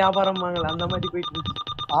சுட வியாபாரம் வாங்கல அந்த மாதிரி போயிட்டு இருக்கு.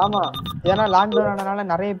 ஆமா ஏன்னா லாக்டவுன் ஆனனால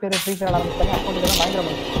நிறைய பேர் ஃப்ரீ ஃபயர் ஆரம்பிச்சாங்க. அக்கவுண்ட் எல்லாம்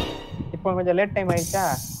பயங்கரமா இருக்கு. இப்போ கொஞ்சம் லேட் டைம் ஆயிடுச்சா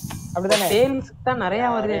அப்படிதானே? சேல்ஸ் தான் நிறைய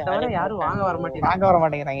வருதே தவிர யாரும் வாங்க வர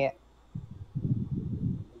மாட்டேங்கிறாங்க.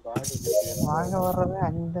 வாங்க வர்றது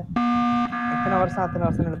அந்த எத்தனை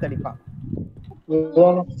வருஷம் எடுத்து அடிப்பான்.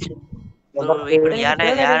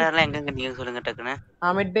 யாரெல்லாம் எங்க நீங்க சொல்லுங்க டக்குன்னு.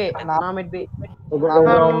 நான் மிட் பே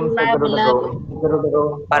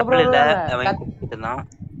பர்பிள் இல்ல அவன் கிட்டதான்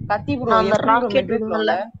கத்தி ப்ரோ. அந்த ராக்கெட்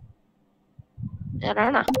விடுங்கல.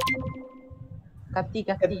 யாரானா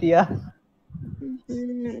கத்தியா?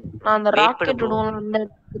 நான் அந்த ராக்கெட் விடுவோம்.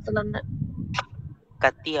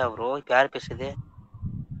 கத்தியா ப்ரோ? யார் பேசுது?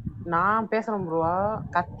 நான் பேசுறேன் ப்ரோ.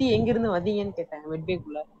 கத்தி எங்க இருந்து வந்தீங்கன்னு கேட்டேன்.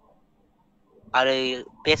 மிட்பேக்குள்ள அது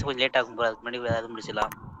பேச கொஞ்சம் லேட் ஆகும் ப்ரோ. அதுக்கு முன்னாடி ஏதாவது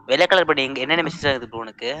முடிச்சலாம். வெள்ளை கலர் பண்ணி எங்க என்னென்ன மெசேஜ் ஆகுது ப்ரோ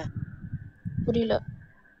உனக்கு? புரியல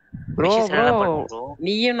ப்ரோ.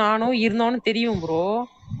 நீயும் நானும் இருந்தோன்னு தெரியும் ப்ரோ.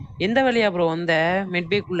 எந்த வேலையா ப்ரோ வந்த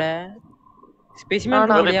மிட்பேக்குள்ள?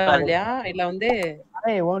 ஸ்பெசிமென் வேலையா இல்லையா இல்ல வந்து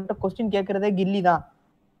உன்கிட்ட क्वेश्चन கேக்குறதே கில்லி தான்.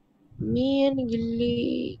 நீ என்ன கில்லி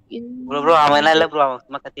ப்ரோ அவன் எல்லாம் இல்ல ப்ரோ. அவன்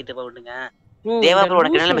சும்மா கத்திட்டு போடுங்க. தேவா ப்ரோ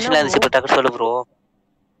உனக்கு என்ன மெஷின்ல இருந்துச்சு ப்ரோ? டக்கு சொல்லு ப்ரோ.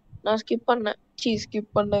 நான் ஸ்கிப்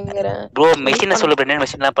பண்ணேங்கறேன் ப்ரோ. மெஷினை சொல்லு ப்ரோ. என்ன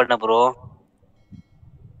மெஷின்லாம் பண்ண ப்ரோ?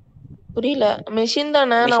 புரியல. மெஷின்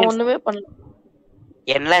தானே. நான் ஒண்ணுமே பண்ணல.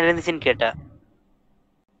 என்ன இருந்துச்சுன்னு கேட்டா.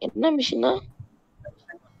 என்ன மெஷினா?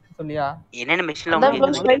 சொல்லியா? என்னென்ன மிஷின்ல அதான் ப்ரோ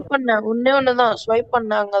ஸ்வைப் பண்ணேன். ஒண்ணே ஒண்ணுதான் ஸ்வைப்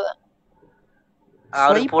பண்ணேன் அங்கதான்.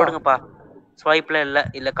 அவருக்கு போடுங்கப்பா. ஸ்வைப்ல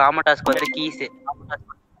இல்ல காமன் டாஸ்க் வந்து கீஸ்.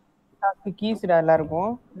 கீஸ்டா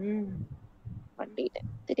எல்லாருக்கும். பண்ணிட்டேன்.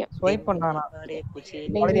 தெரியும். ஸ்வைப் பண்ணானா?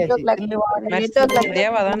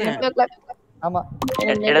 தேவா தானே? ஆமா.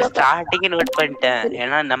 ஸ்டார்டிங் நோட் பண்ணிட்டேன்.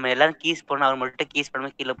 ஏன்னா நம்ம எல்லாரும் கீஸ் பண்ணோம், அவர் மட்டும் கீஸ்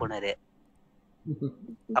பண்ணாம கீழே போனாரு.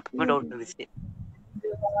 அப்பவே டவுட் இருந்துச்சு.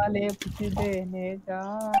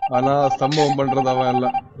 ஆனா சம்பவம் பண்றது அவன் இல்ல.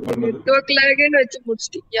 நெட்வொர்க் லாக்னு வெச்சு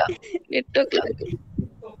முடிச்சிட்டியா? Network lock.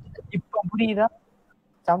 இப்ப புரியுதா?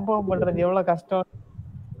 சம்பவம் பண்றது எவ்வளவு கஷ்டம்.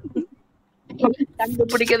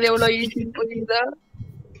 கண்டுபிடிக்கிறது எவ்வளவு ஈஸி புரியுதா?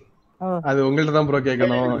 அது உங்கள்ட்ட தான் ப்ரோ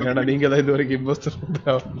கேட்கணும். ஏன்னா நீங்க தான் இது வரைக்கும் இம்போஸ்டர்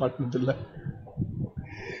மாட்டினது இல்ல.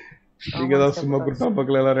 நீங்க தான் சும்மா குட்டா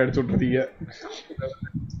பக்கல எல்லாரும் அடிச்சு விட்டுறீங்க.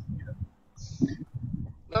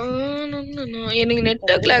 எனக்கு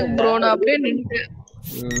நெட்வொர்க் லாக் ப்ரோ. நான் அப்படியே நின்னுட்டேன்.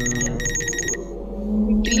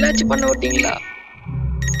 கில்லாச்சு பண்ண விட்டீங்களா?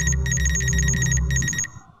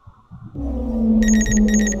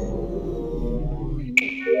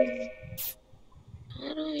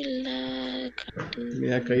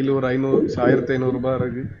 என் கையில ஒரு 1500 ரூபாய்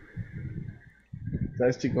இருக்கு.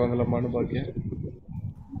 ஜாய்ஸ்டிக் வாங்கலாமான்னு பாக்கேன்.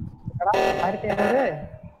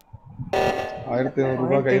 1500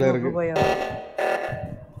 ரூபாய் கையில இருக்கு.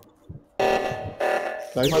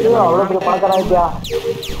 அவ்வளவு பெரிய பணக்காரா?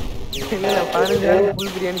 இல்ல 15,000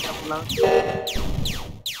 ஃபுல் பிரியாணி சாப்பிடலாம்.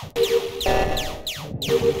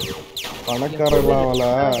 பணக்காரலாம் வல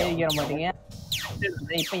கேட்க மாட்டீங்க.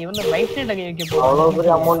 இப்ப இவங்க ரைட் சைடுல கேட்க போறாங்க. அவ்வளவு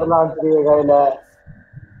பெரிய அமௌண்ட் எல்லாம் வச்சிருக்கீங்க கையில.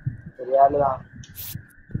 சரியாலதான்.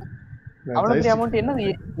 அவ்வளவு பெரிய அமௌண்ட்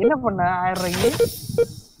என்ன பண்ண 1000 ரூபாய்க்கு?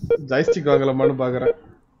 ஜாய்ஸ்டிக் வாங்கலாமான்னு பாக்குறேன்.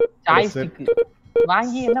 ஜாய்ஸ்டிக்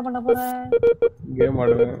வாங்கி என்ன பண்ண போற? கேம்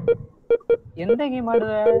ஆடுவேன். எந்த கேம்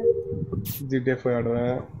ஆடுவ? GTA 5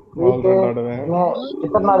 ஆடுவேன். MudRunner ஆடுவேன்.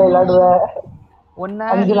 எத்தனை நாள் விளையாடுவ? ஒண்ணா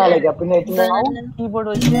 5 நாளைக்கு. அப்படின்னா எத்தனை நாள்? கீபோர்டு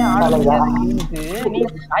வச்சு ஆடுறதுக்கு நீ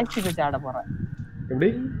ஜாய்ஸ்டிக் வச்சு ஆட போற. எப்படி?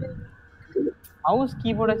 மவுஸ்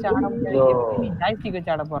கீபோர்டு வச்சு ஆட முடியாது. நீ ஜாய்ஸ்டிக்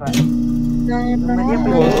வச்சு ஆட போற. நிறைய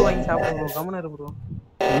பேர் வாங்கி சாப்பிடுறோம். கமனா இரு ப்ரோ.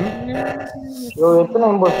 எத்தனை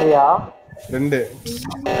இம்போஸ்டரியா? 2.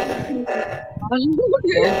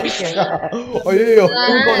 ஐயோ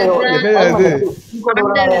என்னையா இது?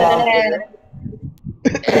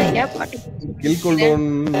 கில் கூல்டவுன்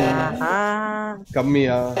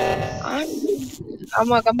கம்மியா?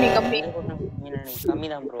 ஆமா கம்மி தான்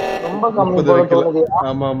ப்ரோ. ரொம்ப கம்மி.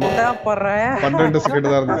 ஆமா ஆமா 12 செகண்ட்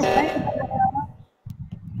தான் இருந்துச்சு.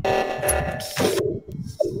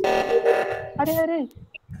 அரே அரே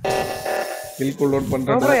கில் கூல்டவுன்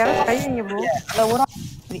பண்றேன் ப்ரோ. யாரோ கை வைங்க ப்ரோ.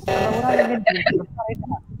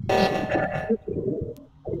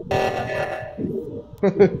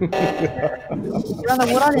 அந்த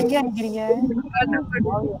ஒரு ஆள் எங்க நிக்கிறீங்க?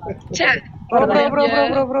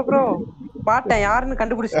 ப்ரோ பாட்டேன் யாருன்னு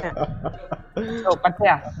கண்டுபிடிச்சிட்டேன்.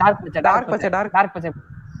 பச்சையா? டார்க் பச்சை.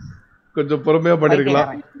 கொஞ்சம் பொறுமையா பண்ணிருக்கலாம்.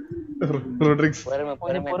 ரொட்ரிக்ஸ்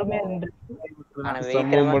பொறுமையா நின்று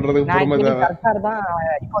சம்பவம் பண்றதுக்கு பொறுமை தேவை. கரெக்டா தான்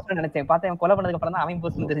இம்போஸ்டர் நினைச்சேன். பார்த்தேன் கொலை பண்ணதுக்கு அப்புறம் தான் அவன்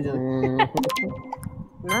இம்போஸ்டர் தெரிஞ்சது.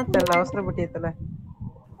 என்ன தெரியல அவசரப்பட்டியத்துல.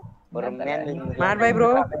 மேட் பாய் ப்ரோ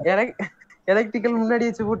எலக்ட்ரிக்கல் முன்னாடி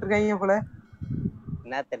வச்சு போட்டுருக்காங்க போல.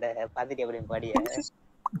 என்ன தெரியல பாத்துட்டு எப்படி பாடிய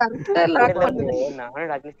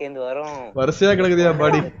சேர்ந்து வரும். வரிசையா கிடக்குதியா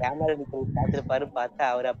பாடி? கேமரா பாரு பார்த்தா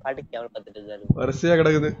அவரை பாட்டுக்கு எவ்வளவு பார்த்துட்டு இருக்காரு. வரிசையா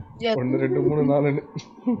கிடக்குது. 1 2 3 4 3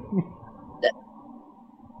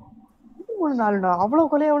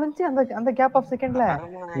 அவ்வளவு கொலையா விழுந்துச்சு அந்த கேப் ஆஃப் செகண்ட்ல.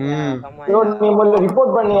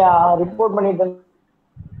 ரிப்போர்ட் பண்ணியா? ரிப்போர்ட் பண்ணிட்டு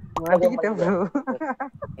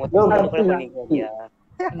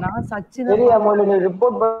நான் சச்சின் சரியா நீ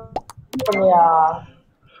ரிப்போர்ட் பண்ணியா?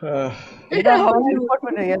 ரிப்போர்ட்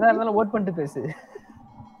பண்ணு. எதா இருந்தாலும் ஓட் பண்ணிட்டு பேசு.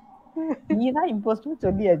 நீதான் இம்போஸ்டர்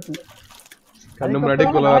சொல்லியாச்சு. கண்ணு முன்னாடி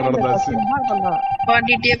கொலை நடந்தாச்சு.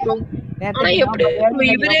 பாண்டிட்டே ப்ரோ. ஆனா எப்படி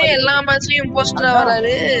இவரே எல்லா மேட்ச்லயும் இம்போஸ்டரா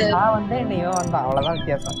வராரு? நான் வந்து என்னையோ வந்தான். அவ்வளவுதான்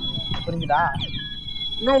வித்தியாசம். புரிஞ்சுதா?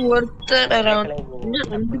 இன்னும் ஒருத்தர் இன்னும்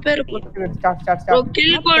 2 பேர் ப்ரோ.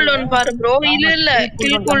 கில் கூல்டவுன் பாரு ப்ரோ. இல்ல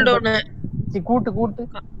கில் கூல்டவுன் கூட்டு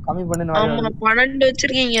கம்மி பண்ணு. ஆமா 12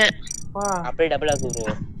 வச்சிருக்கீங்க. அப்படியே டபுள் ஆகு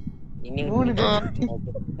ப்ரோ. இன்னிங்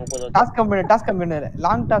டாஸ்க் கம்மி பண்ணு.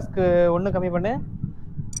 லாங் டாஸ்க் 1 கம்மி பண்ணு.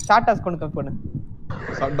 ஷார்ட் டாஸ்க் 1 கம்மி பண்ணு.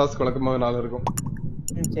 ஷார்ட் டாஸ்க் வழக்கமா 4 இருக்கும்.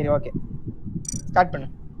 சரி ஓகே ஸ்டார்ட் பண்ணு.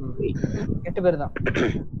 8 பேர் தான்.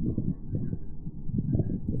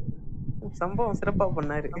 சம்பவம் சிறப்பா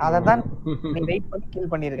பண்ணாரு. அததான் நீ வெயிட் பண்ணி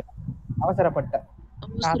கில் பண்ணிருக்க. அவசரப்பட்ட.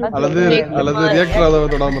 அல்லது ரியாக்டர் அத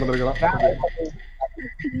தொடாம இருந்திருக்கலாம்.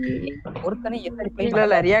 ஒருத்தனை எந்த reply இல்ல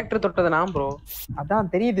இல்ல ரியாக்டர் தொட்டது நான் ப்ரோ.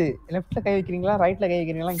 அதான் தெரியுது. லெஃப்ட்ல கை வைக்கிறீங்களா ரைட்ல கை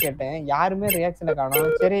வைக்கிறீங்களான்னு கேட்டேன். யாருமே ரியாக்ஷனை காணோம்.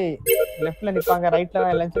 சரி லெஃப்ட்ல நிப்பாங்க ரைட்ல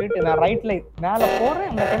தான் இல்லைன்னு சொல்லிட்டு நான் ரைட்ல மேல போறேன்.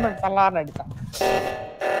 அந்த டைம்ல சல்லார்னு அடித்தான்.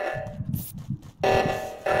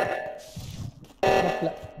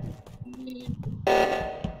 லெஃப்ட்ல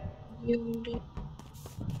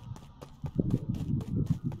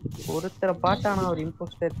ஒருத்தரை பார்த்தானா அவர்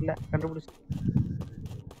இம்போஸ்டர் இல்ல கண்டுபிடிச்சு.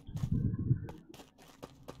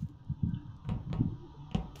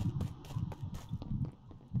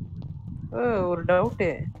 ஒரு டவுட்.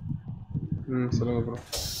 சொல்லுங்க ப்ரோ.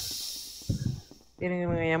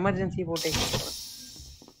 எனக்கு எமர்ஜென்சி போட்டே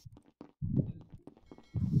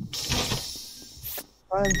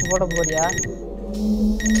போட போறியா?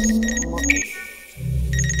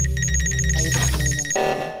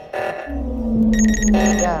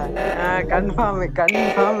 Confirm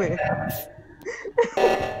confirm.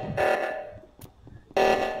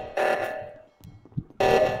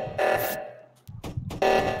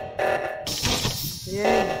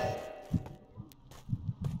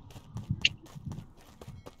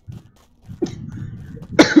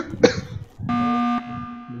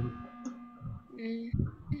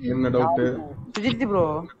 என்ன டவுட்? சுஜித் ப்ரோ.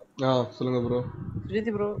 சொல்லுங்க ப்ரோ. சுஜித்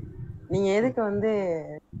ப்ரோ நீங்க எதுக்கு வந்து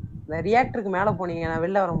ரியாக்டருக்கு மேல போனீங்க? நான்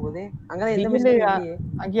வெளில வரும்போது அங்கதான் எந்த மிஸ்டேக்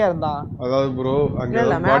அங்கேயா இருந்தா. அதாவது ப்ரோ அங்க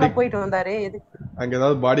இல்ல மேல போயிட்டு வந்தாரு. எதுக்கு அங்க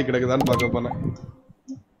ஏதாவது பாடி கிடக்குதான்னு பார்க்க போனேன்.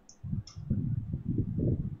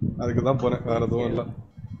 அதுக்கு தான் போனேன், வேற எதுவும் இல்ல.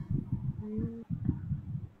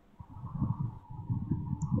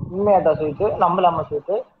 உண்மையாடா ஸ்வீட்? நம்பலாமா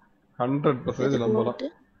ஸ்வீட்? 100% நம்பலாம்.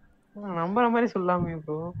 நம்புற மாதிரி சொல்லாமே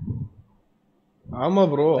ப்ரோ. ஆமா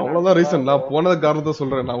ப்ரோ, அவ்வளவுதான் ரீசன். நான் போனது காரணத்தை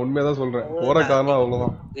சொல்றேன், நான் உண்மையா தான் சொல்றேன். போற காரணம்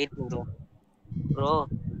அவ்வளவுதான். Wait bro. Bro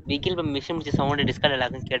விக்கில் by mission முடிச்ச சவுண்ட் டிஸ்கார்ட்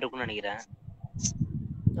எல்லாரும் கேட்டுக்குன்னு நினைக்கிறேன்.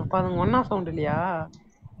 அப்ப அது ஒண்ணா சவுண்ட் இல்லையா?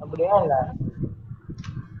 அப்படியே இல்ல.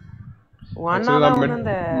 ஒண்ணா தான்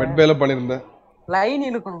அந்த மெட் பேல பண்ணிருந்தேன். லைன்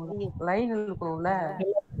இழுக்கணும்ல.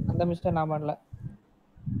 அந்த மிஸ்டேக் நான் பண்ணல.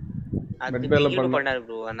 அது விக்கில் பண்ணாரு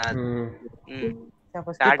ப்ரோ. நான்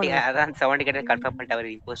ஸ்டார்டிங் அதான் சவுண்ட் கேட்ட கன்ஃபார்ம் பண்ணிட்டு அவர்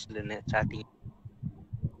இம்போஸ்டர்னு ஸ்டார்டிங்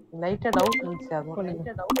லைட்டா டவுட் இருந்துச்சு. அது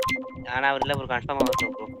ஆனா அவர் இல்ல ப்ரோ, கன்ஃபார்மா வந்து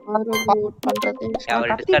ப்ரோ ஓட் பண்றது. அவர்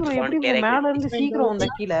டிஸ்கார்ட் சவுண்ட் கேட்க மேல இருந்து சீக்கிரம் வந்த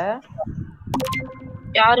கீழ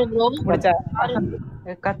யாரு ப்ரோ? முடிச்சா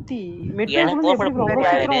கத்தி மெட்ரோல எப்படி ப்ரோ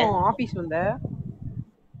சீக்கிரம் ஆபீஸ் வந்த?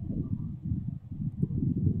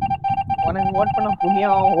 உனக்கு ஓட் பண்ண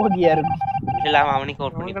புண்ணியம் ஓடியா இருக்கும். இல்ல அவனுக்கு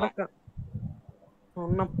ஓட் பண்ணிப்பான்.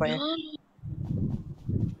 ஒண்ணு பையன்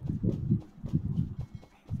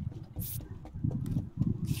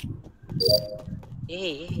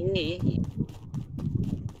ஏன்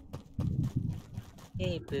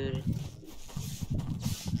ப்ரோ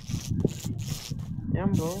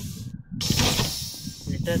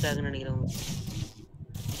நெட்வொர்க் ஆகுன்னு நினைக்கிறேன்.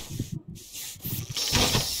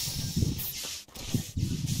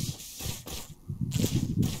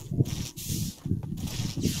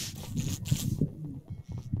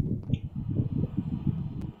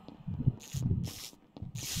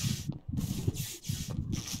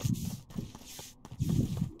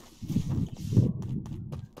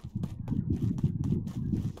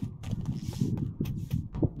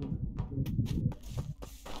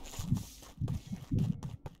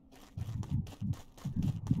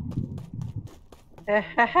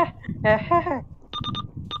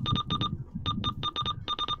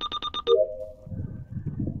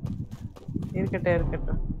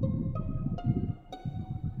 இருக்கட்டும்.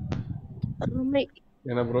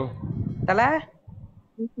 என்ன ப்ரோ? தல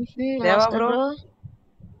தேவா ப்ரோ.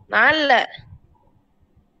 நான் இல்ல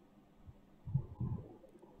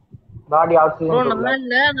பாடி ஆக்சிஜன் ப்ரோ. நான்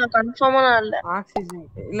இல்ல, நான் கன்ஃபார்மா நான் இல்ல. ஆக்சிஜன்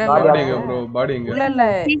இல்ல பாடி எங்க ப்ரோ? பாடி எங்க? இல்ல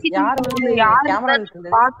யார் வந்து கேமரா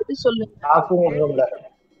இருக்குது பாத்துட்டு சொல்லுங்க. ஆக்சிஜன் ரூம்ல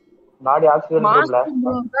பாடி ஆக்சிஜன் ரூம்ல.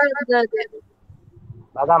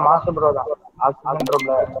 அதான் மாஸ்டர் ப்ரோ தான் ஆக்சிஜன்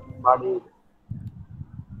ரூம்ல பாடி.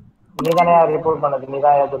 நீதானே ரிப்போர்ட் பண்ணது?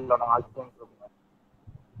 நீதான் ஏத்துறல ஆக்சிஜன் ரூம்ல.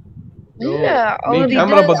 இல்ல நீ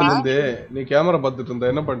கேமரா பார்த்துட்டு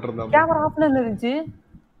இருந்த என்ன பண்ணிட்டு இருந்த? கேமரா ஆஃப்ல இருந்துச்சு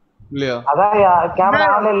இல்லையா? அதான் கேமரா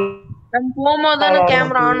ஆன்ல இல்ல. நம்ம போகும்போது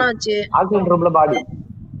கேமரா ஆன் ஆச்சு. ஆக்சிஜன் ரூம்ல பாடி.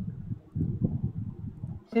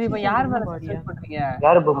 சரி இப்ப யார் மேல சர்ச் பண்றீங்க?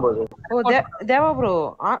 யாரு போகும்போது? ஓ தேவா ப்ரோ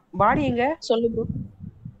பாடி எங்க? சொல்லு ப்ரோ.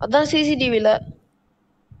 அதான் சிசிடிவில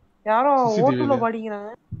யாரோ ஓட்டுல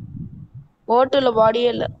பாடிங்கறாங்க. ஓட்டுல பாடியே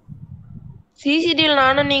இல்ல. சிசிடிவில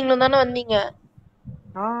நானும் நீங்களும் தானே வந்தீங்க.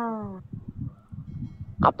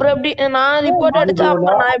 அப்புறம் எப்படி நான் ரிப்போர்ட் அடிச்சா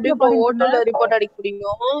அப்புறம் நான் எப்படி ப்ரோ ஓட்டுல ரிப்போர்ட் அடிக்க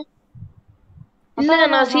முடியும்? இல்ல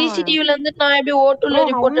நான் சிசிடிவில இருந்து நான் எப்படி ஓட்டுல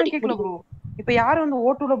ரிப்போர்ட் அடிக்க முடியும்? இப்ப யாரு வந்து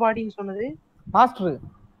ஓட்டுல பாடின்னு சொன்னது? மாஸ்டர்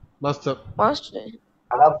மாஸ்டர்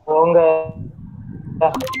அட போங்க.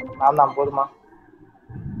 நான் தான் போதுமா?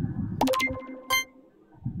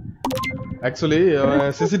 ஆக்சுவலி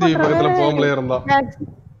சிசிடிவி பக்கத்துல போகாமலே இருந்தான்.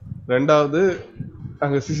 ரெண்டாவது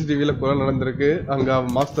அங்க சிசிடிவில கொலை நடந்திருக்கு, அங்க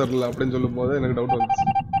மாஸ்டர் இல்ல அப்படின்னு சொல்லும் போது எனக்கு டவுட் வந்துச்சு.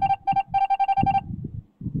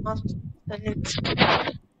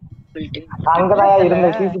 அங்கதான்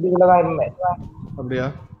இருந்தேன், சிசிடிவில தான் இருந்தேன். அப்படியா?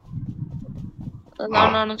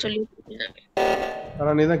 நானும் சொல்லி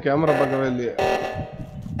ஆனா நீ தான் கேமரா பார்க்கவே இல்லையே.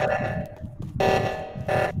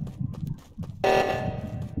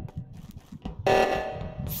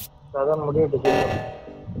 அதான் முடிவு.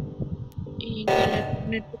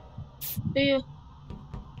 ஐயோ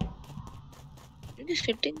இது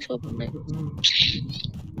செட்டிங்ஸ் ஓபன்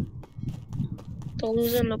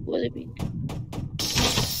 1000 போகுது.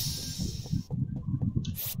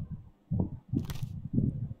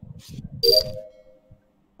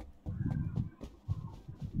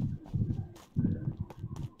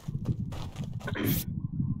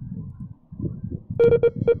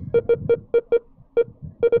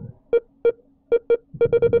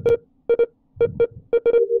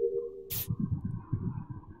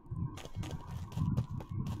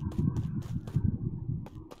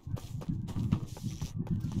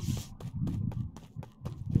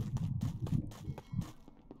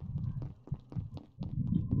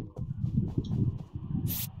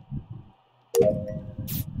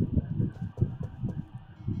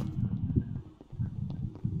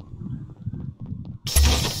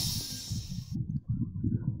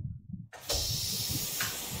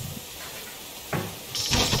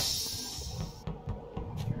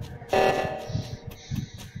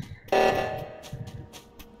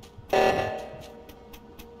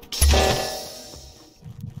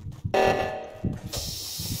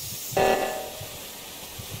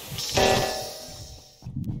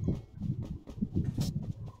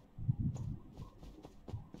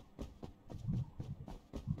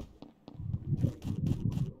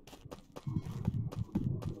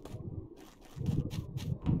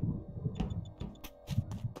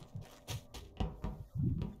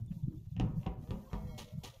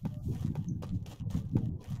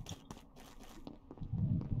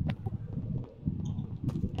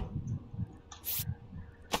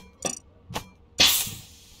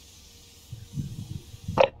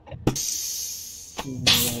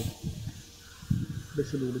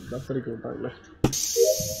 சரிக்க விட்டாங்களே.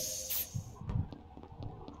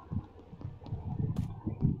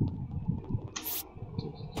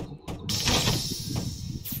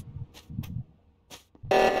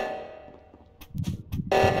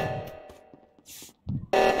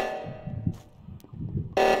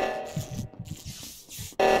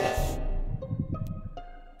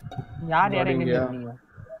 யார் யார் எங்க இருக்கீங்க?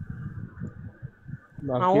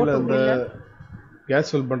 நான் கீழ அந்த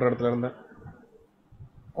கேஸ் ஃபில் பண்ற இடத்துல இருந்தேன்.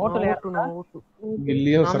 ஹோட்டல்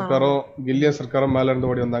கில்லியும் சர்க்காரும் மேல இருந்து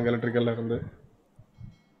ஓடி வந்தாங்க. எலக்ட்ரிக்கல்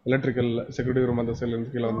செக்யூரிட்டி ரூம் அந்த சைடுல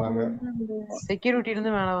இருந்து கீழ வந்தாங்க. செக்யூரிட்டி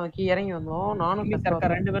இருந்து மேல இறங்கி வந்தோம். நானும்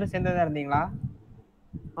சர்க்கார் ரெண்டு பேரும் சேர்ந்ததா இருந்தீங்களா?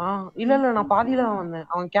 இல்ல நான் பாதியில தான் வந்தேன்.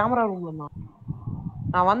 அவன் கேமரா ரூம்ல இருந்தான்.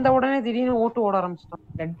 நான் வந்த உடனே திடீர்னு ஓட ஆரம்பிச்சிட்டான்.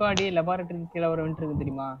 டெட் பாடி லெபார்ட்டரி கீழ ஒரு வென்ட் இருக்கு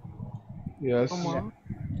தெரியுமா? எஸ். ஆமா.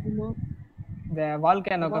 இந்த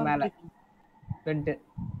வால்கனோக்கு மேல வென்ட்.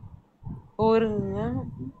 போருங்க.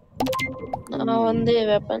 நான் வந்து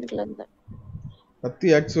வெப்பன்ஸ்ல இருந்தேன். கத்தி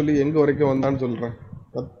ஆக்சுவலி எங்க வரைக்கும் வந்தான்னு சொல்றேன்.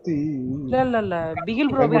 கத்தி இல்ல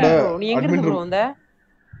பிகில் ப்ரோ நீ எங்க இருந்து ப்ரோ வந்த?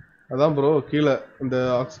 அதான் ப்ரோ கீழ இந்த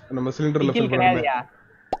நம்ம சிலிண்டர்ல ஃபில் பண்ணேன்.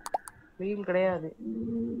 பிகில் கிடையாது.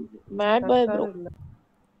 Mat bye bro.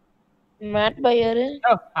 மேட் பாயர்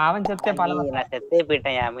அவன் செத்தே பல நான் செத்தே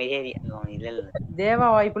போயிட்டேன். அமைதியா இல்ல தேவா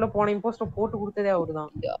வாய்ப்புல போன இம்போஸ்டர் போட்டு கொடுத்ததே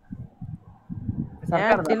அவர்தான்.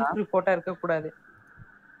 சர்க்கார் செல்ஃப் ரிப்போர்ட்டா இருக்க கூடாது.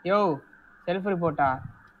 யோ செல்ஃப் ரிப்போர்ட்டா?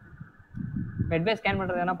 பெட்வே ஸ்கேன்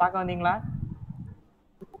பண்றது என்ன பார்க்க வந்தீங்களா?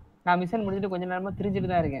 நான் மிஷன் முடிச்சிட்டு கொஞ்ச நேரமா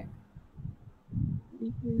திரிஞ்சிட்டு தான் இருக்கேன்.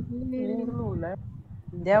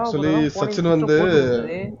 தேவா சொல்லி சச்சின் வந்து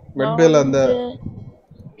மெட்பேல அந்த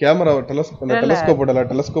கேமரா டெலஸ்கோப்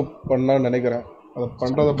பண்ணான்னு நினைக்கிறேன். அத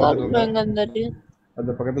பண்றத பார்த்துட்டு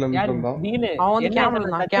அந்த பக்கத்துல நின்னு இருந்தான். அவன் வந்து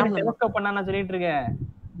கேமரா டெலஸ்கோப் பண்ணான்னு சொல்லிட்டு இருக்கேன்.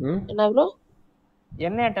 என்ன ப்ரோ?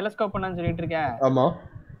 என்ன டெலஸ்கோப் பண்ணான்னு சொல்லிட்டு இருக்கேன்? ஆமா.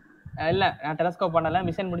 இல்ல நான் டெலஸ்கோப் பண்ணல.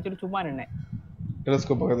 மிஷன் முடிச்சிட்டு சும்மா நின்னேன்.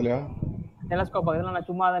 டெலஸ்கோப் பக்கத்துலயா? டெலஸ்கோப் பக்கத்துல நான்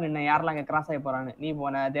சும்மா தான் நின்னேன். யாரெல்லாம் அங்க கிராஸ் ஆகி போறான்னு. நீ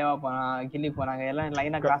போன, தேவா போனா, கில்லி போறாங்க, எல்லாம்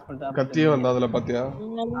லைனா கிராஸ் பண்ணிட்டு. கத்தியும் வந்தா அதுல பாத்தியா?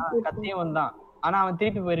 கத்தியும் வந்தான். ஆனா அவன்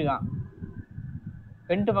திருப்பி போயிருக்கான்.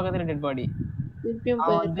 வெண்ட் பக்கத்துல டெட் பாடி.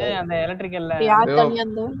 அவன் வந்து அந்த எலக்ட்ரிக்கல்ல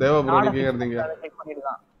தேவா ப்ரோ நீங்க இருந்தீங்க. செக்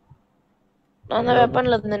பண்ணிருக்கான். நான் அந்த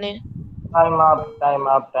வெப்பன்ல இருந்தேனே. டைம்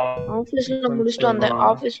ஆபீஸ்ல முடிச்சிட்டு வந்தேன்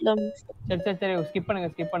ஆபீஸ்ல சரி ஸ்கிப்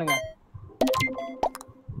பண்ணுங்க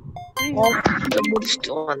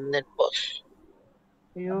முடிச்சிட்டு வந்தேன் பாஸ்.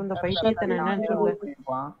 ஐயோ இந்த பைத்தியத்தை நான் என்னன்னு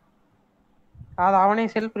சொல்ல. அது அவனே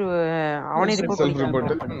அவனே ரிப்போர்ட்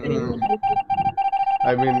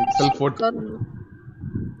ஐ மீன் செல்ஃப் வோட்.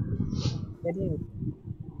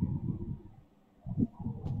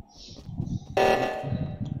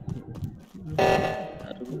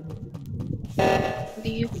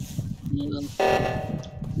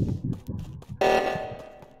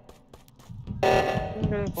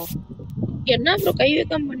 என்ன ப்ரோ கை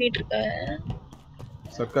வைக்காம பண்ணிட்டு இருக்க?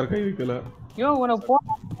 சர்க்கார் கை வைக்கல. யோ உன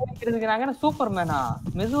போறதுக்குறாங்க சூப்பர்மேனா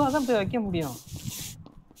மெதுவா தான் போய் வைக்க முடியும்.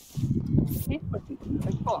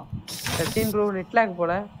 வைப்போ 13 ப்ரோ நெட் லாக்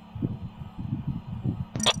போல.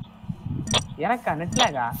 எனக்கா நெட்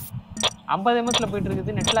லாகா 50 ms போயிட்டு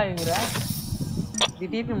இருக்குது நெட் லாக்ங்கற.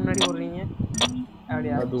 திடீர்னு முன்னாடி ஓடுறீங்க.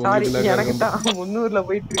 அப்படியே சாரி எனக்கு தான் 300ல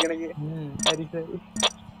போயிட்டு இருக்கு எனக்கு. சரி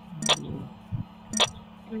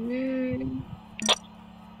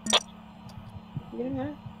இருங்க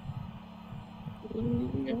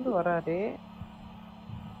எங்க வராரு?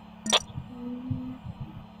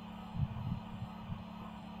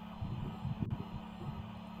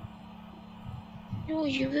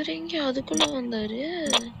 இவர் எங்க அதுக்குள்ள வந்தாரு?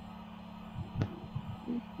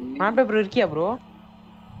 மேட் ப்ரோ இருக்கியா ப்ரோ?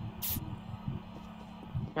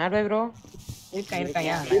 Mat bro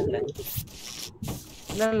இருக்காயா?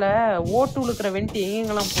 இல்ல ஓட்டு இருக்கிற வெண்ட்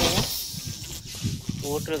எங்கெல்லாம் போகும்?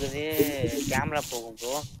 ஓட்டு இருக்குது கேமரா போகும்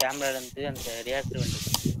ப்ரோ. கேமரால இருந்து அந்த ரியாக்டர் வந்து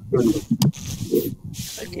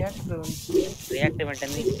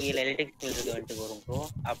கீழே எலக்ட்ரிக் ஃபீல்ட் இருக்க வெண்ட்டுக்கு வரும் ப்ரோ.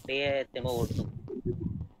 அப்படியே திரும்ப ஓட்டும்.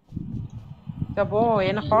 அப்போ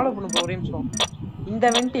என்ன ஃபாலோ பண்ணு ப்ரோ. ஒரே நிமிஷம். இந்த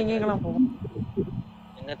வெண்ட் எங்கெல்லாம் போகும்?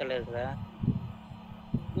 எங்க தள்ள இருக்குதா?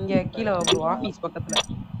 இங்க கீழே ப்ரோ ஆபீஸ் பக்கத்துல.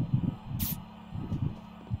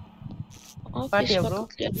 பாட்டியா ப்ரோ?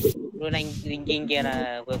 ப்ரோ நான் இங்க நான்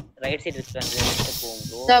ரைட் சைடு இருக்கு அந்த வெண்ட் போகும்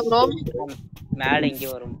ப்ரோ. மேல இங்க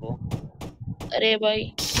வரும் ப்ரோ. அரே பாய்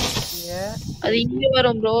அது இங்க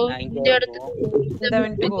வரும் ப்ரோ. இந்த இடத்துக்கு இந்த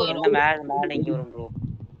வெண்ட்டுக்கு வரும். மேல இங்க வரும் ப்ரோ.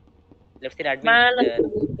 லெஃப்ட் சைடு அட்மின்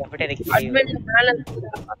மேல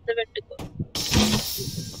அந்த வெண்ட்டுக்கு.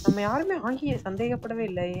 நம்ம யாருமே ஆங்கியே சந்தேகப்படவே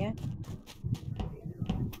இல்லை. ஏன்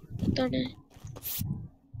தானே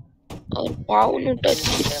அவர் பாவம் டச்.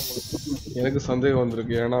 எனக்கு சந்தேகம்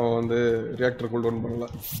வந்திருக்கு. ஏன்னா அவன் வந்து ரியாக்டர் கூல் டவுன் பண்ணல.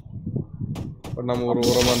 பட் நம்ம ஒரு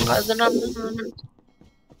உரமா இருந்தா அதனால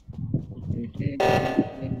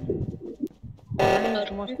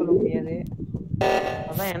சொல்ல முடியாது.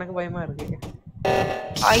 அதான் எனக்கு பயமா இருக்கு.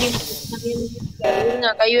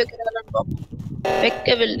 கை வைக்கிறதெல்லாம்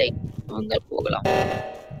வைக்கவில்லை. வாங்க போகலாம்.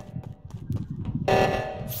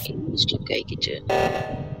 கைக்கிச்சு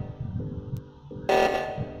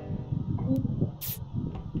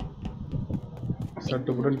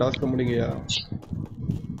சட்டுப்புடன் டாஸ்க் முடிங்கயா.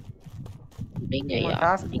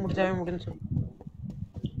 டாஸ்க் முடிச்சாவே முடிஞ்சு.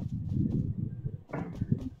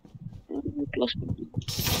 க்ளோஸ்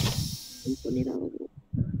பண்ணிடுறாங்க.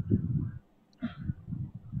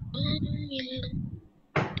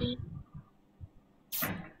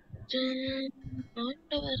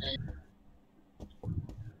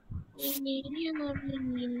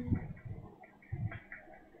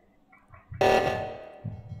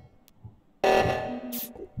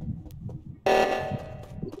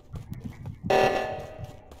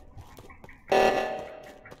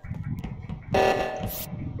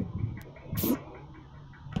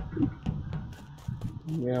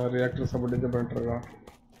 ரியாக்டர் சப்போர்ட் பண்ணிட்டு இருக்கான்.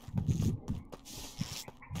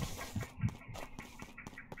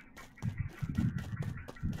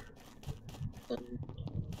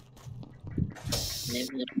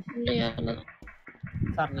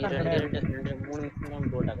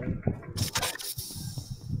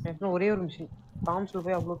 ஒரே ஒரு மிஷின் காம்ஸ்ல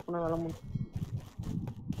போய் அப்லோட் பண்ண வேலை முடியும்.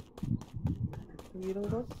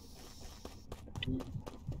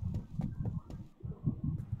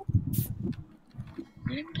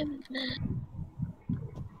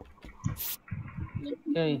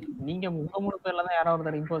 நீங்க 3 பேர்ல தான் யாராவது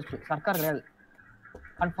ஒருத்தர் இம்போஸ்டர். சர்க்கார் கிடையாது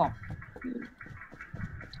கன்ஃபார்ம்.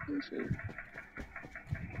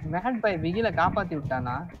 மேட் பை பிகில காப்பாத்தி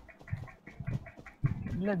விட்டானா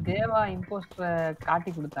இல்ல தேவா இம்போஸ்டரை காட்டி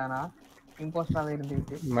கொடுத்தானா? இம்போஸ்டராவே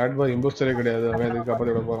இருந்துட்டு மேட் பை இம்போஸ்டரே கிடையாது. அவன் எதுக்கு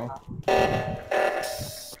காப்பாத்தி விட போறான்?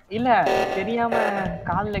 இல்ல தெரியாம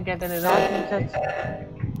கால்ல கேட்டது ஏதாவது.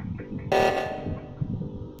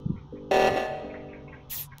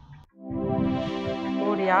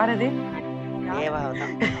 ஓடி யாரது? தேவா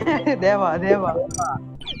தேவா தேவா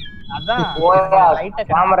அதான் போயா லைட்டா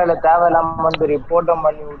கேமரால தேவையில்லாம வந்து ரிப்போர்ட்டும்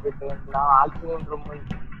பண்ணி விட்டுட்டு நான் ஆக்சிடென்ட் ரூம்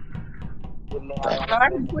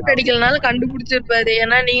நான் ரிப்போர்ட் அடிக்கலனால கண்டுபிடிச்சிருப்பாரு.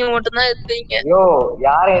 ஏன்னா நீங்க மட்டும் தான் இருக்கீங்க. ஐயோ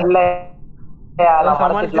யாரும் இல்ல நான்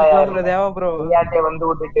சமாளிச்சிருப்பாங்க தேவா ப்ரோ. மறந்துட்டே வந்து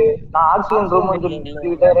விட்டுட்டு நான் ஆக்சிடென்ட் ரூம்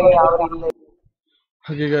சொல்லிட்டு யாரும் இல்ல.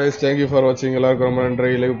 ஓகே கைஸ், தேங்க்யூ ஃபார் வாட்சிங். எல்லாருக்கும் ரொம்ப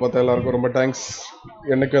நன்றி. லைவ் பார்த்தா எல்லாருக்கும் ரொம்ப தேங்க்ஸ்.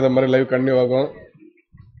 எனக்கு அந்த மாதிரி லைவ் கண்டினியூ ஆகும்.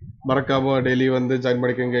 மறக்காம டெய்லி வந்து ஜாயின்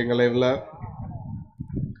பண்ணிக்கோங்க எங்கள் லைவ்ல.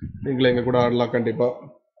 நீங்களும் எங்கள் கூட ஆடலாம் கண்டிப்பாக.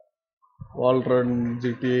 வால்ரன்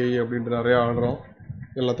ஜிடிஐ அப்படின்ட்டு நிறையா ஆடுறோம்.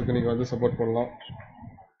 எல்லாத்துக்கும் நீங்கள் வந்து சப்போர்ட் பண்ணலாம்.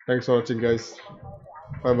 தேங்க்ஸ் ஃபார் வாட்சிங் guys.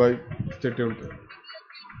 By by. Stay tuned.